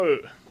Hello,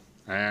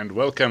 and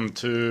welcome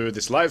to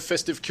this live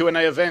festive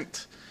Q&A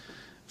event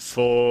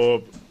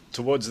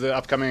towards the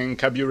upcoming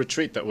Kabbalah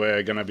Retreat that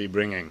we're going to be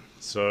bringing.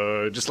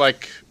 So just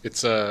like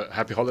it's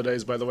happy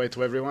holidays, by the way,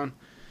 to everyone.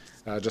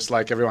 Just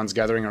like everyone's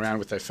gathering around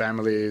with their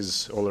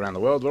families all around the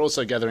world, we're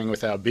also gathering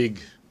with our big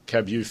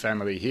Kabbalah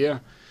family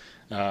here.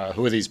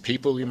 Who are these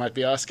people, you might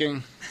be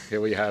asking? Here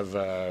we have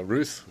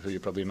Ruth, who you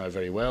probably know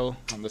very well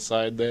on the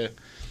side there.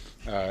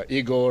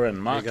 Igor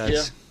and Mark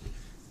here.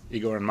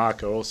 Igor and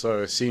Mark are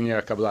also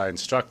senior Kabbalah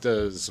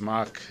instructors.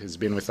 Mark has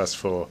been with us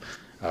for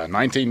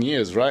 19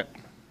 years, right?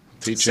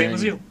 Teaching. Same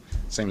as you.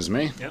 Same as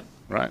me? Yeah.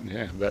 Right,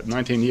 yeah. About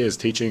 19 years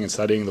teaching and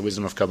studying the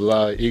wisdom of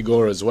Kabbalah.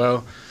 Igor as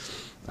well,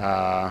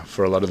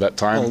 for a lot of that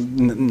time. Well,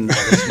 not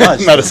as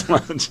much. Not as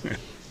much.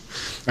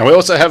 And we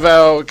also have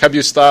our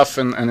Kabbalah staff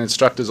and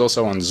instructors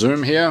also on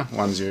Zoom here,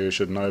 ones you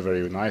should know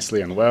very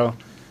nicely and well,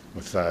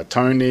 with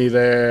Tony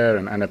there,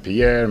 and Anna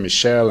Pierre,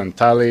 Michelle, and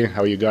Tali.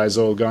 How are you guys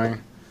all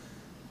going?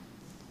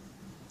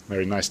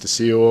 Very nice to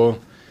see you all.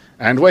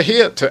 And we're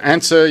here to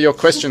answer your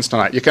questions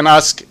tonight. You can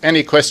ask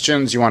any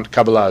questions you want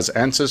Kabbalah's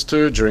answers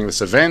to during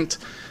this event.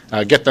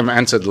 Get them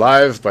answered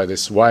live by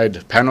this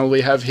wide panel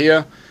we have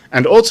here.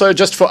 And also,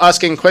 just for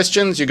asking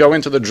questions, you go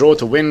into the draw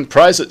to win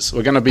prizes.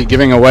 We're going to be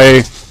giving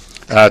away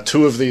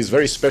 2 of these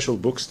very special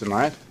books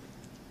tonight.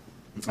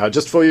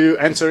 Just for you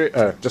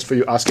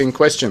asking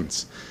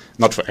questions.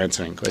 Not for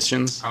answering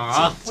questions.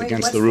 It's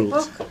against the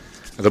rules.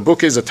 The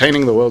book is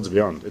Attaining the Worlds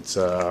Beyond.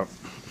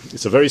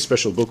 It's a very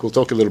special book. We'll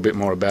talk a little bit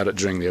more about it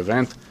during the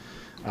event.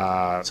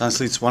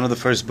 Honestly, it's one of the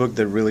first books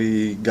that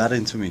really got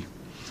into me.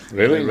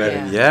 Really?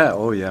 Yeah.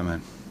 Oh, yeah,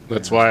 man.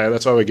 That's why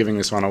we're giving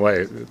this one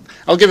away.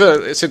 I'll give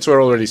since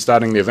we're already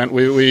starting the event.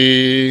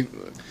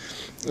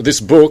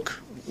 This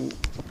book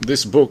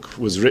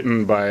was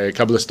written by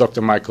Kabbalist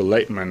Dr. Michael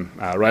Laitman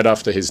right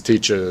after his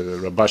teacher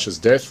Rabash's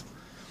death.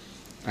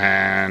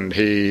 And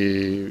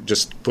he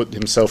just put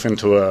himself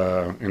into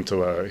a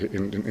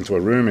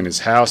room in his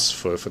house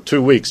for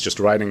 2 weeks, just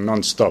writing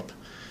non-stop.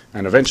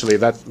 And eventually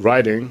that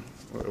writing,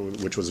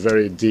 which was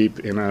very deep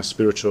inner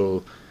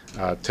spiritual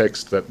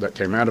text that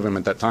came out of him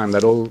at that time,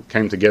 that all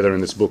came together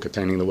in this book,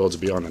 Attaining the Worlds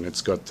Beyond. And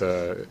it's got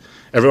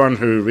everyone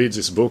who reads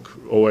this book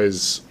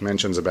always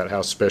mentions about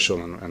how special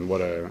and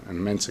what an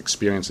immense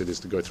experience it is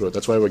to go through it.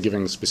 That's why we're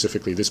giving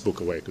specifically this book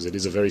away, because it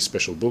is a very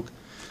special book.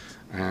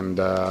 And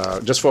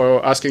just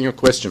for asking your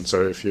questions,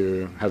 so if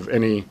you have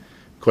any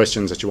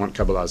questions that you want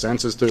Kabbalah's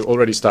answers to,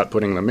 already start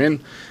putting them in.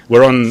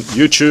 We're on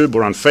YouTube,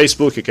 we're on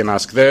Facebook, you can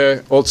ask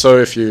there. Also,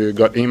 if you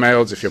got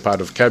emails, if you're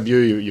part of Kabbalah,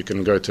 you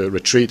can go to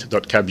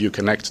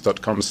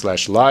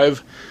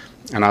retreat.kabbahconnect.com/live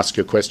and ask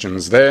your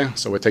questions there.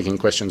 So we're taking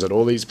questions at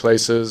all these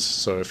places,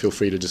 so feel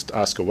free to just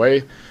ask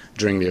away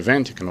during the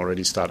event. You can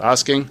already start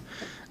asking.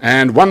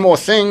 And one more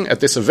thing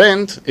at this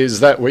event is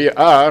that we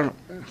are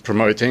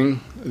promoting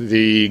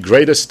the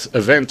greatest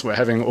event we're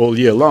having all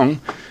year long,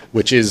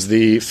 which is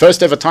the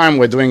first ever time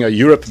we're doing a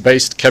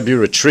Europe-based Kabbalah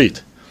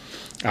Retreat.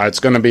 It's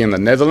going to be in the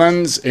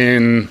Netherlands.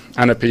 In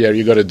Anna Pierre,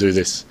 you got to do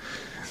this.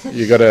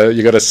 You got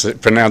to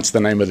pronounce the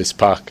name of this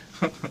park.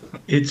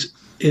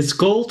 It's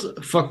called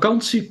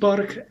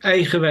Vakantiepark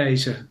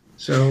Eigenwijze.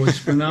 So it's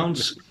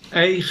pronounced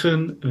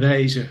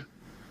Eigenwijze.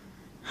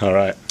 All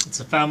right. It's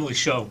a family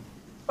show.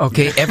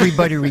 Okay,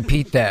 everybody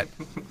repeat that.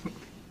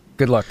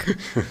 Good luck.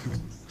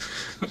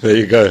 There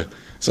you go.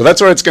 So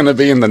that's where it's going to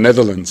be in the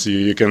Netherlands.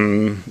 You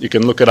can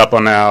look it up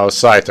on our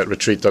site at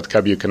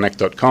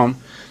retreat.kabbahconnect.com.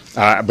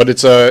 But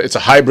it's a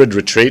hybrid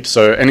retreat,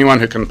 so anyone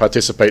who can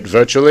participate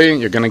virtually,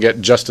 you're going to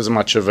get just as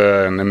much of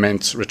an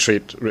immense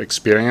retreat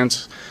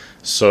experience.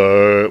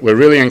 So we're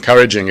really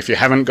encouraging, if you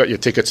haven't got your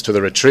tickets to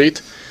the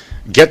retreat,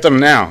 get them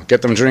now.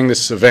 Get them during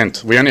this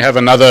event. We only have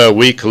another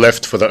week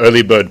left for the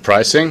early bird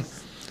pricing.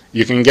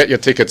 You can get your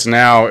tickets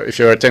now. If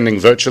you're attending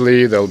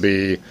virtually, they'll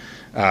be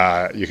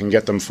you can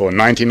get them for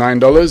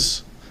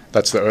 $99.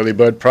 That's the early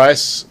bird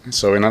price.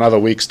 So in another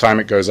week's time,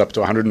 it goes up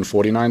to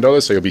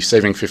 $149. So you'll be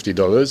saving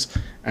 $50.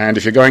 And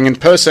if you're going in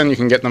person, you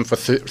can get them for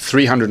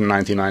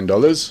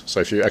 $399. So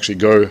if you actually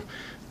go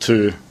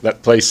to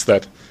that place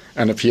that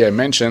Anna Pierre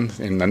mentioned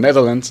in the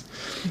Netherlands,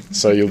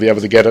 so you'll be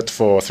able to get it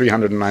for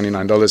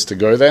 $399 to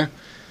go there.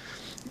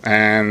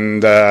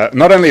 And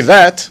not only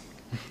that,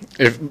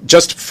 if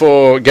just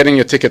for getting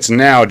your tickets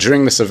now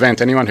during this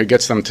event, anyone who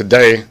gets them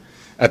today,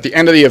 at the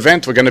end of the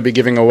event, we're going to be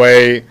giving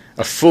away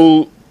a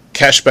full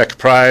cashback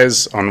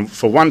prize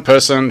for one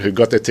person who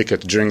got their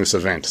ticket during this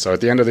event. So at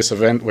the end of this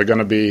event, we're going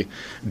to be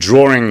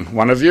drawing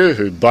one of you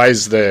who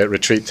buys their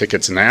retreat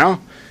tickets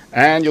now,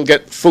 and you'll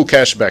get full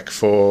cashback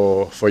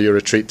for your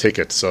retreat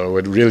ticket. So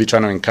we're really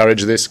trying to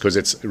encourage this because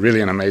it's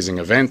really an amazing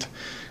event.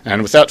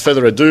 And without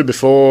further ado,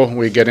 before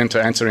we get into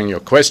answering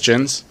your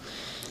questions,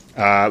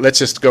 let's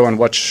just go and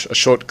watch a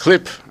short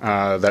clip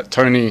that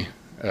Tony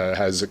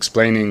has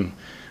explaining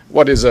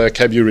what is a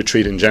Kabbalah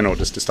Retreat in general,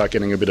 just to start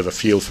getting a bit of a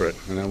feel for it,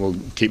 and then we'll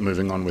keep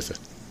moving on with it.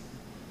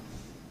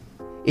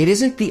 It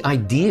isn't the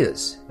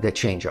ideas that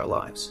change our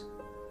lives.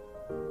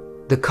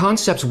 The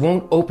concepts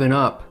won't open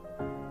up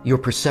your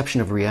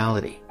perception of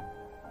reality.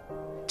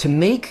 To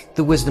make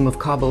the wisdom of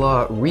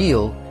Kabbalah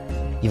real,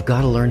 you've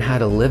got to learn how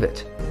to live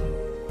it.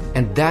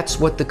 And that's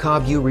what the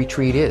KABU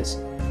Retreat is.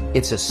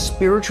 It's a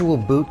spiritual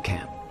boot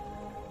camp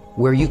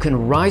where you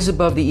can rise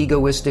above the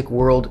egoistic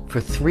world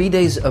for 3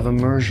 days of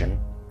immersion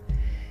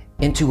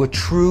into a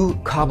true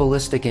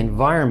Kabbalistic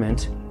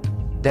environment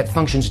that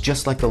functions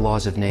just like the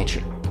laws of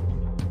nature.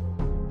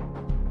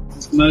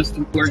 It's the most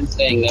important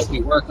thing, that we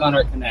work on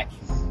our connection.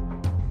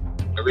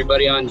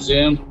 Everybody on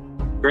Zoom,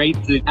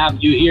 great to have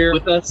you here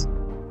with us.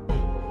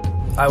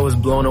 I was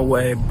blown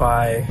away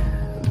by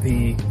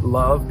the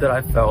love that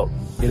I felt.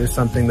 It is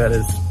something that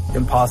is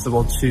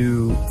impossible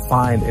to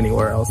find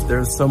anywhere else.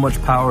 There's so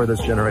much power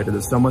that's generated.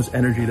 There's so much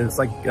energy that's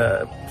like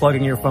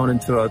plugging your phone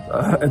into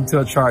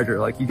a charger.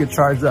 Like you could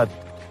charge that.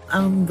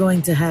 I'm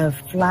going to have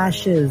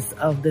flashes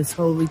of this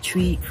whole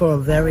retreat for a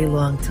very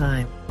long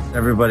time.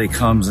 Everybody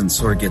comes and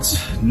sort of gets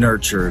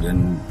nurtured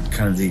in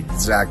kind of the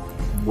exact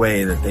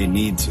way that they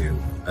need to.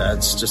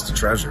 It's just a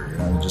treasure, you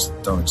know, you just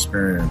don't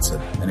experience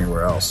it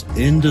anywhere else.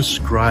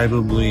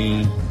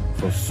 Indescribably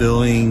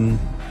fulfilling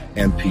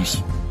and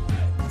peaceful.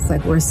 It's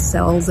like we're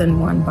cells in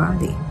one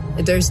body.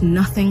 There's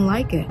nothing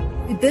like it.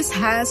 This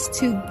has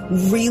to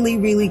really,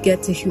 really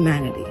get to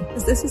humanity.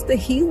 This is the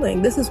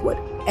healing. This is what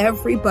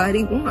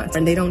everybody wants,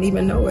 and they don't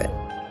even know it.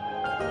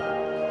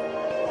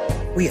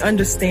 We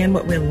understand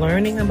what we're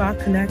learning about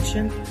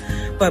connection,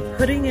 but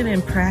putting it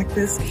in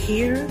practice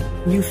here,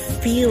 you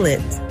feel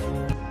it.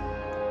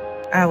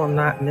 I will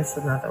not miss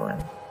another one.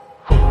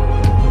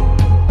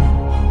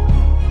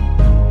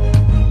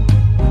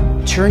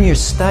 Turn your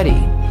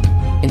study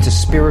into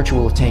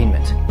spiritual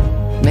attainment.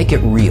 Make it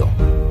real.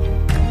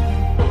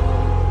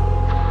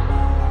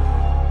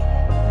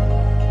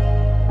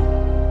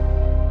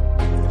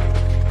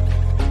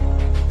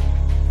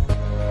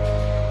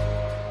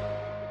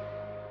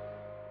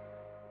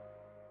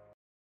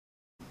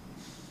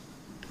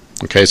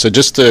 Okay, so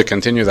just to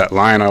continue that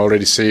line, I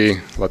already see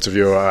lots of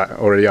you are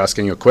already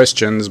asking your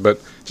questions, but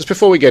just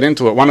before we get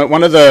into it,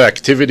 one of the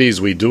activities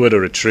we do at a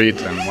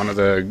retreat, and one of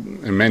the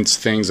immense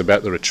things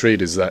about the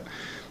retreat is that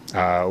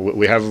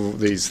we have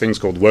these things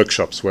called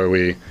workshops where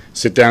we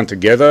sit down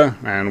together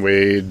and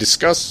we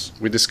discuss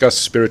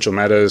spiritual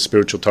matters,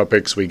 spiritual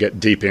topics, we get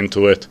deep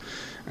into it,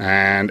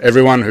 and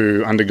everyone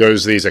who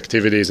undergoes these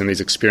activities and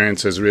these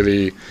experiences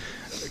really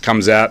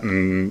comes out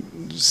and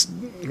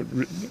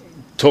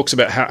talks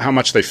about how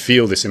much they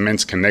feel this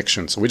immense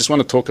connection. So we just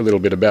want to talk a little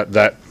bit about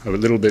that a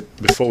little bit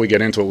before we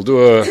get into it. We'll do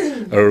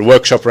a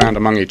workshop round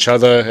among each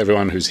other,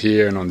 everyone who's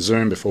here and on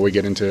Zoom, before we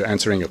get into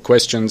answering your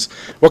questions.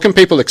 What can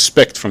people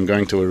expect from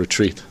going to a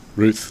retreat?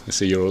 Ruth, I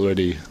see you're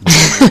already...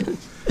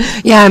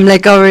 Yeah, I'm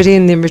like already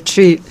in the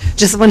retreat.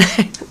 Just when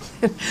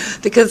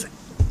because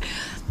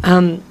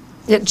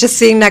just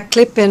seeing that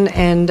clip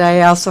and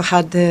I also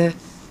had the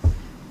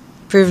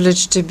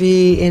privilege to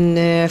be in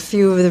a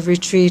few of the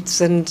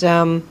retreats,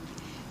 and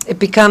it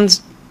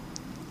becomes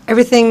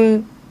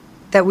everything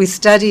that we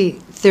study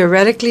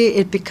theoretically,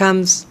 it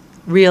becomes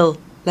real,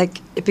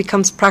 like it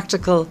becomes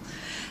practical.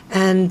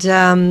 And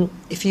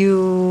if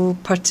you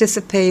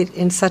participate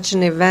in such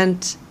an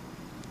event,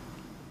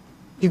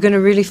 you're going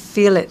to really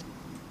feel it.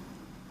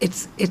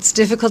 It's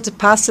difficult to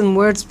pass in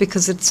words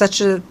because it's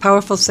such a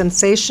powerful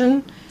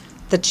sensation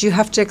that you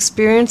have to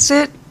experience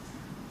it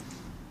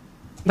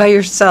by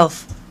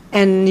yourself.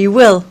 And you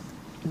will.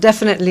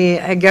 Definitely,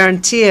 I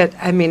guarantee it.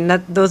 I mean,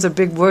 those are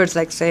big words,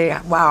 like say,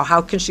 wow,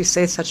 how can she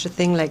say such a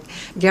thing, like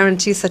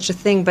guarantee such a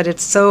thing, but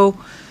it's so...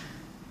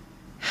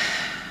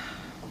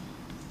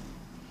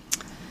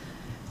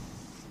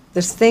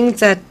 There's things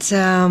that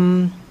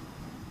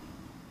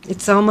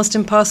it's almost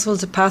impossible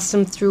to pass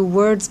them through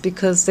words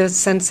because their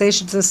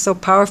sensations are so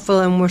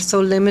powerful and we're so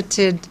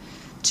limited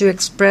to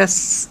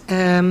express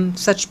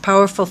such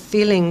powerful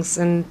feelings,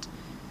 and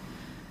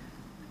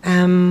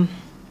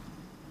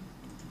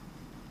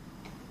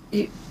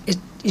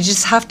you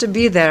just have to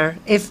be there.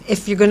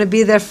 If you're going to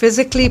be there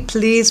physically,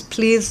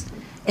 please,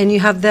 and you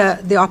have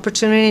the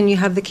opportunity and you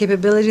have the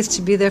capabilities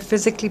to be there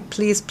physically,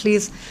 please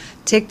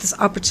take this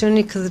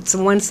opportunity because it's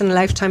a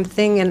once-in-a-lifetime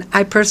thing. And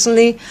I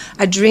personally,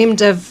 I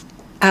dreamed of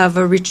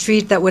a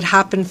retreat that would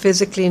happen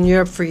physically in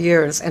Europe for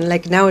years. And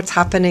like now it's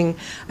happening.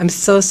 I'm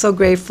so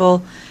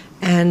grateful.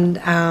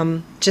 And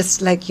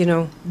just like,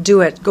 do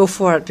it. Go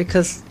for it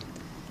because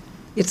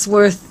it's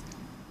worth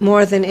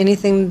more than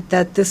anything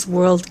that this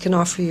world can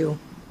offer you.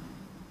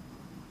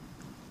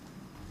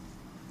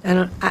 I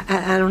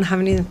don't have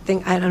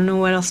anything. I don't know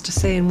what else to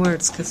say in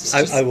words. Cause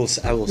I will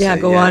say. Yeah,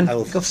 go on.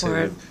 Go for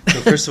it.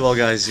 So first of all,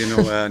 guys,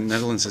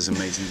 Netherlands is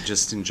amazing.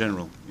 Just in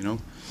general, you're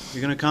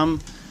gonna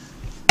come.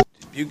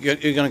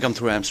 You're gonna come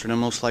through Amsterdam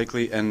most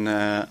likely, and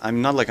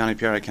I'm not like Annie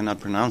Pierre. I cannot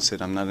pronounce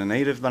it. I'm not a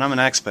native, but I'm an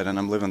expat, and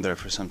I'm living there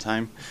for some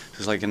time. So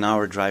it's like an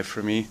hour drive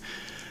for me.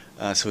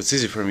 So it's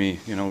easy for me.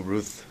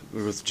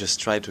 Ruth just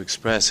tried to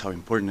express how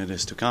important it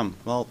is to come.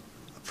 Well,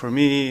 for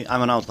me,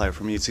 I'm an outlier.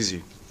 For me, it's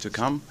easy to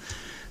come.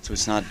 So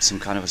it's not some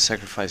kind of a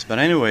sacrifice. But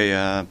anyway,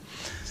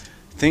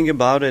 thing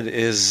about it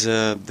is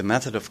the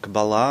method of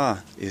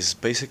Kabbalah is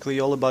basically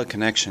all about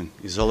connection.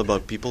 It's all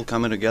about people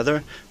coming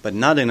together, but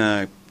not in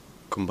a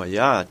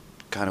kumbaya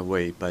kind of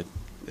way, but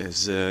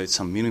it's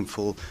some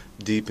meaningful,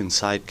 deep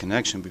inside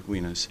connection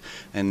between us.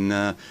 And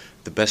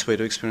the best way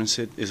to experience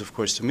it is, of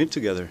course, to meet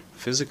together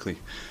physically.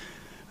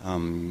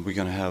 We're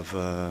gonna have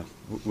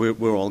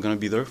we're all gonna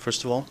be there.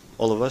 First of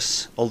all of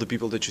us, all the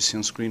people that you see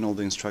on screen, all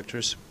the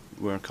instructors,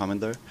 we're coming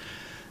there,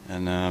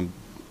 and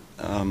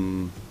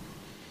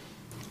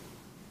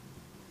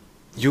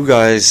you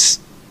guys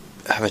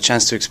have a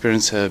chance to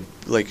experience a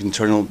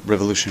internal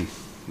revolution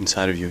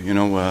inside of you. You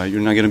know,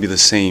 you're not gonna be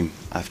the same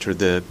after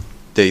the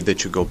day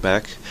that you go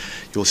back.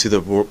 You'll see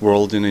the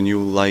world in a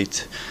new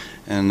light.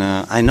 And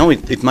I know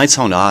it might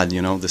sound odd,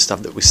 you know, the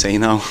stuff that we say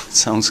now. It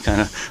sounds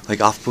kind of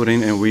like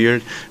off-putting and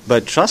weird.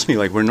 But trust me,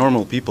 like, we're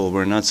normal people.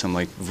 We're not some,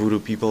 like, voodoo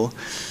people.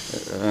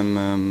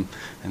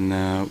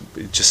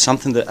 It's just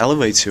something that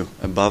elevates you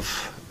above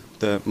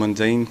the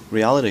mundane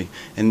reality.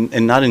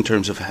 And not in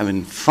terms of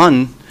having fun.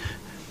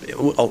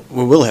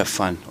 We will have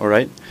fun, all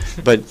right?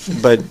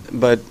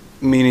 But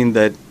meaning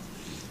that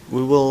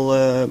we will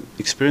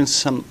experience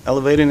some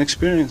elevating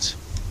experience.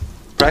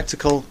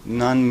 Practical,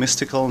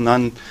 non-mystical,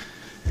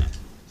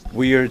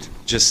 weird,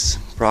 just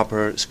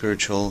proper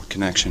spiritual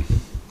connection.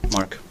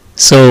 Mark?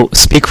 So,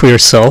 speak for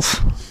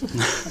yourself.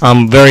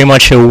 I'm very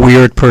much a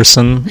weird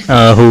person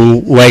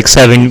who likes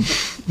having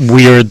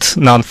weird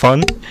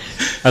non-fun,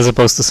 as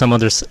opposed to some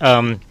others.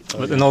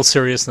 But in all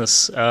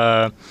seriousness...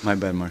 My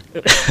bad, Mark.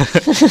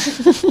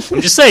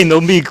 I'm just saying,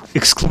 don't be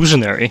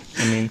exclusionary.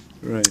 I mean...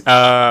 Right.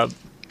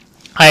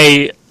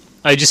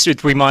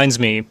 It reminds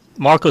me,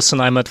 Marcos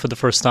and I met for the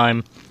first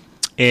time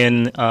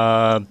in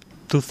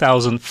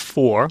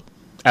 2004,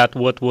 at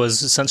what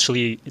was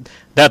essentially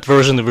that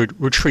version of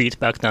retreat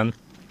back then.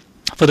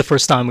 For the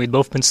first time, we'd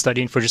both been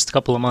studying for just a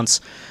couple of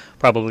months,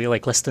 probably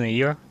like less than a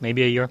year,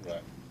 maybe a year.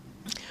 Right.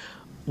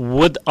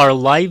 Would our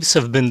lives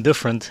have been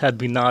different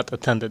had we not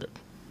attended it?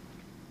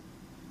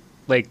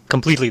 Like,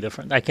 completely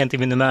different. I can't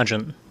even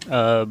imagine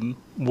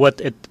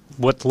what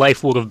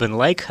life would have been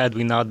like had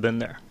we not been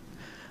there.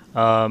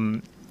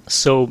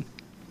 So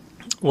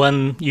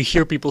when you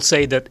hear people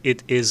say that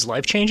it is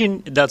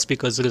life-changing, that's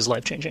because it is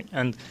life-changing.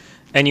 And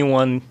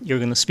anyone you're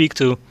going to speak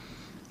to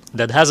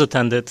that has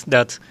attended,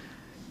 that,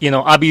 you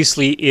know,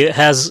 obviously it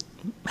has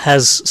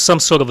some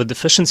sort of a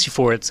deficiency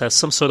for it, has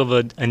some sort of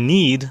a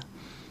need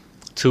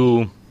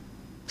to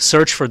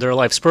search for their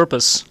life's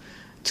purpose,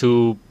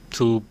 to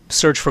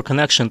search for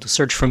connection, to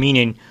search for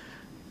meaning.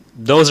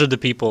 Those are the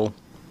people.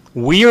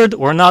 Weird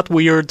or not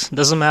weird,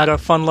 doesn't matter,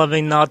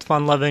 fun-loving, not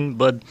fun-loving,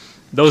 but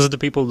those are the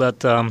people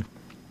that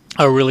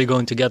are really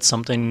going to get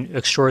something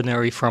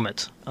extraordinary from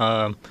it.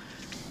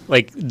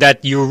 Like,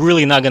 that you're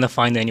really not going to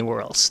find anywhere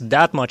else.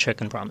 That much I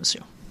can promise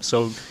you.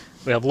 So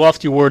we have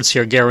lofty words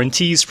here,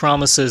 guarantees,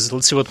 promises.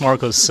 Let's see what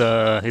Marcos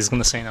is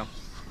going to say now.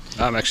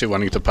 I'm actually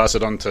wanting to pass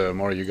it on to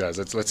more of you guys.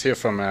 Let's hear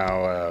from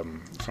our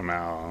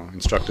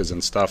instructors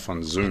and staff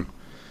on Zoom.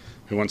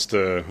 Who wants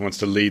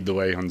to lead the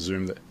way on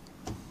Zoom there?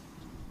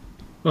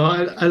 Well,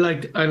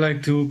 I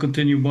like to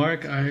continue,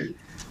 Mark.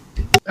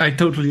 I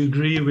totally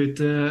agree with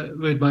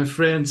my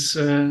friends,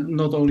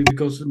 not only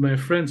because of my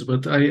friends,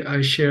 but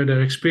I share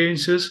their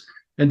experiences.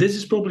 And this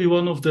is probably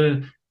one of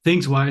the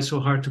things why it's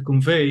so hard to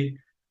convey.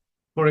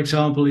 For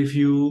example, if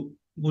you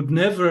would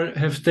never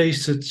have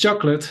tasted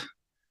chocolate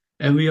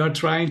and we are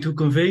trying to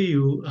convey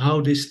you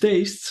how this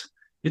tastes,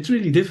 it's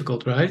really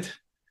difficult, right?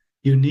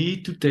 You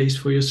need to taste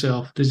for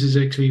yourself. This is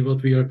actually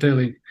what we are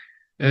telling.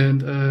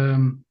 And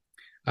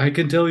I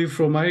can tell you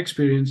from my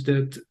experience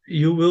that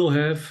you will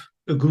have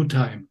a good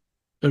time.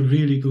 A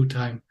really good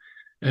time.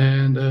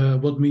 And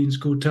what means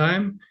good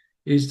time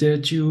is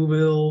that you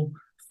will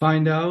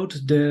find out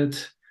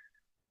that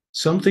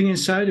something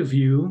inside of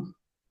you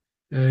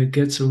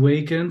gets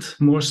awakened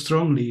more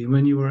strongly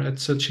when you are at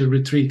such a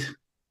retreat.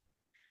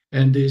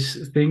 And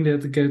this thing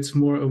that gets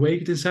more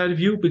awakened inside of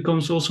you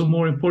becomes also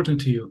more important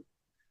to you.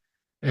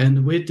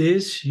 And with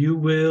this, you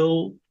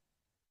will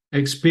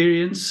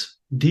experience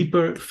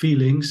deeper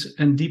feelings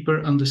and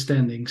deeper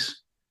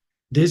understandings.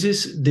 This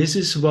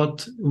is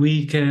what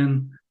we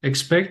can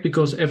expect,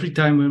 because every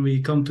time when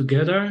we come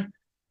together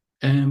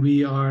and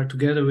we are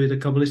together with a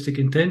Kabbalistic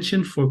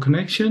intention for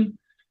connection,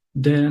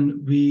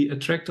 then we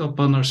attract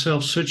upon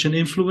ourselves such an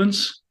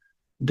influence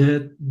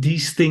that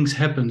these things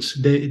happen.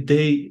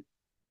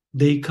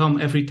 They come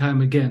every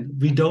time again.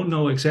 We don't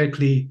know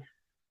exactly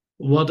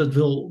what it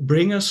will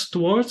bring us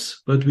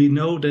towards, but we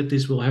know that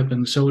this will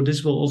happen. So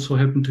this will also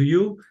happen to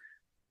you.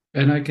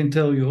 And I can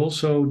tell you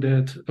also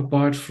that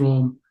apart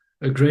from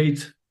a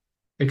great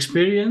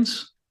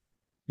experience,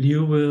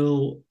 you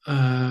will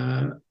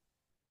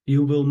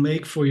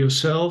make for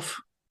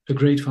yourself a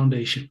great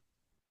foundation.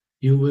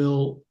 You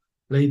will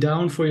lay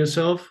down for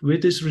yourself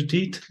with this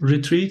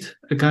retreat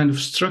a kind of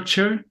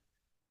structure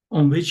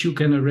on which you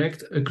can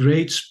erect a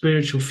great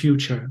spiritual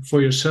future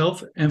for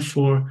yourself and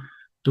for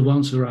the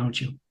ones around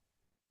you.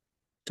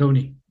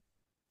 Tony.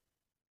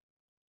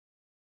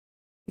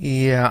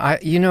 Yeah,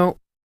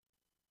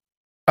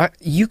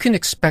 you can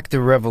expect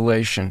a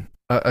revelation,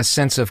 a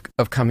sense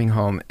of coming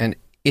home, and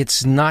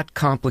it's not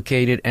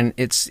complicated, and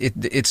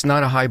it's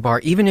not a high bar.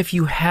 Even if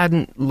you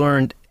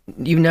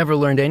you've never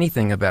learned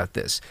anything about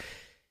this.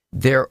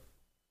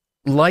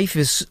 Life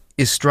is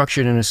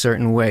structured in a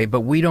certain way,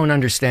 but we don't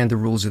understand the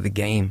rules of the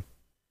game.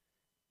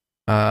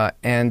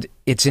 And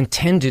it's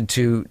intended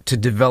to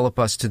develop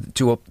us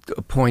to a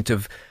point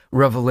of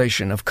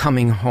revelation, of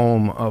coming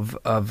home,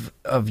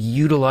 of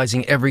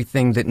utilizing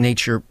everything that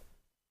nature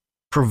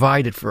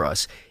provided for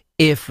us,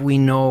 if we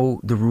know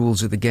the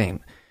rules of the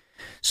game.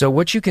 So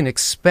what you can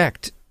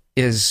expect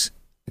is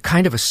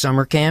kind of a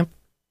summer camp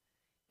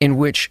in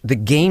which the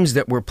games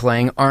that we're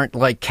playing aren't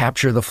like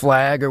capture the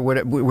flag or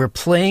whatever. We're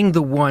playing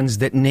the ones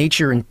that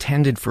nature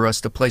intended for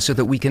us to play so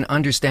that we can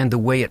understand the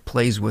way it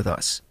plays with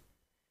us.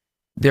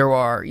 You'll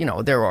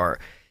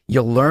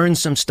learn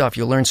some stuff,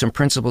 you'll learn some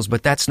principles,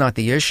 but that's not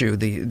the issue.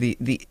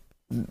 The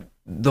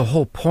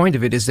whole point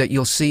of it is that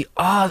you'll see,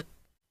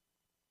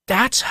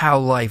 that's how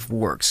life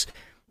works.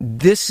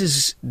 This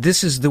is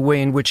the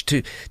way in which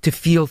to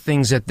feel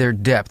things at their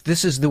depth.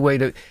 This is the way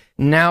to,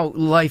 now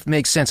life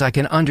makes sense. I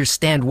can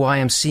understand why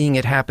I'm seeing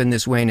it happen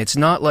this way. And it's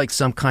not like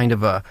some kind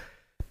of a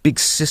big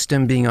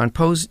system being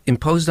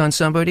imposed on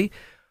somebody.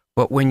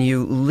 But when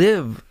you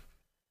live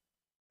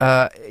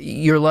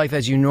your life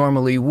as you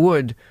normally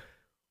would,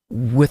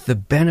 with the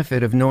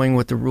benefit of knowing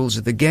what the rules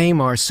of the game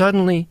are,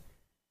 suddenly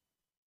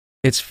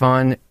it's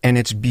fun and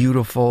it's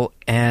beautiful,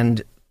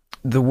 and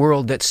the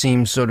world that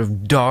seems sort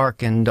of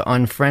dark and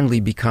unfriendly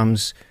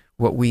becomes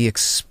what we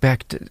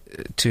expect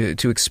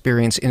to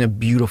experience in a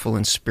beautiful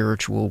and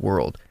spiritual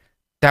world.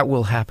 That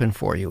will happen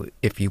for you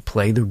if you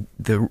play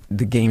the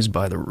games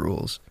by the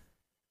rules.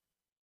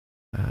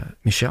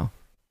 Michelle?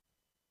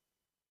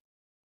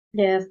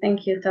 Yes,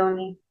 thank you,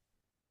 Tony.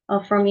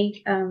 For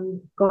me,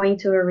 going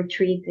to a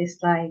retreat is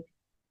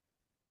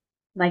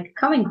like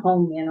coming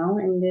home,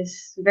 in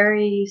this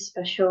very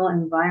special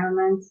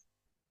environment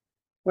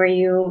where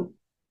you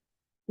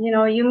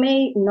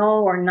may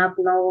know or not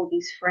know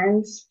these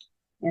friends,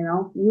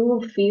 you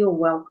will feel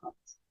welcomed,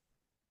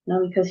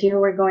 because here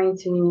we're going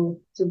to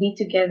be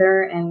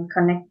together and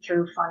connect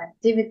through fun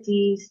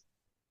activities,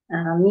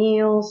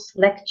 meals,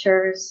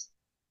 lectures.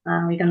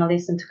 We're going to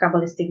listen to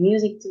Kabbalistic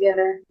music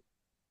together.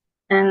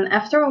 And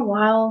after a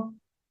while,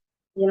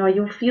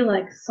 you'll feel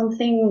like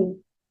something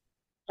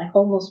like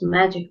almost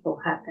magical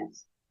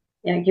happens.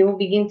 You will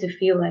begin to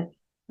feel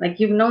like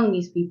you've known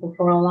these people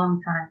for a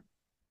long time.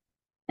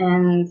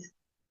 And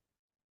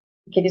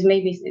okay, this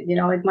maybe,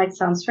 it might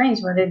sound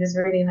strange, but it is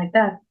really like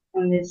that.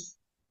 And this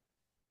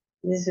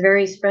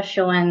very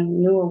special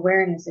and new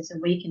awareness is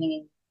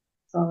awakening.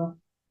 So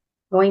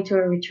going to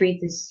a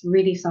retreat is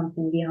really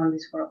something beyond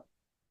this world.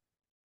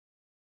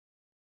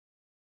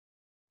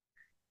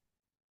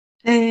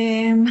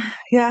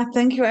 Yeah,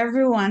 thank you,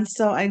 everyone.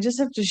 So I just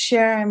have to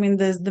share,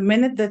 the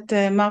minute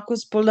that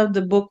Marcus pulled out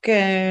the book,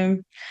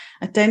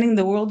 Attaining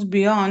the World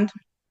Beyond,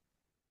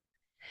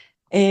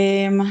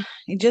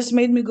 it just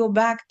made me go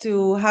back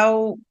to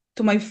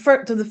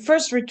the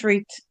first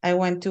retreat I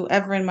went to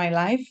ever in my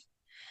life.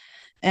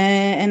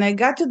 And I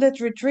got to that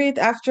retreat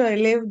after I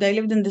lived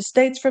in the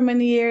States for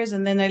many years,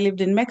 and then I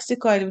lived in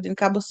Mexico. I lived in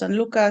Cabo San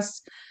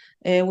Lucas,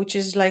 which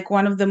is like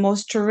one of the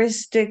most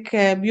touristic,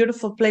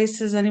 beautiful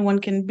places anyone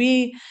can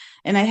be.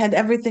 And I had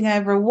everything I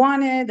ever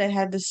wanted. I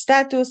had the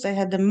status, I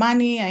had the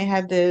money, I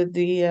had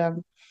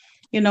the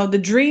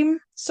dream,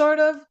 sort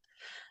of.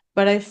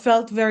 But I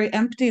felt very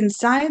empty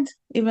inside,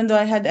 even though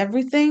I had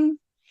everything.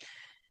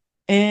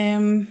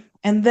 And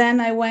then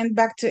I went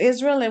back to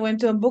Israel. I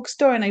went to a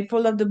bookstore and I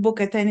pulled up the book,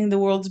 Attaining the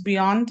World's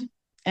Beyond.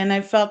 And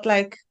I felt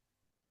like,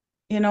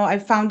 I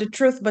found the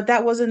truth, but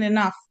that wasn't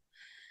enough.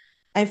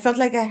 I felt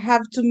like I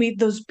have to meet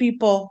those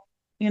people,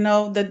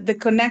 the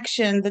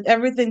connection, that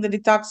everything that he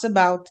talks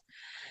about.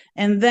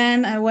 And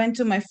then I went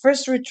to my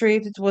first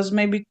retreat. It was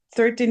maybe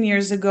 13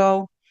 years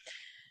ago.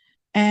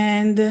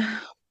 And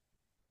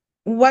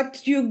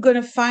what you're going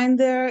to find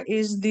there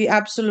is the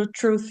absolute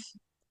truth.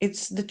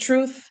 It's the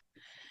truth.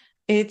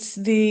 It's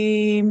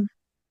the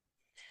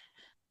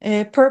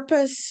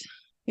purpose,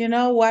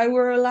 why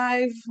we're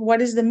alive, what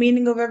is the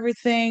meaning of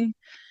everything.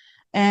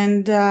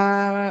 And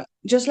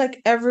just like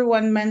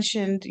everyone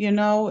mentioned,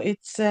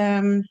 it's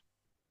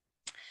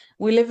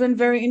we live in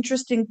very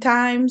interesting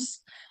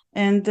times,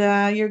 and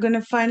you're going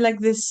to find like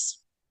this,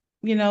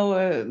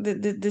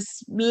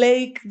 this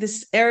lake,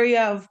 this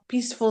area of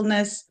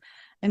peacefulness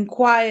and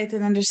quiet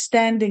and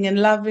understanding and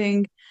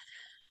loving.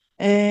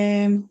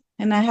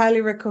 And I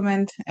highly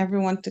recommend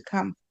everyone to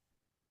come.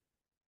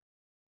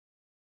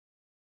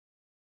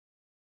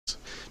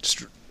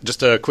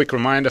 Just a quick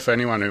reminder for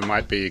anyone who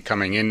might be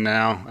coming in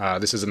now.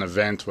 This is an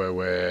event where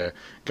we're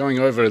going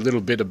over a little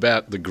bit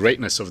about the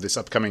greatness of this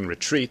upcoming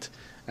retreat.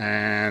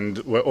 And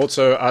we're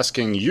also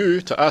asking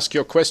you to ask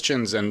your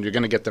questions, and you're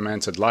going to get them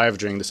answered live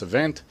during this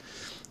event.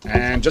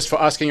 And just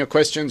for asking your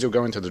questions, you'll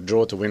go into the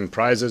draw to win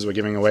prizes. We're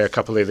giving away a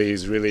couple of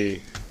these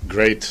really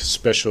great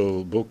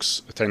special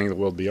books, Attaining the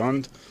World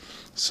Beyond.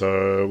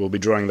 So we'll be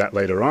drawing that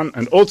later on.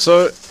 And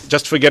also,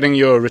 just for getting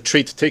your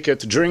retreat ticket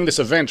during this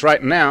event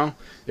right now,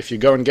 if you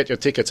go and get your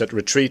tickets at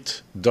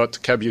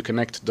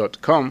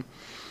retreat.kabuconnect.com,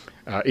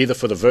 either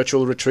for the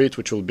virtual retreat,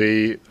 which will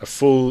be a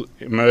full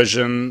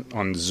immersion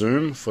on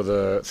Zoom for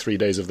the 3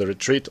 days of the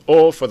retreat,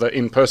 or for the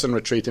in-person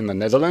retreat in the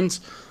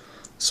Netherlands.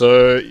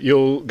 So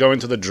you'll go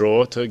into the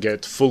draw to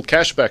get full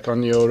cashback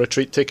on your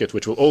retreat ticket,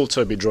 which will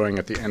also be drawing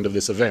at the end of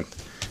this event.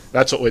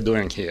 That's what we're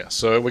doing here.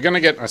 So we're going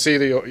to get, I see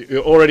that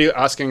you're already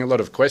asking a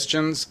lot of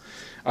questions.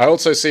 I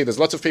also see there's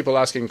lots of people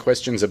asking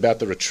questions about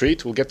the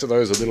retreat. We'll get to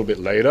those a little bit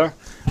later.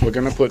 We're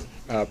going to put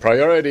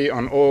priority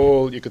on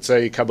all, you could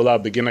say, Kabbalah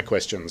beginner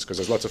questions, because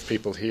there's lots of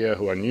people here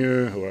who are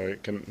new, who are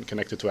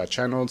connected to our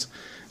channels.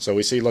 So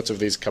we see lots of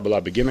these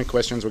Kabbalah beginner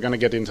questions. We're going to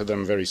get into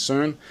them very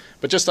soon.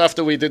 But just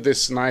after we did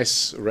this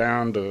nice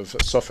round of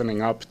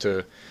softening up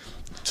to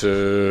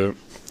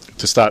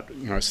start,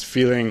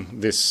 feeling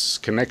this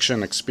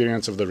connection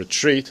experience of the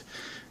retreat,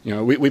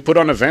 we put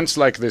on events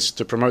like this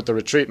to promote the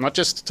retreat, not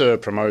just to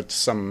promote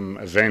some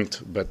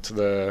event, but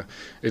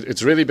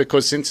it's really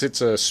because since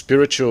it's a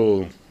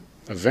spiritual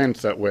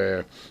event that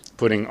we're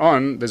putting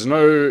on, there's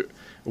no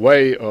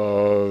way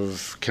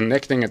of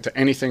connecting it to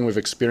anything we've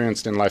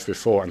experienced in life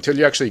before. Until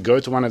you actually go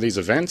to one of these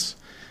events,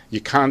 you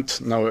can't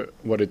know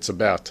what it's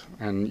about.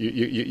 And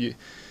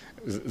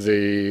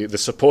the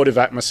supportive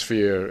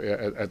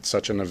atmosphere at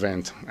such an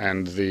event,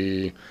 and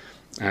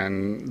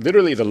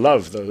literally the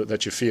love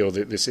that you feel,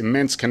 this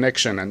immense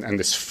connection and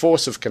this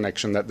force of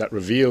connection that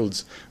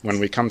reveals when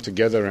we come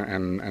together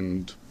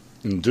and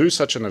do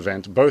such an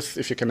event, both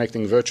if you're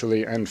connecting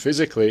virtually and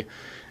physically,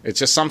 it's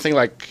just something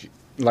like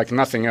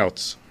nothing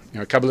else.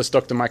 Kabbalist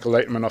Dr. Michael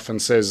Laitman often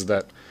says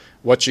that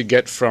what you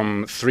get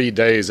from 3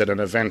 days at an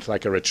event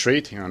like a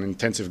retreat, an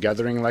intensive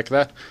gathering like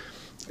that,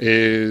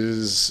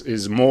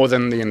 is more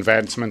than the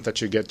advancement that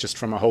you get just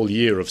from a whole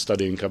year of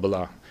studying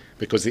Kabbalah.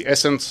 Because the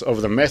essence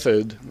of the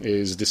method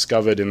is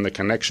discovered in the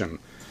connection.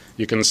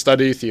 You can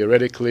study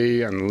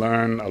theoretically and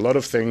learn a lot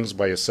of things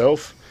by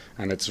yourself,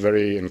 and it's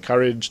very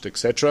encouraged,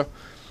 etc.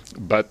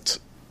 But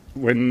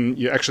when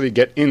you actually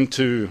get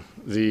into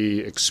the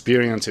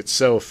experience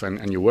itself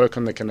and you work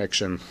on the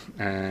connection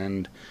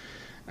and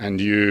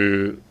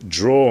you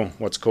draw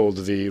what's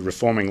called the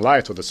reforming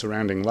light or the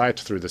surrounding light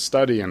through the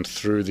study and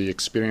through the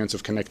experience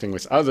of connecting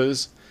with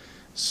others,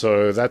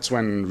 so that's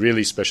when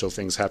really special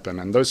things happen.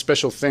 And those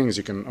special things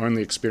you can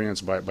only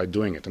experience by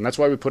doing it. And that's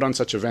why we put on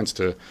such events,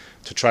 to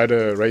try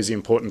to raise the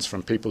importance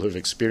from people who've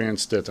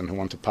experienced it and who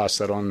want to pass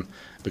that on,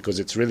 because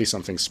it's really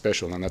something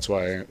special. And that's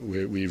why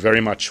we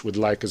very much would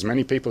like as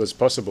many people as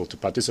possible to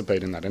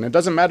participate in that. And it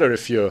doesn't matter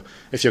if you're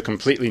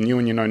completely new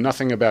and you know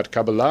nothing about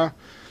Kabbalah.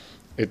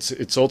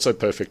 It's also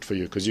perfect for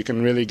you, because you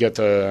can really get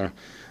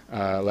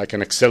like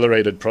an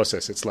accelerated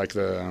process. It's like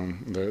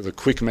the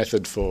quick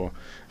method for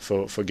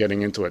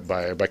getting into it.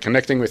 By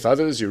connecting with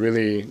others, you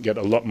really get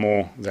a lot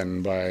more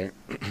than by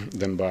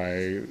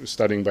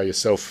studying by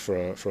yourself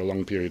for a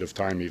long period of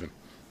time even.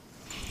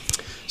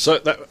 So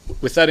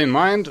with that in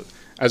mind,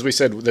 as we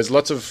said, there's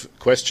lots of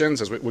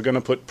questions. We're going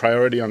to put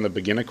priority on the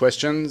beginner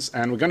questions,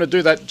 and we're going to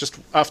do that just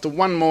after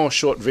one more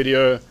short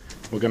video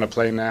we're going to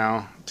play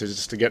now,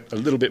 just to get a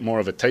little bit more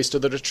of a taste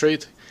of the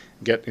retreat,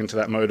 get into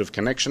that mode of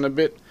connection a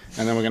bit,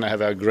 and then we're going to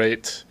have our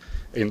great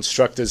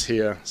instructors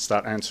here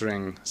start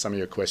answering some of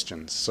your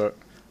questions. So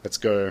let's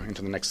go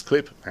into the next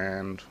clip,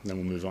 and then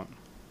we'll move on.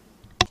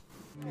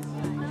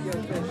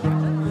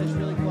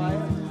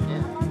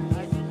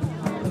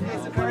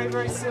 It's a very,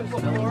 very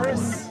simple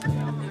chorus.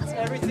 It's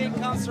everything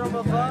comes from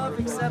above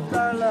except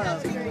our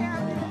love.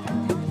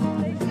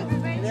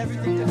 And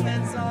everything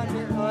depends on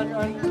the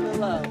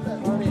love,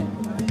 on it.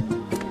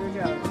 Here we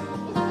go.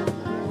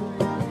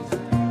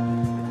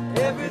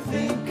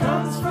 Everything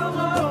comes from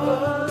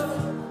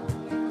above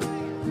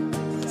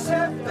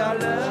except our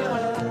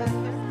love.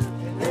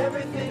 And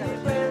everything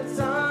depends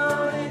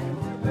on it,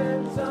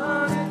 depends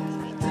on it,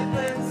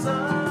 depends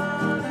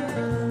on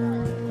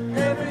it.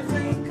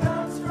 Everything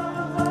comes from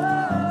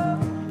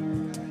above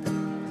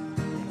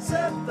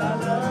except our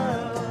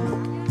love.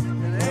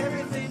 And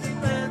everything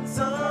depends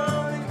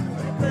on it,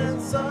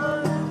 depends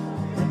on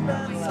it,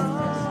 depends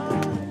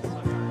on it.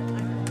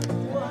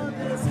 One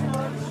does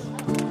much,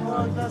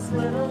 one does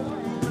little,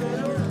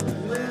 little,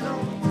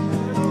 little,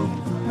 little.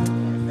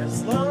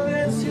 As long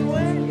as you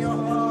weigh your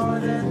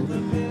heart in the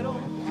middle,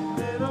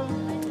 middle,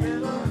 middle,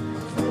 middle.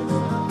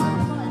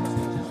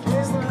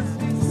 There must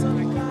be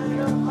some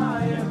kind of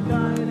higher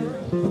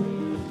guidance.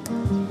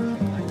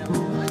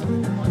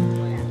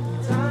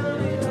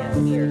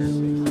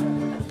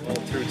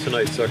 All through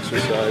tonight's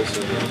exercise,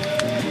 and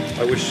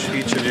I wish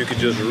each of you could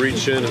just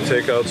reach in and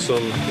take out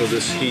some of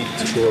this heat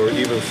or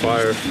even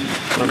fire.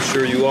 I'm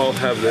sure you all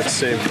have that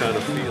same kind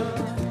of feeling.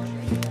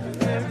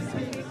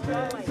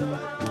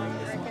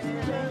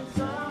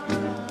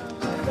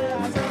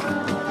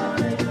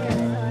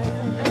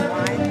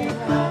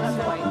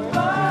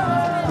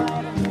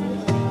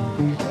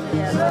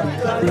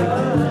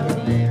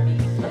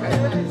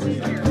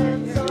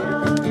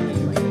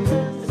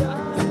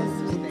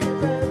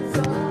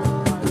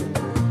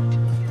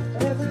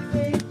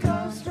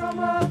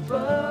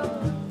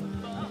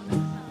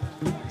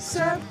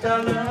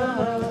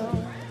 dollar.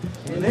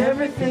 And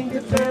everything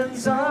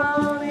depends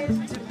on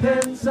it,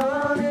 depends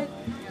on it,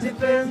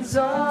 depends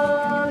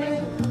on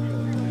it.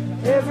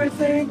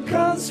 Everything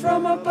comes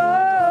from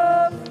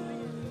above.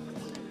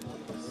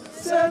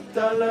 Set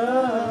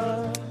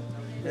dollar.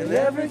 And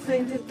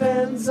everything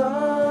depends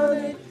on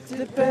it,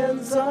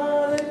 depends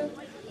on it,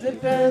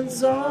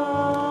 depends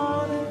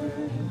on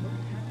it.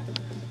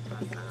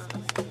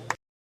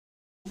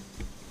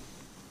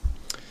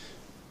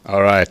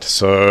 All right,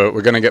 so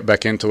we're going to get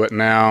back into it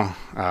now.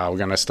 We're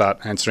going to start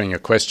answering your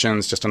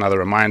questions. Just another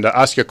reminder,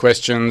 ask your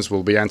questions.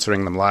 We'll be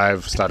answering them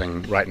live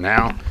starting right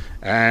now.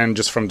 And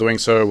just from doing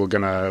so, we're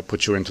going to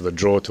put you into the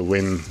draw to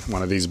win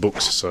one of these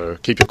books. So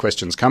keep your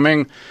questions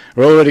coming.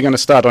 We're already going to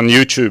start on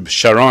YouTube.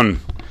 Sharon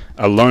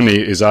Aloni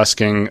is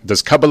asking,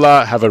 does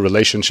Kabbalah have a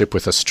relationship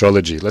with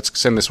astrology? Let's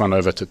send this one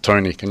over to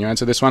Tony. Can you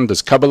answer this one?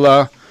 Does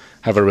Kabbalah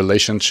have a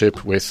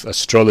relationship with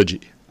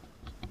astrology?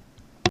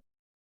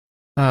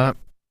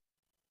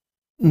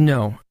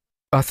 No.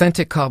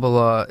 Authentic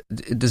Kabbalah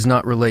does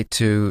not relate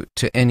to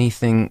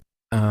anything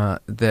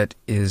that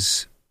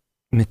is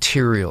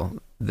material.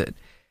 That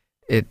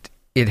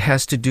it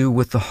has to do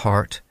with the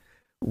heart,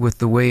 with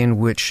the way in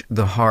which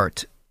the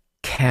heart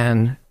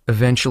can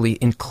eventually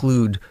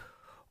include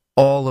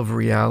all of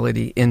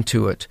reality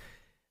into it,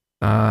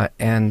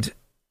 and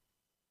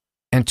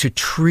to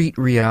treat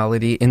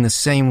reality in the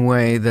same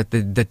way that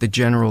the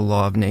general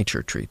law of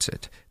nature treats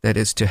it. That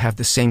is, to have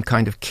the same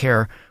kind of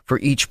care for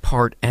each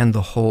part and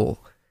the whole.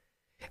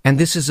 And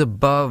this is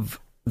above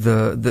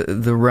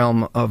the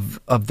realm of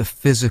the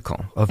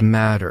physical, of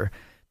matter.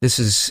 This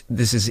is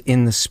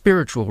in the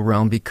spiritual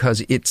realm,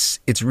 because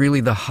it's really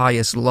the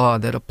highest law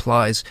that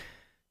applies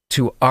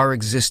to our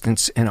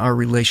existence and our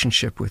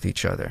relationship with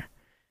each other.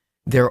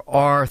 There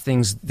are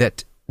things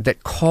that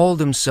call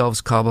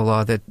themselves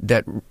Kabbalah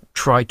that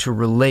try to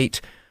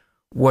relate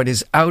what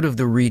is out of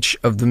the reach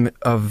of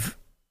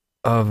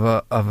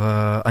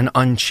an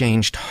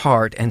unchanged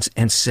heart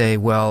and say,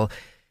 well,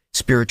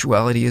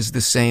 spirituality is the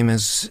same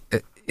as,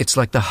 it's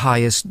like the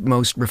highest,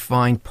 most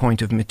refined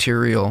point of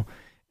material,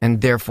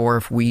 and therefore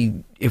if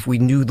we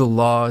knew the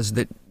laws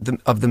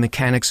of the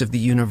mechanics of the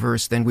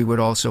universe, then we would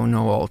also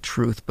know all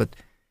truth. But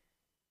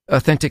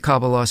authentic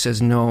Kabbalah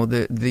says no,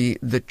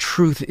 the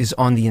truth is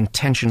on the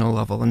intentional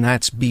level, and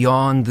that's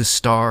beyond the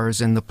stars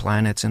and the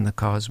planets and the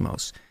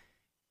cosmos.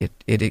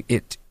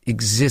 It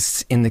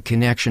exists in the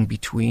connection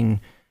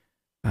between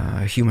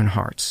human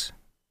hearts.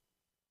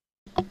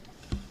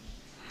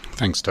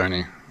 Thanks,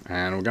 Tony.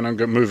 And we're going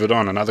to move it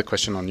on. Another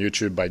question on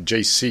YouTube by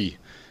JC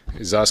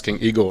is asking,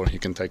 Igor, you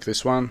can take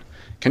this one.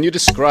 Can you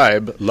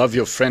describe love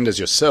your friend as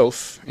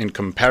yourself in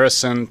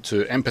comparison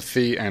to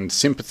empathy and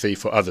sympathy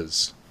for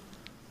others?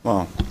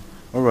 Well,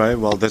 all right.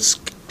 Well, that's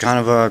kind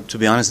of a, to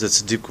be honest,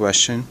 that's a deep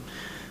question,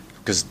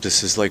 because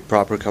this is like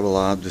proper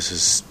Kabbalah. This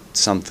is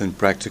something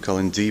practical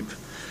and deep.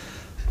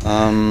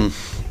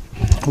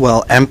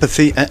 Well,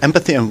 empathy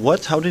and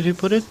what? How did he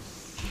put it?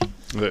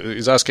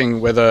 He's asking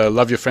whether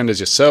love your friend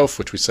as yourself,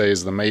 which we say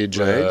is the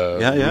major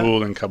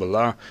rule in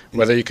Kabbalah,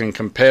 whether you can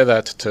compare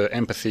that to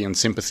empathy and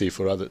sympathy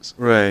for others.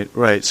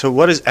 Right. So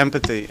what is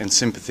empathy and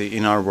sympathy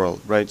in our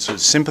world, right? So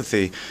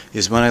sympathy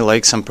is when I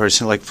like some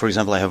person, like for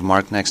example, I have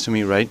Mark next to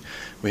me, right?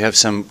 We have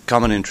some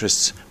common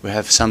interests. We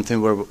have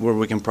something where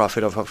we can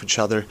profit off of each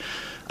other.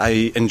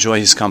 I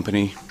enjoy his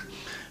company.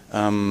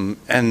 Until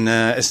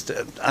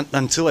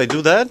I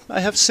do that,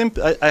 I have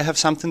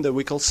something that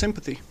we call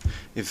sympathy.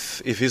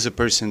 If he's a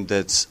person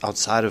that's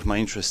outside of my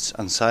interests,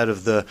 outside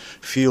of the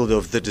field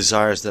of the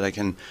desires that I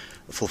can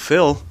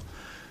fulfill,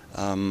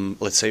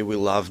 let's say we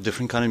love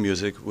different kind of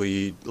music,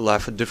 we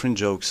laugh at different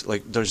jokes,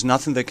 like there's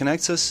nothing that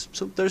connects us,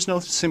 so there's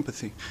no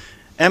sympathy.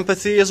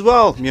 Empathy as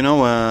well,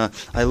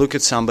 I look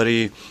at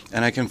somebody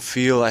and I can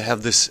feel, I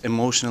have this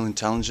emotional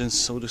intelligence,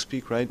 so to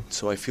speak, right?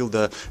 So I feel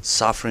the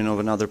suffering of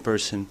another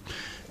person.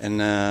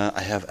 And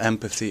I have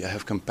empathy, I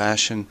have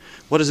compassion.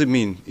 What does it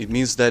mean? It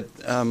means that,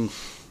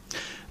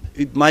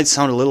 it might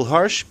sound a little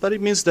harsh, but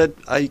it means that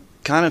I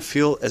kind of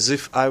feel as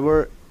if I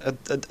were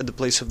at the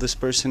place of this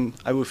person,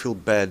 I would feel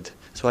bad.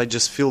 So I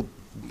just feel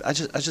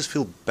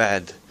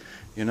bad,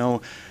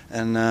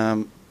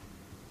 And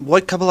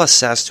what Kabbalah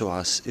says to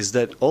us is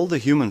that all the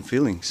human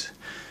feelings,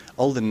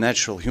 all the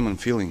natural human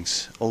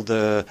feelings, all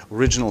the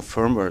original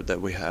firmware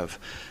that we have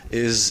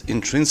is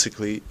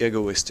intrinsically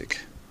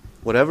egoistic.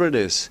 Whatever it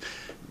is.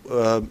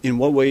 In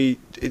what way,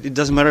 it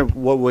doesn't matter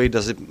what way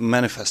does it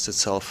manifest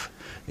itself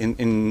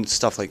in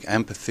stuff like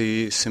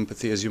empathy,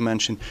 sympathy, as you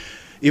mentioned.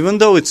 Even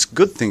though it's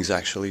good things,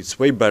 actually, it's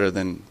way better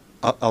than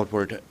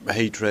outward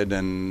hatred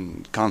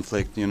and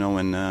conflict,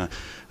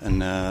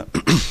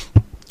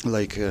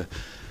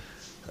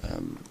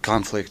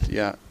 conflict,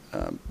 yeah.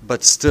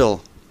 But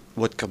still,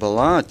 what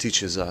Kabbalah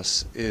teaches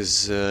us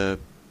is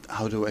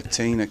how to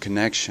attain a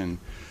connection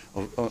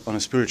on a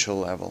spiritual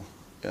level.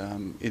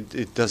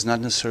 It does not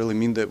necessarily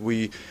mean that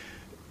we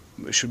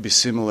should be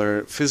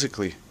similar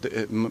physically,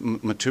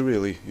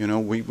 materially.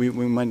 We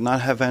might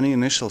not have any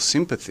initial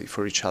sympathy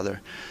for each other,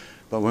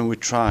 But when we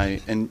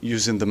try, and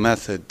using the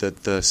method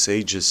that the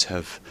sages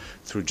have,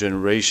 through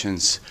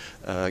generations,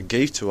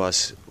 gave to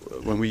us,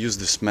 when we use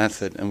this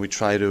method and we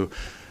try to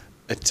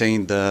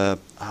attain the,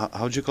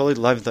 how do you call it?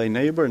 Love thy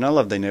neighbor? Not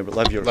love thy neighbor.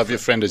 Love your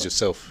friend as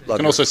yourself. You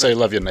can also say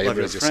love your neighbor love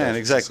your as friend, yourself.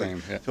 exactly.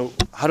 Same, yeah. So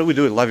how do we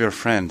do it? Love your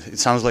friend. It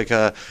sounds like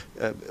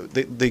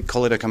they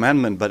call it a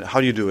commandment, but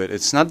how do you do it?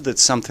 It's not that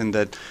something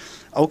that,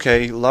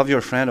 okay, love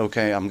your friend,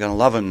 okay, I'm going to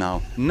love him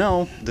now.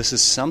 No, this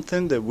is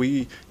something that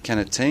we can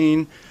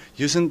attain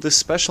using this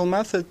special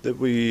method that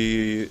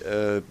we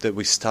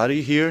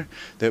study here,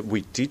 that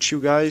we teach you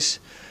guys.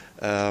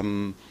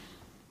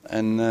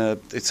 And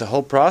it's a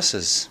whole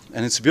process,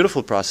 and it's a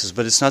beautiful process,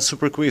 but it's not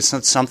super quick. It's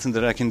not something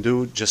that I can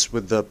do just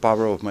with the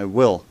power of my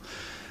will.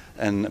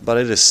 But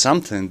it is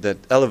something that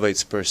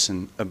elevates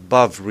person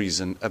above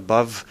reason,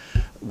 above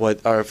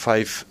what our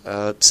five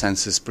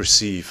senses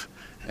perceive.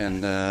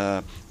 And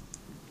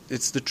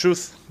it's the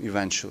truth,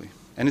 eventually.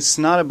 And it's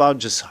not about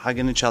just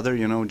hugging each other,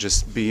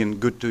 just being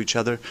good to each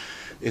other.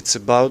 It's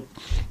about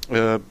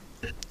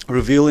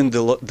revealing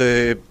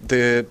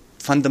the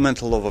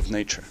fundamental law of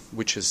nature,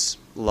 which is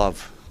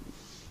love.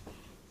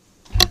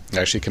 It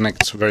actually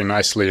connects very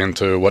nicely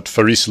into what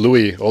Faris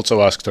Louis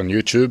also asked on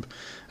YouTube.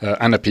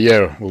 Anna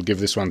Pierre will give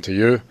this one to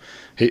you.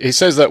 He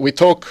says that we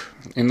talk,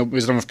 in the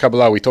Wisdom of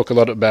Kabbalah, we talk a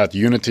lot about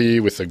unity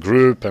with the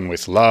group and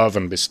with love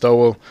and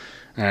bestowal.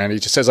 And he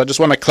just says, I just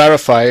want to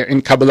clarify,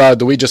 in Kabbalah,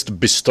 do we just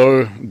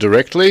bestow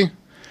directly,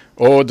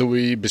 or do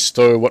we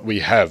bestow what we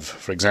have?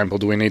 For example,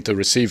 do we need to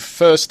receive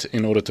first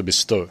in order to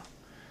bestow?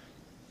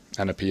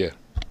 Anna Pierre.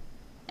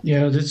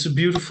 Yeah, that's a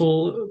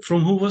beautiful...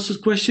 From who was this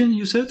question,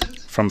 you said?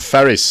 From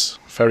Faris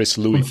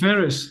Louis. From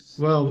Faris.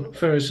 Well,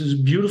 Faris, is a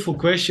beautiful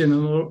question,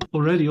 and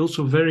already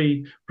also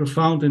very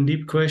profound and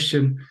deep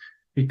question,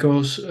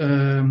 because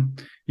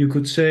you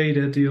could say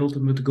that the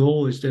ultimate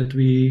goal is that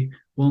we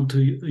want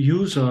to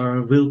use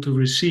our will to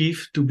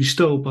receive to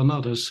bestow upon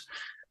others.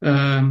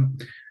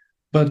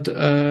 But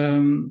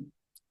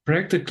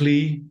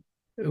practically,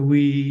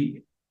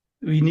 we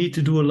need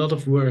to do a lot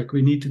of work.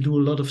 We need to do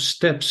a lot of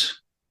steps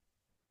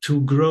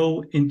to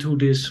grow into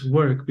this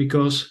work,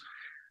 because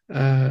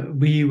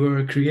we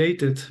were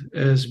created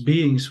as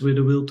beings with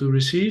a will to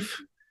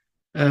receive,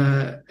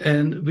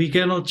 and we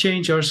cannot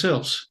change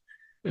ourselves.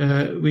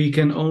 We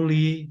can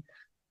only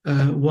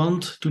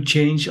want to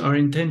change our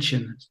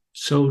intention.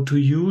 So to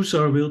use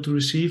our will to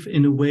receive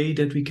in a way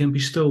that we can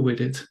bestow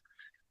with it.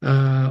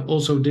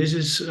 Also, this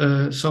is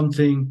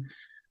something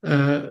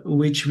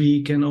which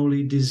we can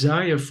only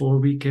desire for,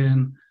 we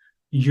can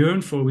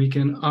yearn for, we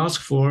can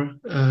ask for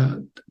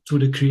to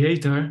the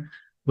Creator,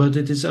 but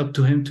it is up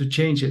to Him to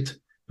change it.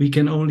 We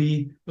can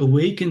only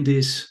awaken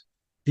this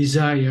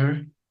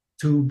desire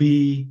to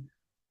be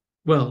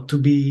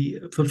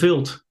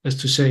fulfilled, as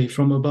to say,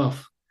 from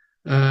above.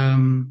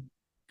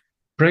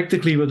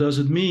 Practically, what does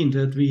it mean?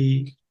 That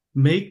we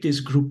make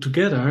this group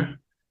together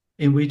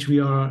in which we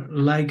are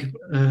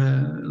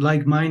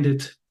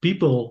like-minded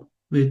people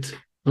with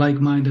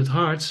like-minded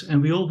hearts,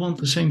 and we all want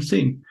the same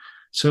thing.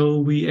 So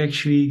we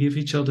actually give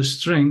each other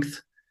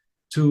strength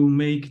to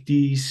make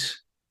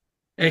these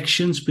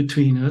actions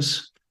between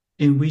us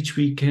in which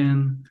we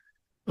can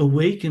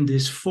awaken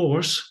this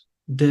force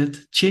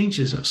that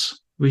changes us,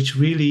 which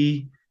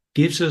really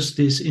gives us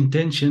this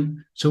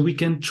intention so we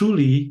can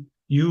truly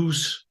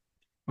use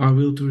our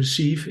will to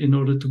receive in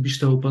order to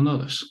bestow upon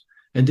others.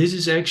 And this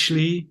is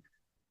actually,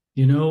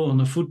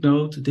 on a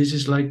footnote, this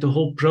is like the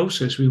whole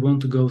process we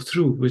want to go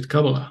through with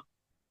Kabbalah.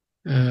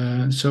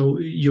 So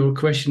your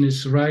question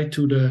is right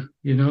to the,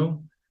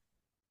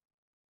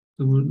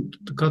 to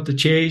cut the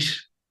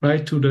chase,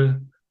 right to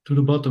the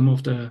bottom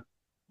of the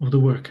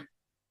work.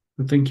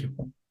 So thank you.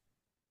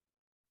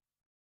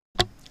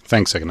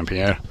 Thanks, Anna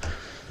Pierre.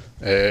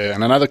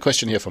 And another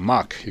question here for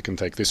Mark. You can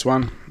take this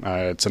one.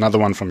 It's another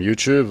one from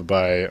YouTube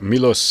by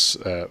Milos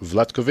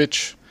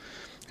Vlatkovic.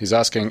 He's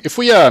asking, if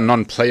we are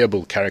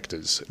non-playable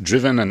characters,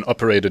 driven and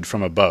operated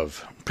from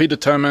above,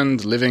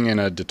 predetermined, living in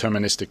a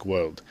deterministic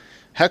world,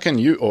 how can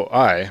you or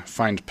I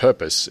find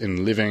purpose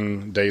in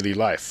living daily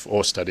life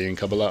or studying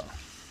Kabbalah?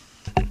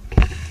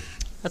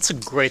 That's a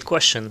great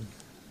question.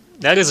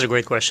 That is a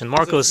great question.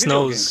 Marcos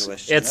knows.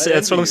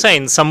 It's what I'm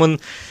saying. Someone,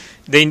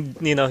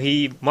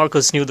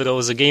 Marcos knew that I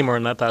was a gamer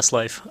in my past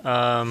life.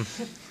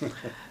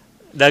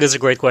 That is a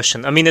great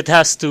question. I mean, it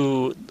has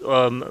to,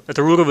 at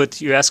the root of it,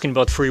 you're asking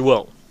about free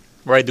will,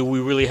 right? Do we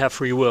really have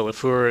free will?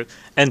 If we're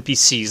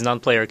NPCs,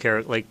 non-player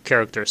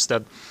characters,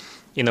 that,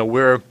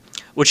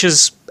 which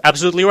is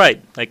absolutely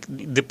right. Like,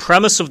 the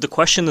premise of the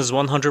question is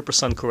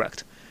 100%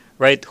 correct,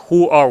 right?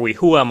 Who are we?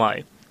 Who am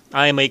I?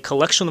 I am a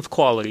collection of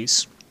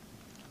qualities.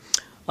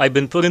 I've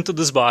been put into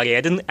this body.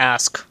 I didn't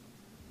ask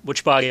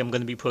which body I'm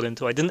going to be put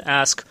into. I didn't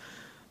ask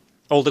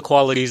all the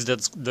qualities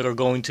that are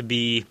going to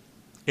be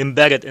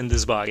embedded in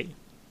this body,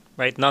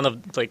 right? None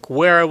of,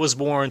 where I was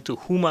born, to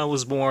whom I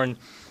was born,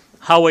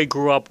 how I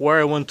grew up,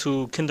 where I went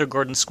to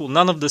kindergarten, school.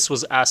 None of this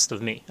was asked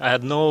of me. I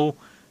had no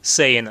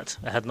say in it.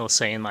 I had no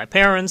say in my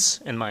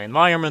parents, in my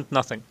environment,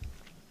 nothing.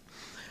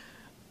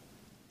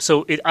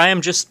 So I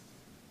am just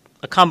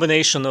a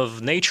combination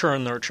of nature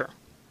and nurture.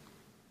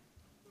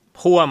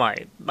 Who am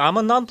I? I'm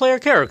a non-player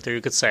character,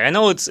 you could say. I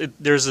know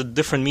there's a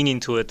different meaning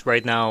to it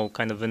right now,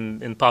 kind of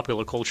in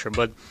popular culture,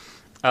 but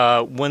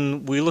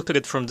when we look at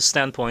it from the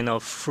standpoint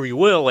of free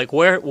will, like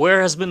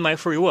where has been my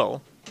free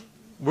will?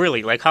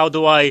 Really, like how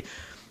do I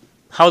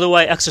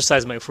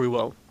exercise my free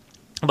will?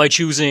 By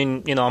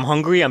choosing, I'm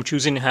hungry, I'm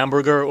choosing a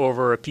hamburger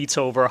over a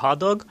pizza over a hot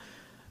dog?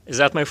 Is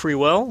that my free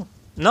will?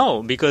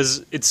 No,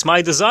 because it's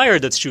my desire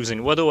that's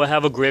choosing. What do I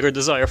have a greater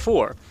desire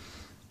for?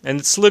 And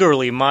it's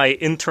literally my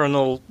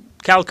internal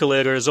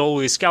calculator is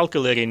always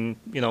calculating,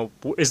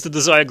 is the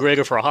desire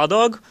greater for a hot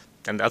dog?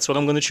 And that's what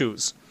I'm going to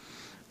choose.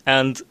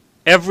 And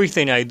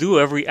everything I do,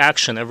 every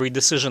action, every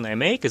decision I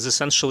make is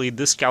essentially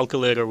this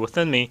calculator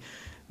within me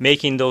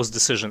making those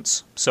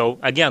decisions. So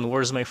again,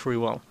 where's my free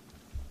will?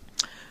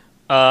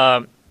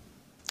 Up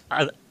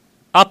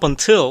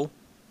until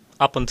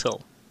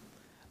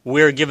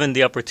we're given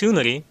the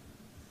opportunity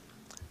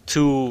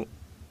to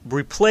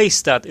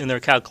replace that inner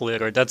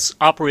calculator that's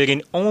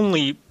operating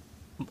only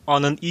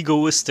on an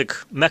egoistic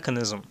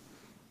mechanism,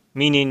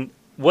 meaning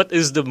what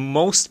is the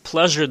most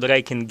pleasure that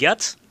I can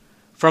get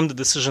from the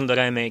decision that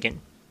I'm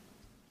making?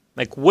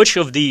 Like, which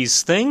of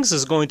these things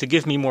is going to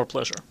give me more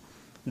pleasure?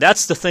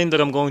 That's the thing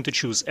that I'm going to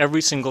choose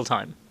every single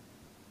time.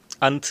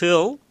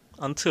 Until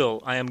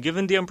I am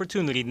given the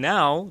opportunity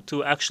now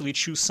to actually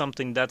choose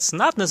something that's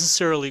not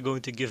necessarily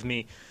going to give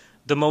me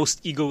the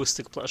most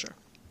egoistic pleasure.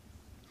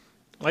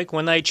 Like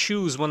when I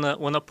choose, when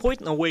a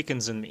point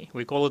awakens in me,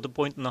 we call it a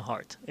point in the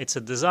heart. It's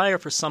a desire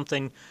for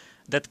something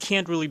that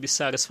can't really be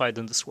satisfied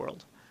in this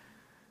world.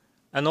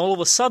 And all of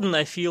a sudden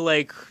I feel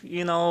like,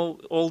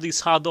 all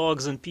these hot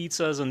dogs and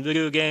pizzas and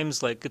video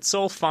games, like it's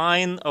all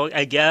fine,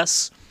 I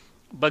guess,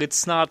 but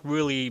it's not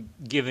really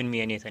giving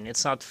me anything.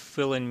 It's not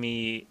filling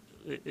me.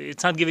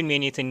 It's not giving me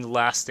anything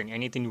lasting,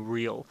 anything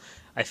real.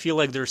 I feel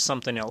like there's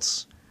something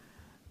else.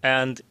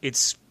 And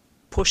it's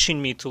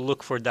pushing me to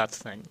look for that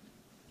thing.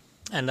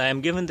 And I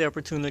am given the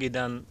opportunity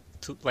then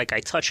to, like, I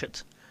touch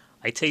it,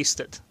 I taste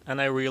it,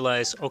 and I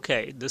realize,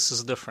 okay, this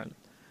is different.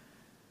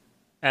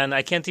 And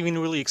I can't even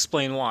really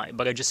explain why,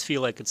 but I just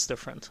feel like it's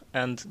different.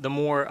 And the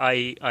more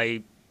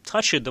I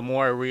touch it, the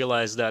more I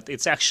realize that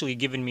it's actually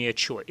giving me a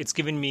choice. It's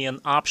giving me an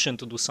option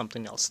to do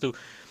something else, to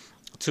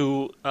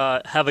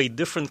have a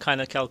different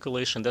kind of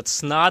calculation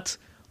that's not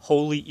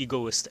wholly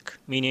egoistic,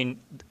 meaning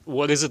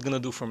what is it going to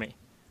do for me?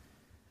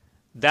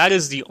 That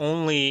is the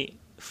only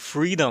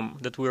freedom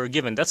that we are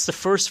given. That's the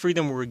first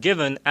freedom we were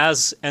given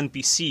as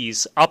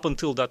NPCs. Up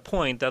until that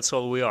point, that's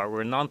all we are.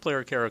 We're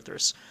non-player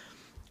characters.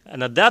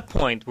 And at that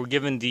point, we're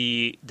given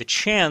the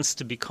chance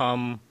to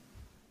become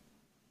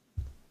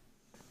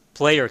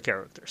player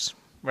characters,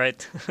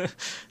 right?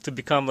 To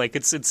become like,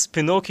 it's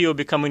Pinocchio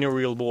becoming a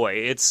real boy.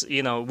 It's,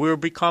 we're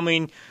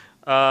becoming,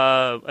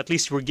 at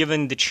least we're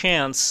given the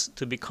chance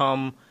to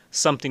become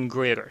something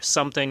greater,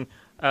 something,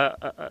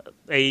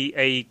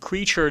 a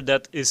creature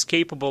that is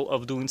capable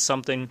of doing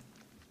something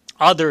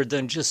other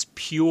than just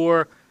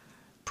pure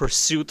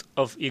pursuit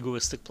of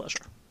egoistic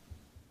pleasure.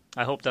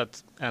 I hope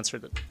that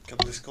answered it.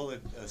 Kabbalists call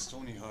it a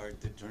stony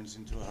heart that turns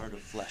into a heart of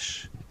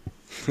flesh.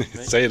 Right?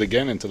 Say it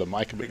again into the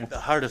mic a bit more. The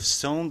heart of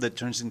stone that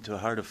turns into a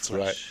heart of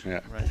flesh. Right, yeah.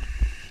 Right.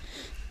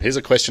 Here's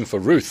a question for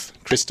Ruth.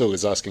 Crystal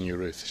is asking you,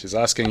 Ruth. She's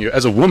asking you,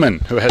 as a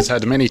woman who has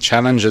had many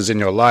challenges in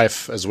your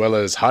life as well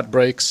as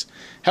heartbreaks,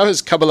 how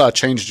has Kabbalah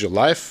changed your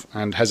life,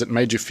 and has it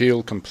made you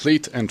feel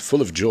complete and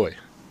full of joy?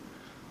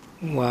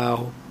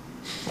 Wow.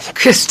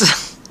 Crystal.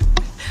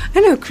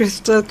 I know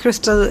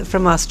Crystal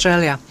from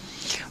Australia.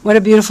 What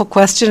a beautiful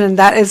question, and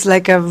that is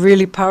like a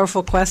really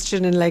powerful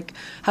question, and like,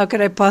 how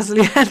could I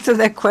possibly answer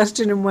that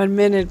question in 1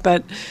 minute?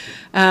 But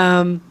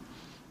to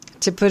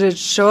put it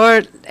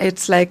short,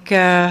 it's like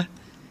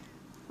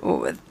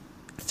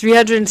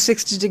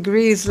 360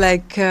 degrees,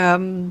 like,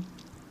 wow,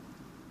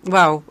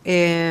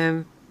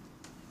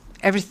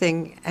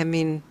 everything. I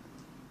mean,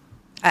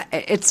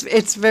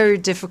 it's very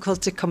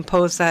difficult to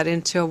compose that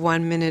into a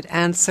 1 minute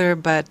answer,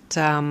 but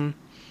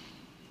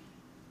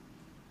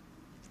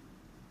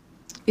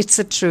it's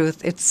the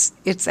truth. It's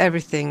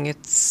everything.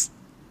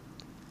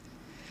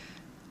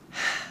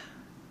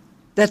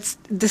 This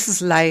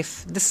is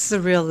life. This is a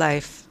real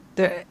life.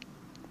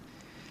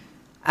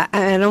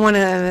 I don't want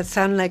to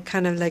sound like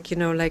kind of like,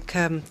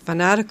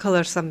 fanatical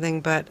or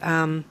something, but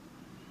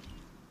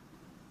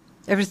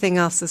everything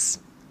else is,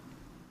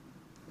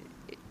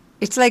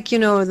 it's like,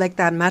 like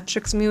that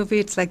Matrix movie.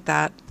 It's like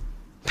that,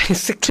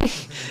 basically.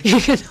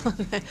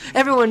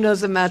 Everyone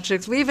knows the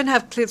Matrix. We even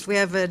have clips. We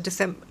have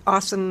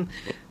awesome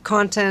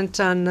content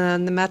on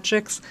the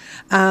Matrix.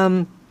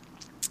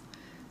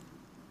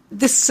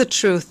 This is the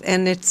truth,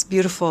 and it's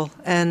beautiful,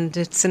 and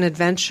it's an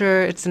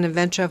adventure. It's an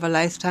adventure of a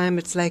lifetime.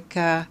 It's like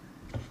the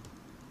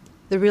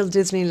real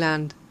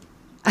Disneyland.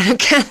 I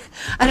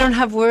don't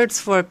have words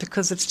for it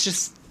because it's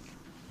just,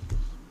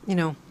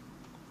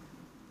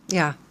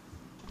 yeah.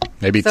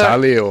 Maybe So,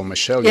 Tali or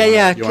Michelle.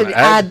 Yeah. You Could want to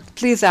add?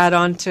 please add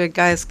on to it,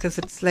 guys, because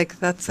it's like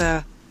that's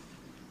a.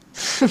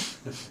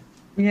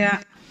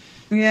 Yeah.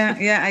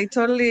 Yeah, I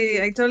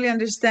totally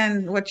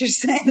understand what you're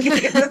saying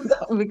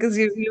because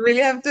you really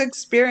have to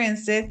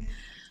experience it.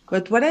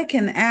 But what I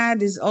can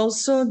add is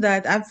also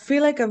that I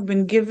feel like I've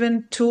been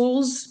given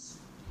tools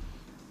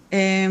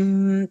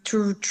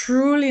to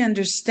truly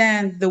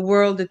understand the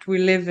world that we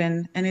live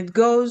in. And it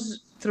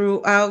goes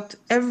throughout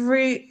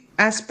every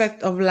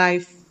aspect of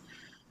life,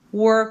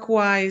 work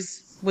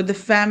wise, with the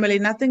family.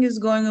 Nothing is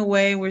going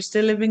away. We're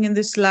still living in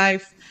this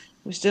life.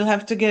 We still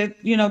have to get,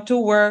 to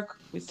work.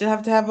 We still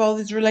have to have all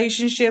these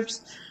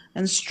relationships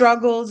and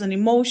struggles and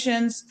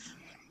emotions.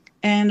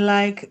 And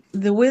like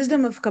the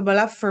wisdom of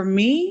Kabbalah for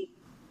me,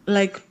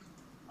 like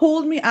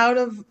pulled me out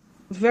of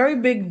very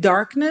big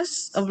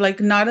darkness of like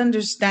not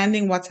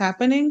understanding what's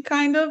happening,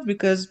 kind of,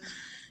 because,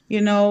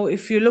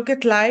 if you look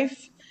at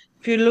life,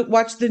 if you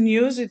watch the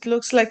news, it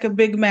looks like a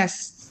big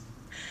mess.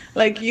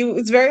 Like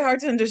it's very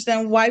hard to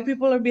understand why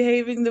people are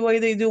behaving the way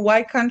they do,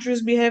 why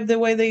countries behave the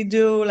way they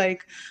do,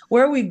 like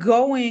where are we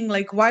going,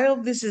 like why all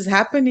this is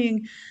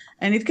happening.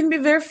 And it can be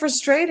very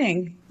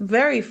frustrating,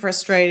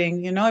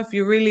 if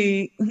you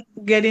really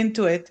get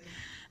into it.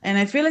 And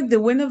I feel like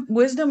the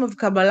wisdom of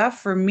Kabbalah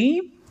for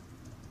me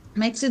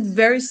makes it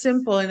very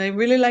simple. And I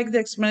really like the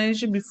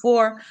explanation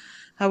before,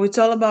 how it's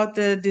all about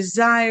the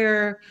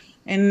desire,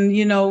 and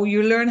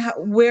you learn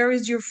where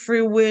is your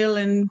free will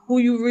and who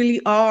you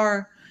really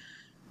are.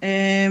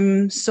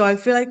 So I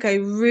feel like I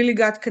really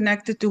got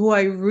connected to who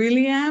I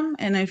really am,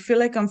 and I feel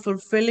like I'm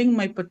fulfilling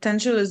my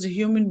potential as a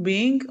human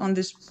being on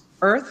this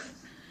earth,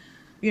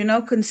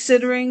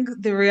 considering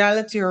the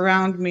reality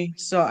around me.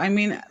 So I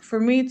mean, for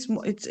me,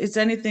 it's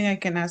anything I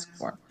can ask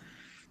for.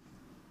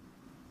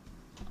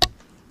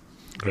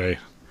 Great.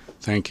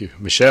 Thank you.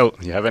 Michelle,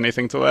 you have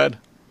anything to add?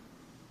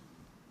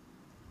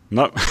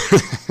 No?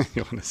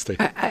 You want to stay?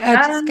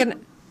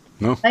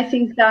 No? I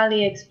think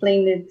Sally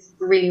explained it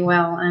really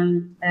well,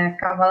 and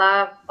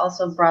Kabbalah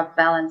also brought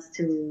balance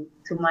to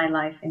my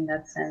life in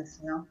that sense,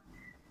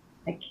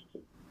 like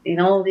in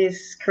all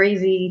these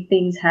crazy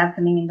things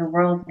happening in the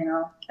world,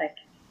 like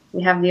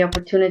we have the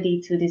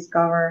opportunity to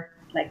discover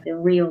like the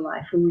real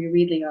life, who we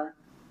really are,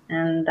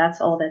 and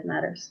that's all that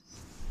matters.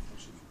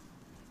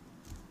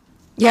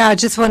 Yeah, I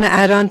just want to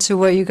add on to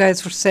what you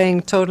guys were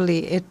saying.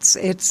 Totally,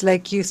 it's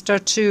like you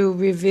start to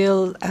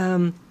reveal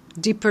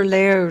deeper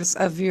layers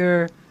of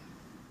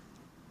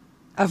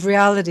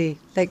reality.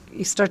 Like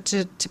you start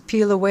to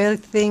peel away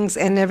things,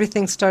 and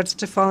everything starts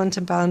to fall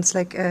into balance,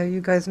 like you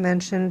guys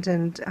mentioned.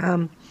 And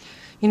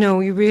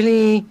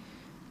you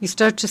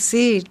start to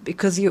see,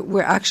 because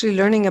we're actually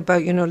learning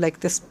about like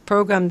this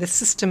program, this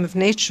system of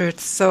nature.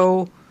 It's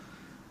so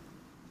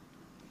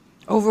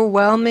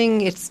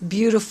overwhelming, it's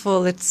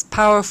beautiful, it's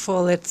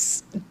powerful,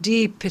 it's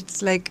deep,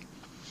 it's like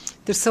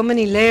there's so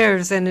many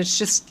layers, and it's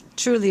just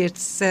truly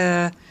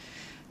and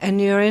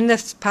you're in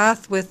this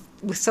path with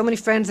so many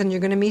friends, and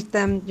you're going to meet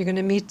them, you're going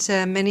to meet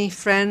many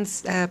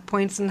friends,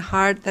 points in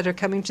heart, that are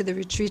coming to the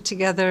retreat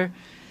together,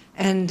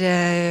 and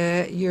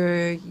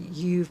you're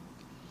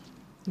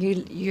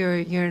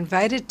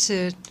invited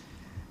to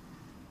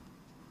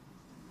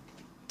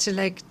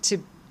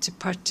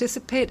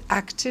participate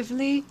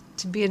actively,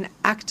 to be an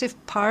active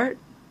part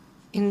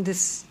in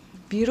this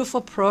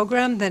beautiful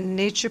program that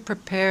nature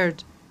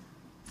prepared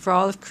for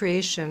all of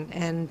creation.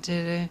 And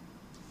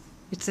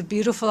it's a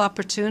beautiful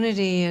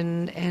opportunity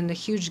and a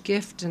huge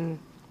gift, and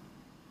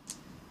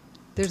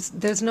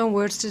there's no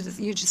words to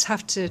this. You just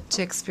have to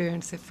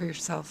experience it for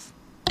yourself.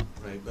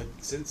 Right, but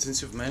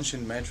since you've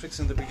mentioned metrics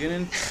in the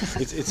beginning,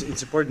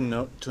 it's important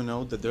to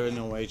note that there are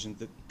no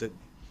agents that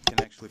can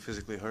actually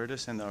physically hurt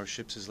us, and our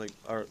ships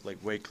are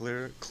way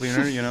cleaner,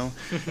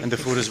 and the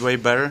food is way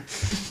better.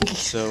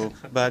 So,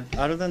 but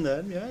other than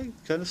that, yeah,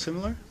 kind of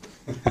similar.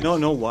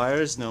 No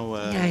wires, no.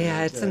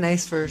 It's a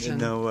nice version.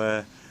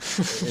 No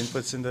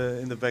inputs in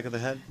the back of the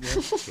head.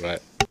 Yeah.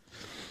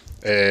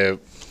 Right.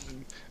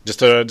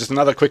 Just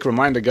another quick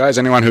reminder, guys.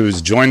 Anyone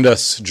who's joined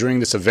us during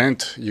this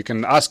event, you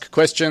can ask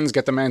questions,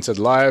 get them answered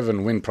live,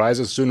 and win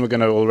prizes. Soon we're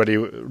going to already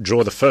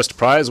draw the first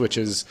prize, which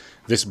is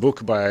this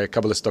book by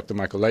Kabbalist Dr.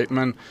 Michael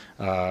Laitman.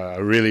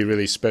 A really,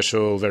 really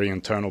special, very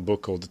internal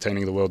book called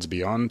Attaining the Worlds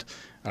Beyond.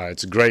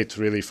 It's great,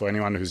 really, for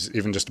anyone who's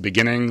even just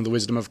beginning the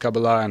wisdom of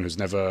Kabbalah and who's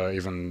never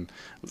even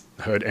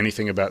heard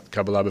anything about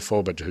Kabbalah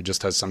before, but who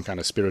just has some kind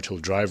of spiritual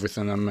drive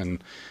within them.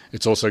 And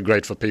it's also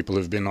great for people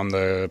who've been on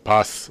the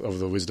path of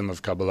the wisdom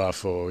of Kabbalah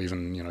for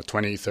even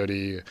 20,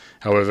 30,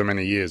 however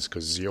many years,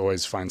 because you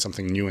always find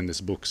something new in this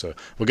book. So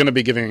we're going to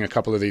be giving a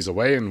couple of these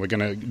away, and we're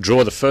going to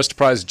draw the first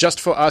prize just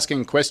for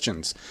asking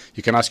questions.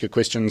 You can ask your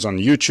questions on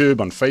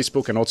YouTube, on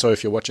Facebook, and also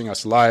if you're watching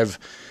us live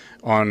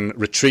on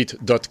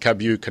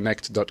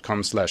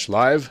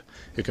retreat.kabuconnect.com/live.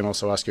 You can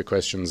also ask your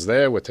questions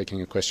there. We're taking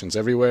your questions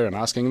everywhere and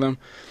asking them.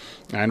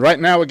 And right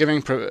now we're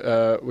giving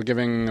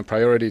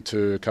priority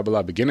to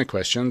Kabbalah beginner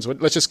questions.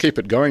 Let's just keep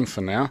it going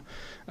for now.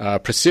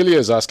 Priscilla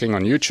is asking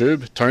on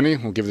YouTube. Tony,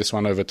 we'll give this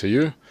one over to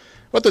you.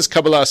 What does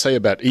Kabbalah say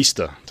about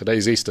Easter?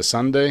 Today's Easter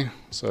Sunday,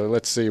 so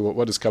let's see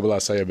what does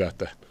Kabbalah say about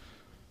that.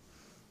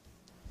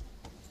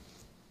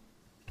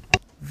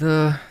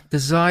 The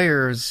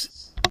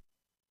desires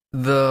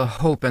the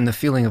hope and the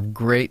feeling of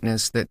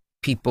greatness that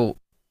people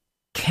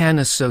can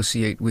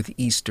associate with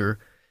Easter,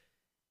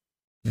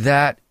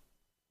 that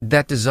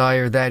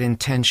desire, that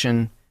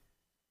intention,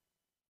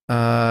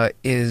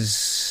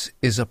 is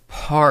a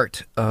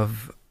part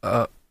of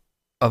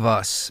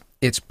us.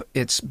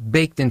 It's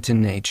baked into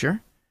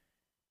nature,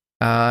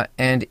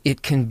 and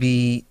it can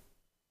be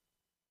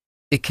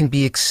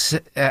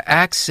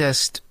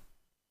accessed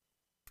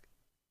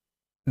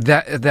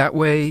that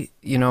way,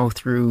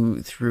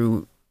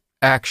 through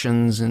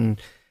actions and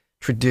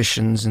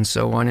traditions and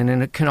so on, and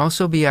then it can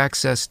also be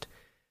accessed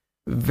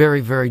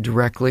very, very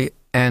directly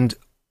and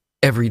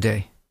every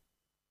day.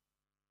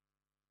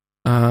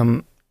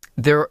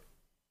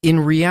 In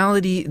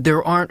reality,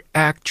 there aren't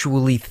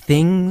actually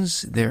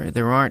things.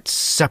 There aren't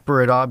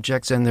separate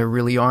objects, and there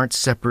really aren't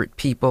separate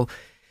people.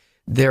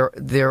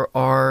 There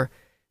are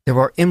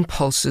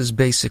impulses,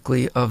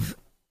 basically,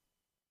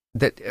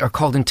 that are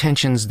called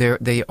intentions.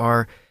 They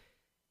are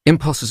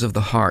impulses of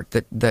the heart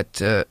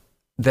that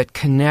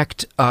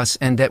connect us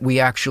and that we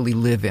actually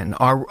live in.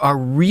 Our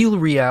real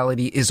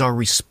reality is our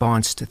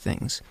response to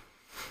things.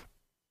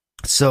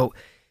 So,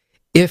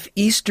 if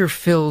Easter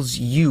fills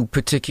you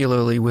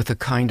particularly with a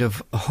kind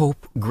of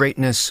hope,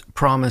 greatness,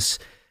 promise,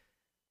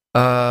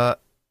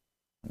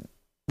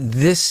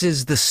 this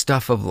is the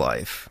stuff of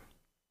life.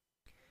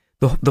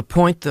 The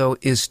point, though,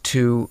 is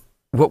to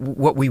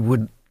what we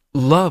would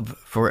love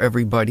for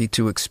everybody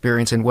to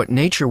experience, and what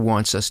nature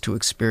wants us to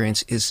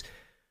experience, is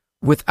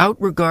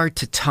without regard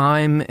to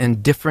time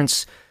and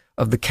difference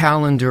of the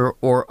calendar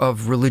or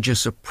of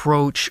religious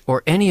approach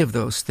or any of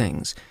those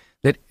things,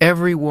 that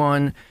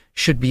everyone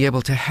should be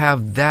able to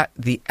have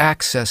the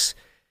access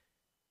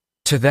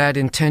to that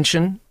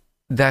intention,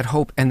 that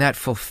hope, and that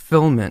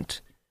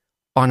fulfillment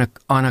on a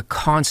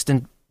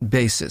constant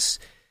basis.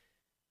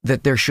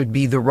 That there should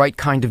be the right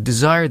kind of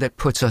desire that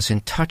puts us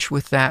in touch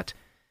with that,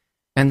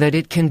 and that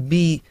it can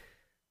be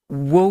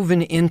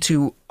woven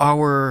into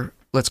our,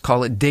 let's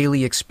call it,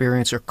 daily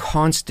experience or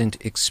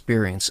constant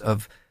experience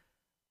of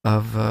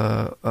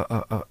a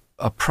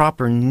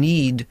proper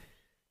need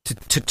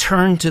to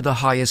turn to the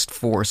highest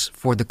force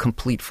for the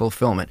complete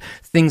fulfillment,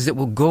 things that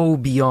will go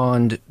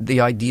beyond the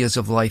ideas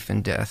of life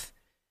and death,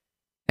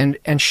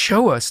 and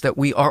show us that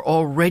we are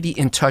already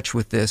in touch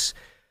with this,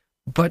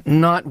 but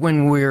not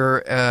when we're,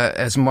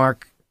 as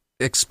Mark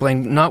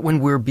explained, not when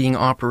we're being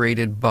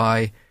operated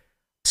by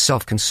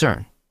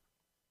self-concern,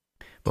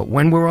 but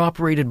when we're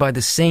operated by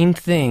the same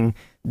thing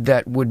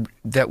that would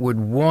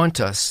want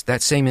us,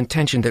 that same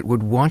intention that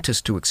would want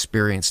us to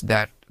experience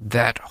that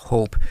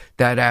hope,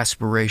 that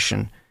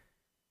aspiration.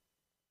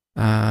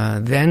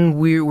 Then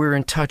we're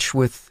in touch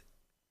with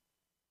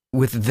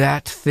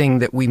that thing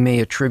that we may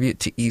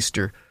attribute to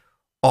Easter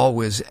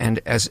always, and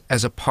as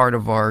a part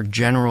of our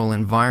general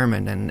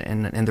environment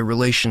and the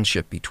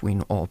relationship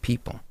between all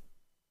people.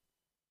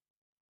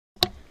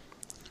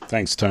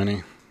 Thanks,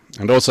 Tony.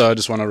 And also, I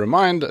just want to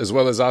remind, as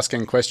well as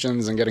asking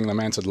questions and getting them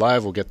answered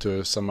live, we'll get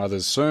to some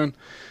others soon.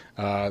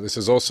 This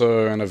is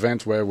also an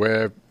event where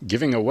we're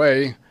giving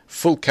away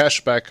full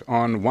cashback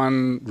on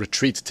one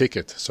retreat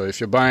ticket. So if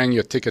you're buying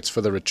your tickets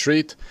for the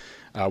retreat,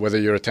 whether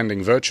you're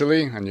attending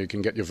virtually, and you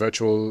can get your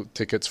virtual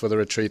tickets for the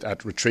retreat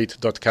at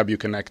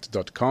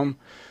retreat.kabuconnect.com,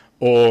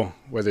 or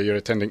whether you're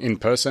attending in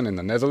person in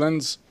the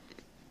Netherlands,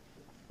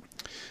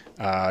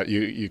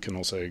 you can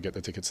also get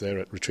the tickets there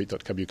at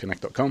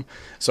retreat.kabuconnect.com.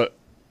 So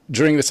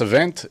during this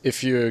event,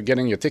 if you're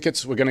getting your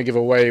tickets, we're going to give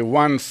away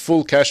one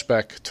full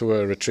cashback to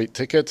a retreat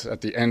ticket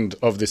at the end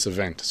of this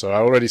event. So I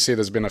already see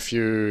there's been a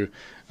few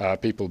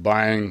people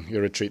buying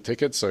your retreat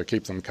tickets, so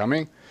keep them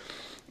coming.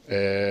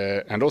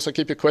 And also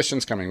keep your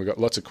questions coming. We've got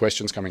lots of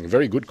questions coming,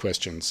 very good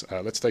questions.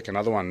 Let's take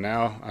another one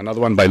now, another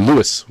one by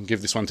Lewis. I'll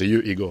give this one to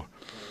you, Igor.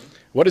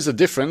 What is the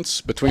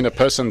difference between a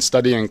person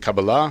studying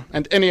Kabbalah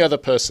and any other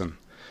person?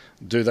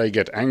 Do they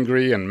get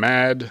angry and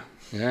mad?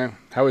 Yeah.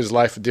 How is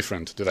life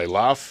different? Do they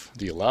laugh?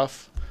 Do you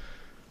laugh?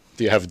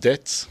 Do you have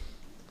debts?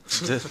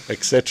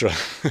 Etc.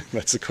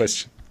 That's the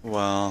question.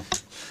 Well,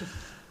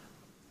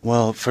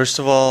 first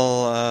of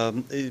all,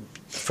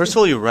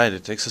 you're right.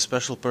 It takes a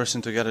special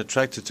person to get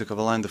attracted to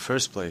Kabbalah in the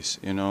first place.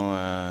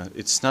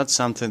 It's not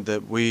something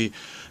that we.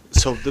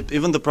 So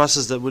even the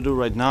process that we do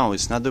right now,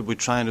 it's not that we're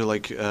trying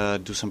to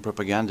do some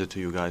propaganda to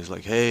you guys,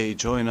 like, hey,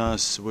 join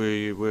us,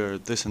 we're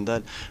this and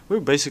that. We're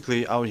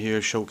basically out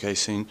here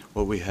showcasing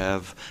what we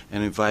have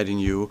and inviting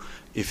you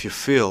if you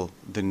feel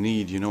the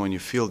need, and you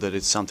feel that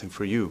it's something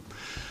for you.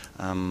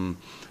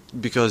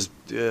 Because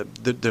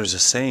there's a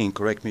saying,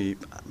 correct me,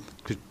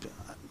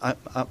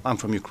 I'm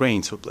from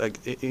Ukraine, so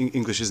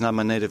English is not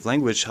my native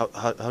language.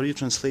 How do you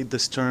translate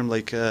this term?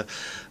 There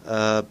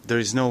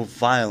is no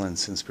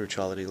violence in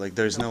spirituality.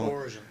 There is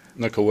no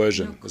No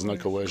coercion. There's no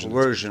coercion.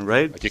 Coercion,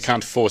 right? Like you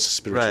can't force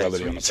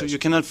spirituality on a So person. you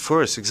cannot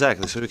force,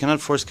 exactly. So you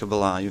cannot force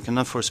Kabbalah. You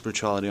cannot force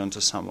spirituality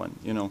onto someone.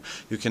 You know,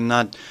 you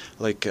cannot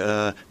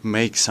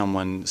make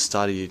someone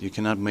study it. You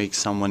cannot make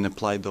someone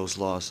apply those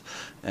laws.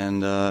 And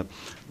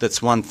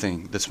that's one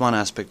thing. That's one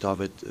aspect of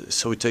it.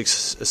 So it takes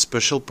a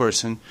special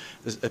person,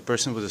 a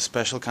person with a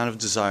special kind of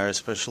desire, a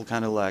special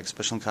kind of lack,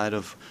 special kind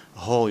of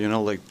hole. You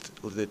know, like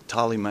that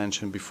Tali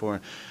mentioned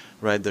before.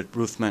 Right, that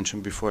Ruth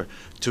mentioned before,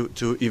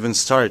 to even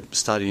start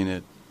studying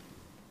it.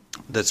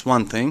 That's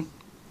one thing.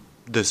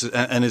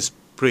 And it's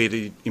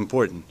pretty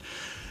important.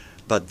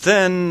 But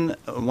then,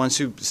 once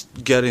you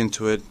get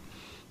into it,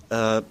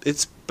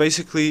 it's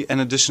basically an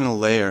additional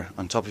layer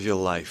on top of your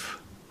life.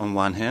 On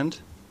one hand,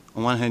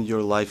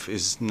 your life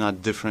is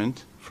not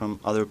different from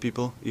other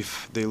people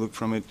if they look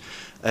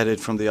at it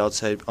from the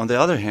outside. On the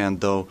other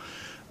hand, though,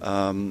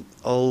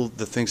 all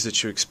the things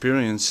that you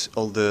experience,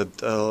 all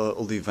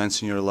the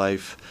events in your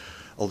life,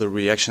 all the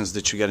reactions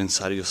that you get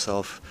inside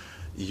yourself,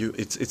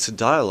 it's a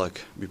dialogue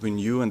between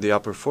you and the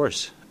upper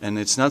force, and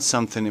it's not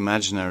something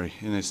imaginary,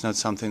 and it's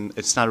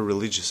not a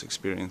religious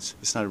experience.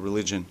 It's not a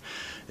religion.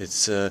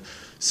 It's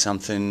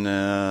something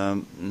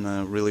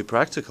really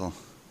practical.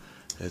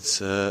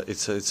 It's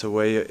a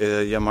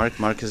way.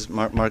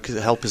 Mark,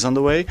 help is on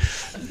the way.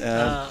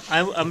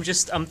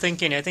 I'm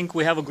thinking. I think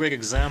we have a great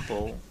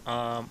example.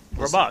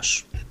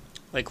 Rabash,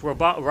 like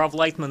Rav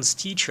Lightman's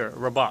teacher,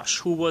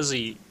 Rabash. Who was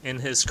he in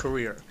his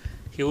career?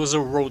 He was a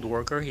road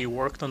worker. He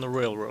worked on the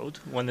railroad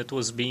when it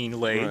was being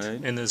laid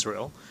in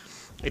Israel.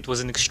 It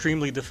was an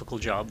extremely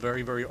difficult job,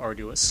 very, very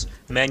arduous,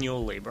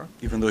 manual labor.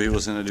 Even though he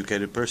was an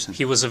educated person.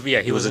 He was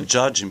a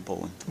judge in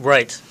Poland.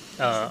 Right.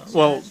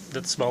 Well,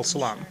 that's Baal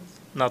Salam,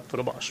 not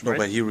Rabash, No, right?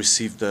 but he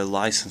received the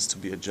license to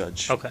be a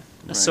judge. Okay.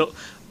 Right. So,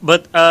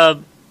 but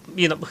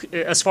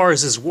as far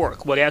as his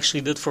work, what he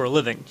actually did for a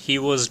living, he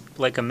was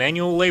like a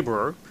manual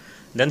laborer.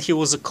 Then he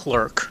was a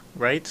clerk,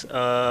 right,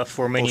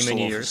 for many Postal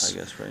years. office, I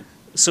guess, right.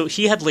 So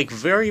he had like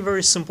very,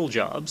 very simple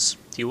jobs.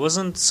 He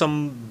wasn't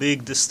some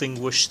big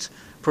distinguished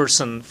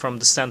person from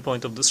the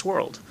standpoint of this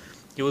world.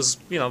 He was,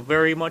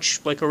 very much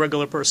like a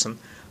regular person.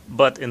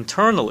 But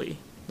internally,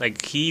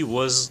 like he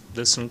was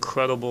this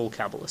incredible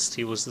Kabbalist.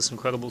 He was this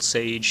incredible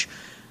sage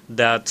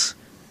that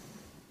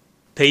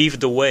paved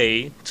the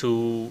way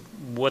to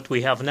what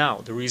we have now.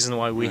 The reason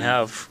why we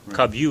have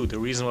Kabyu, the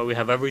reason why we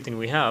have everything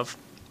we have,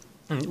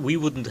 we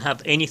wouldn't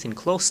have anything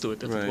close to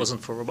it if it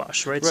wasn't for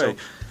Rabash, right?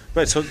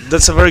 Right. So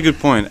that's a very good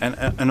point. And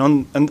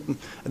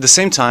at the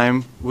same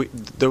time,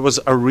 there was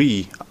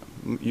Ari.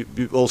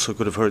 You also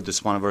could have heard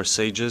this, one of our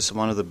sages,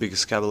 one of the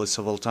biggest Kabbalists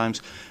of all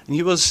times. And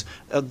he was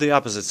at the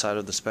opposite side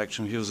of the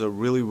spectrum. He was a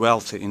really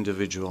wealthy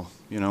individual.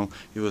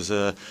 He was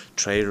a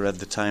trader at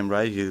the time,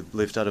 right? He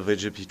lived out of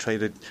Egypt. He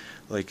traded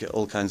like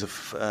all kinds of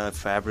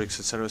fabrics,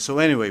 etc. So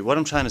anyway, what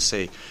I'm trying to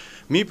say,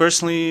 me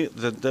personally,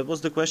 that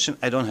was the question.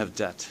 I don't have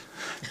debt.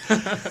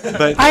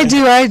 But I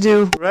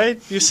do. Right?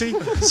 You see?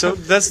 So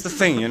that's the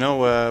thing,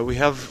 we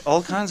have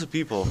all kinds of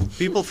people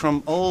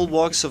from all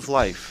walks of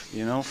life,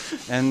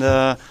 and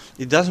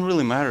it doesn't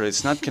really matter.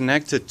 It's not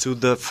connected to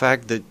the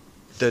fact that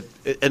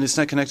and it's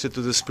not connected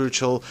to the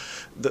spiritual,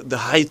 the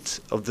height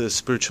of the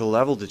spiritual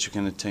level that you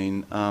can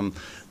attain.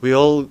 We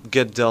all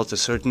get dealt a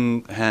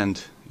certain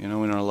hand, in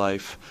our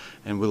life,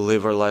 and we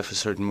live our life a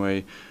certain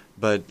way.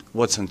 But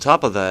what's on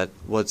top of that,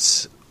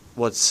 what's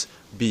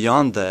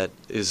beyond that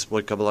is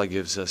what Kabbalah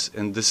gives us.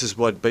 And this is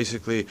what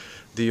basically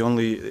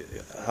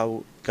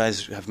how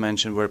guys have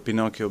mentioned, where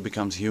Pinocchio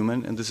becomes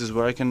human. And this is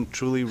where I can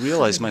truly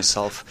realize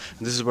myself.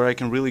 And this is where I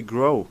can really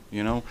grow,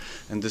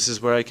 And this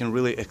is where I can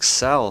really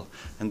excel.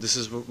 And this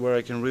is where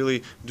I can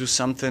really do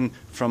something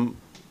from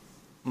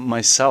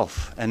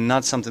myself and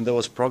not something that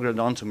was programmed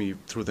onto me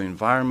through the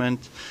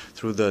environment,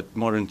 through the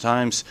modern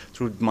times,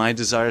 through my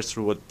desires,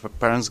 through what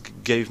parents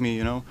gave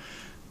me,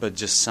 but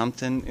just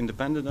something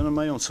independent and on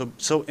my own.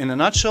 So in a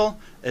nutshell,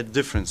 a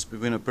difference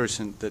between a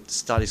person that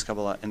studies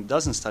Kabbalah and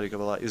doesn't study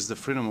Kabbalah is the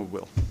freedom of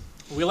will.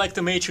 We like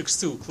the Matrix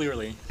too,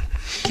 clearly.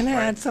 Can I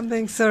add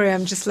something? Sorry,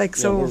 I'm just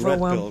so we're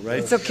overwhelmed. red pill, right?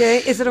 It's okay.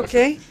 Is it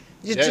okay?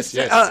 Yes.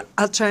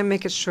 I'll try and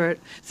make it short.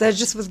 So I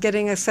just was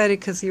getting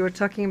excited because you were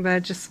talking about. I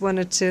just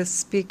wanted to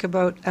speak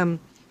about,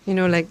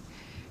 like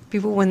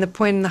people when the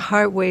point in the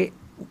heart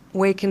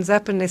wakens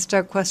up and they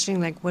start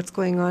questioning, like, what's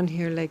going on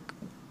here? Like,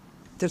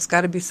 there's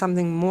got to be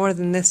something more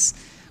than this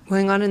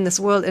going on in this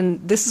world.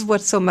 And this is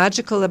what's so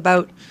magical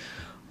about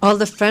all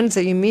the friends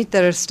that you meet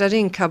that are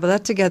studying Kabbalah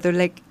together.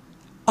 Like,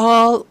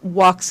 all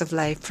walks of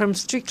life, from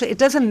strictly, it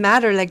doesn't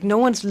matter, like no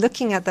one's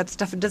looking at that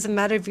stuff. It doesn't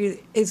matter if you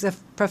is a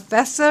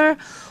professor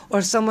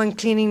or someone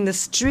cleaning the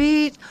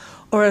street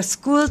or a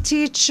school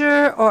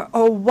teacher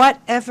or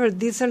whatever.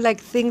 These are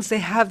like things they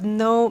have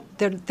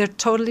they're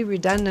totally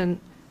redundant.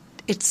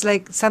 It's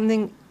like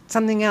something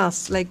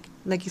else, like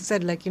you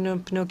said,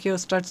 Pinocchio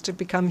starts to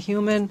become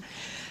human.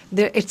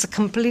 It's a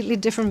completely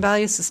different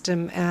value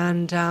system,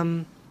 and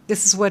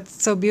this is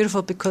what's so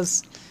beautiful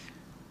because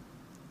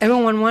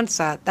everyone wants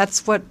that.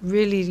 That's what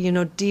really,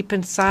 deep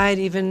inside,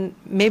 even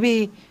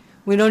maybe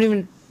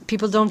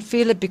people don't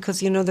feel it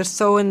because, you know, they're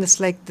so in this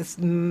like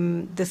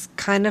this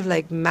kind of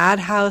like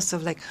madhouse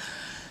of like,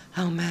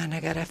 oh man, I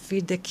gotta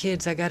feed the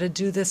kids, I gotta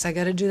do this, I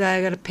gotta do that,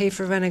 I gotta pay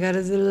for rent, I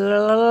gotta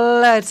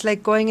do it's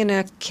like going in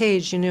a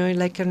cage, you know,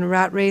 like in a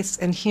rat race.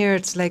 And here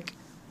it's like,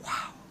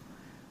 wow,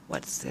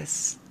 what's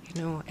this,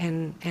 you know?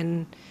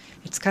 And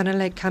it's kind of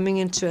like coming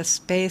into a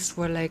space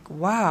where like,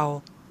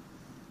 wow,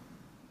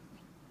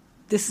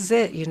 this is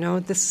it, you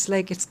know. This is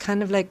like, it's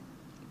kind of like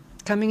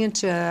coming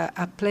into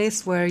a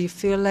place where you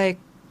feel like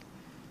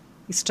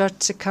you start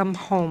to come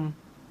home,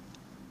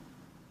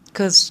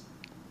 because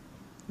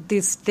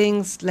these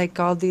things, like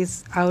all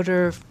these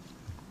outer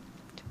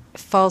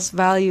false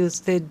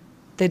values, they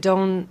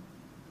don't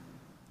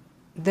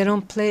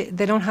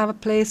have a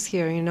place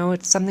here, you know.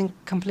 It's something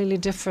completely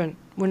different.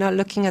 We're not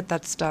looking at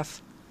that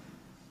stuff.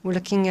 We're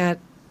looking at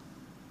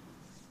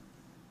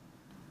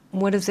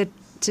what is it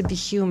to be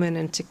human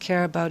and to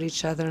care about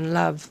each other and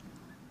love.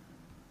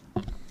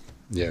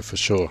 Yeah, for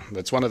sure.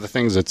 That's one of the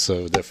things that's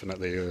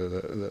definitely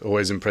that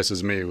always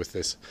impresses me with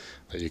this,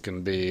 that you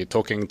can be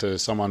talking to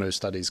someone who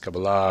studies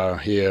Kabbalah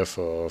here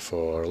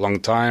for a long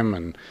time,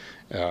 and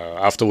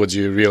afterwards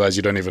you realize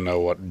you don't even know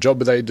what job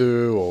they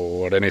do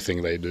or what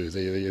anything they do.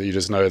 You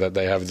just know that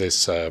they have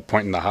this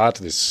point in the heart,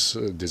 this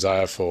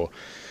desire for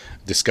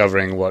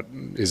discovering what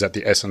is at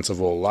the essence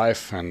of all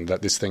life, and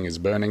that this thing is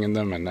burning in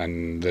them,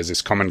 and there's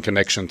this common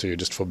connection to you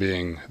just for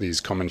being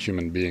these common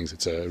human beings.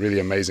 It's a really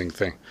amazing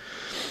thing.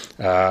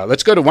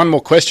 Let's go to one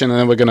more question, and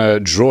then we're going to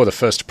draw the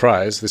first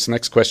prize. This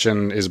next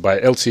question is by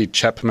Elsie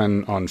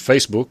Chapman on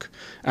Facebook.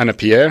 Anna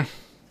Pierre,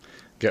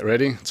 get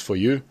ready, it's for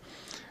you.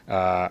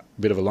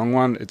 Bit of a long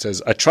one. It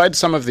says, I tried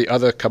some of the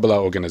other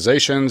Kabbalah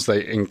organizations.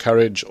 They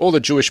encourage all the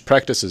Jewish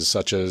practices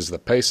such as the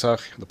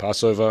Pesach, the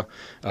Passover,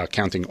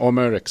 counting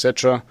Omer,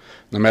 etc.,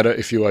 no matter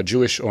if you are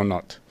Jewish or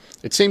not.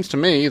 It seems to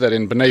me that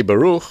in B'nai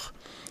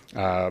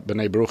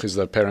Baruch is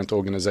the parent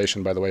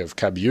organization, by the way, of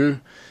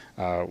KabU,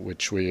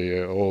 which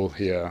we all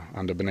hear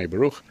under B'nai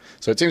Baruch.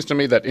 So it seems to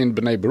me that in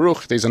B'nai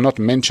Baruch, these are not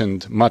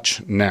mentioned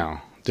much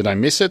now. Did I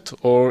miss it,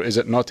 or is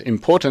it not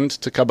important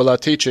to Kabbalah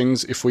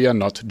teachings if we are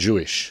not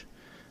Jewish?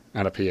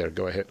 Anna Pierre,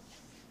 go ahead.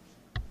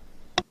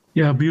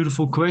 Yeah,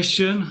 beautiful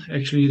question.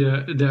 Actually,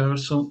 there are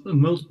some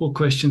multiple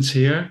questions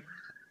here.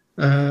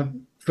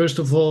 First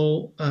of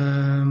all,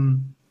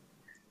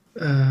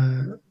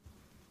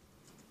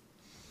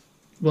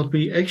 what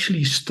we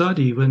actually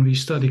study when we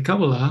study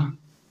Kabbalah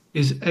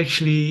is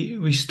actually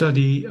we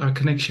study our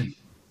connection.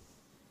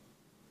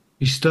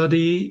 We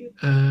study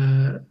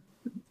the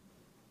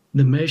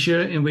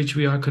measure in which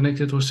we are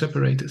connected or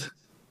separated.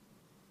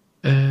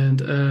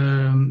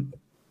 And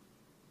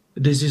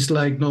this is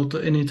like not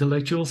an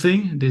intellectual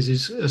thing. This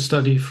is a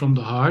study from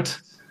the heart.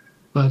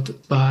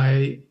 But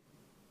by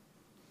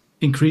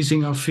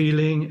increasing our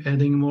feeling,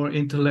 adding more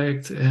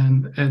intellect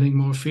and adding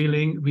more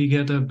feeling, we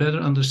get a better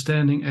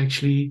understanding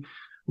actually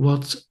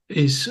what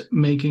is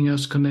making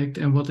us connect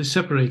and what is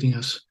separating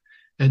us.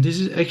 And this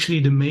is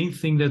actually the main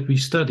thing that we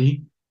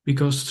study,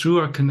 because through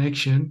our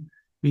connection,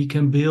 we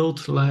can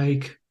build,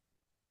 like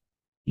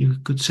you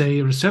could say,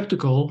 a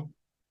receptacle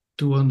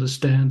to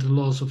understand the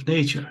laws of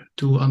nature,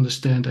 to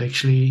understand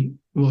actually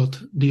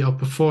what the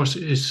upper force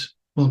is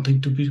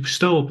wanting to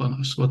bestow upon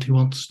us, what he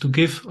wants to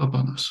give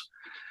upon us.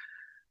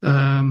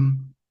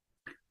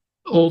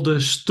 All the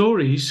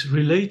stories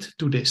relate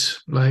to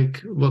this,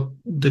 like what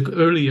the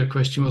earlier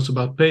question was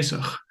about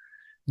Pesach.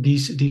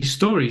 These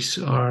stories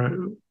are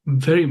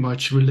very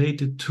much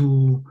related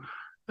to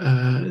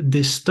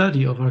this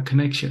study of our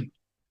connection.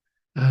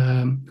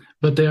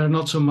 But they are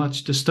not so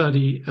much the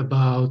study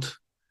about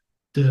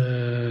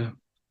the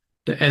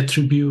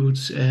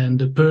attributes and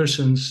the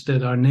persons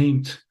that are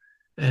named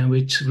and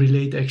which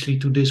relate actually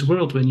to this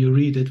world when you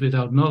read it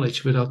without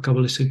knowledge, without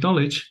Kabbalistic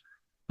knowledge,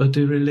 but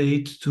they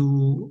relate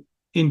to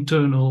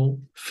internal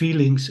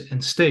feelings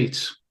and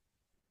states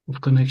of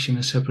connection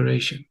and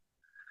separation.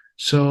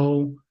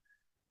 So,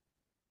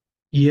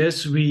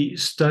 yes, we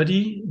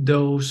study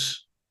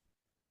those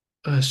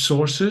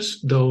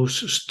sources,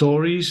 those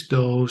stories,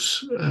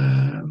 those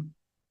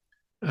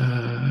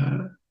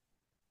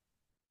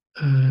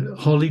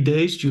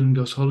holidays, during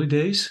those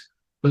holidays,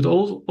 but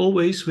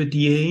always with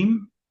the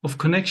aim of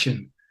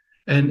connection.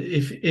 And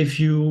if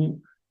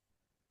you,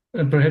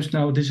 and perhaps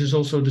now this is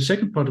also the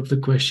second part of the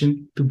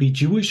question, to be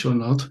Jewish or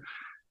not,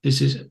 this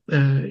is,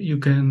 you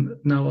can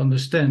now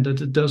understand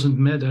that it doesn't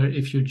matter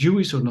if you're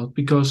Jewish or not,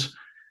 because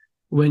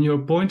when your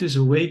point is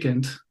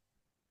awakened,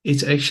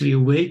 it's actually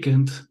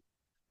awakened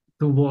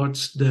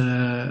towards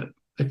a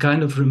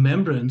kind of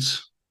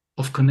remembrance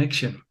of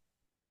connection.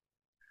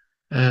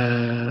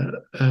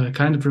 A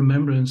kind of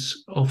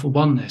remembrance of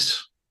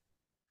oneness.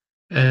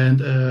 And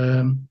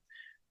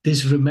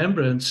this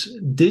remembrance,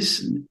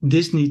 this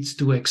needs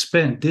to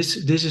expand. This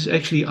is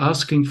actually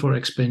asking for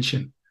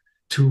expansion,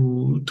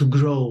 to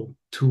grow,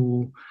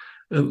 to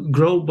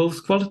grow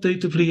both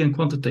qualitatively and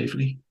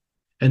quantitatively.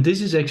 And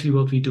this is actually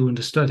what we do in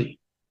the study.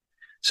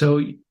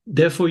 So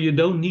therefore, you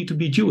don't need to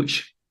be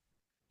Jewish.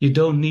 You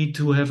don't need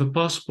to have a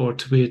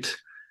passport with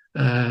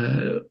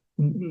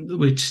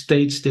which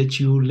states that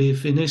you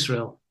live in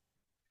Israel.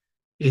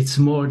 It's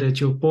more that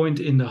your point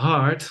in the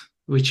heart,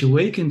 which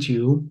awakened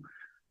you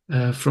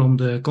from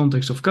the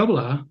context of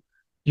Kabbalah,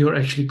 you're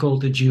actually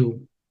called a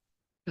Jew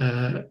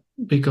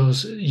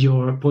because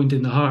your point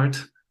in the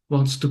heart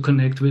wants to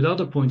connect with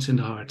other points in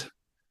the heart.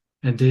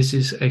 And this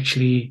is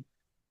actually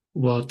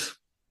what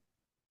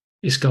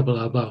is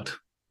Kabbalah about.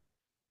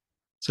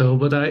 So,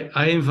 but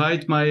I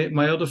invite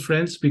my other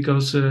friends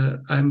because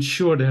I'm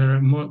sure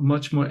they're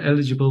much more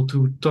eligible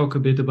to talk a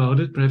bit about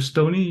it. Perhaps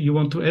Tony, you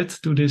want to add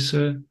to this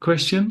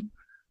question?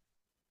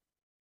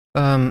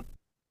 The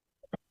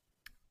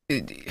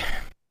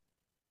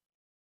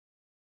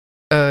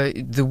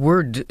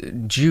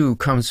word Jew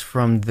comes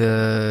from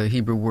the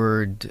Hebrew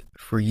word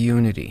for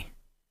unity,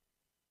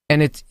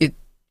 and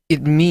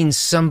it means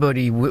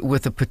somebody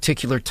with a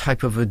particular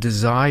type of a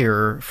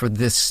desire for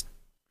this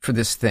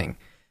thing.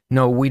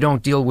 No, we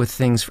don't deal with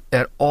things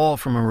at all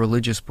from a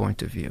religious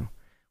point of view.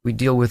 We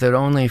deal with it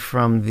only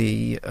from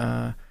the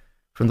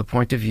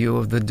point of view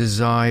of the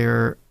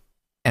desire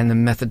and the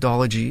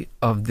methodology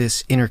of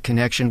this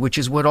interconnection, which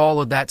is what all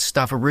of that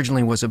stuff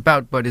originally was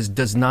about, but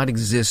does not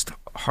exist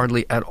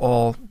hardly at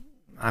all.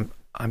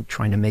 I'm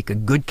trying to make a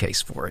good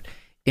case for it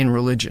in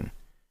religion.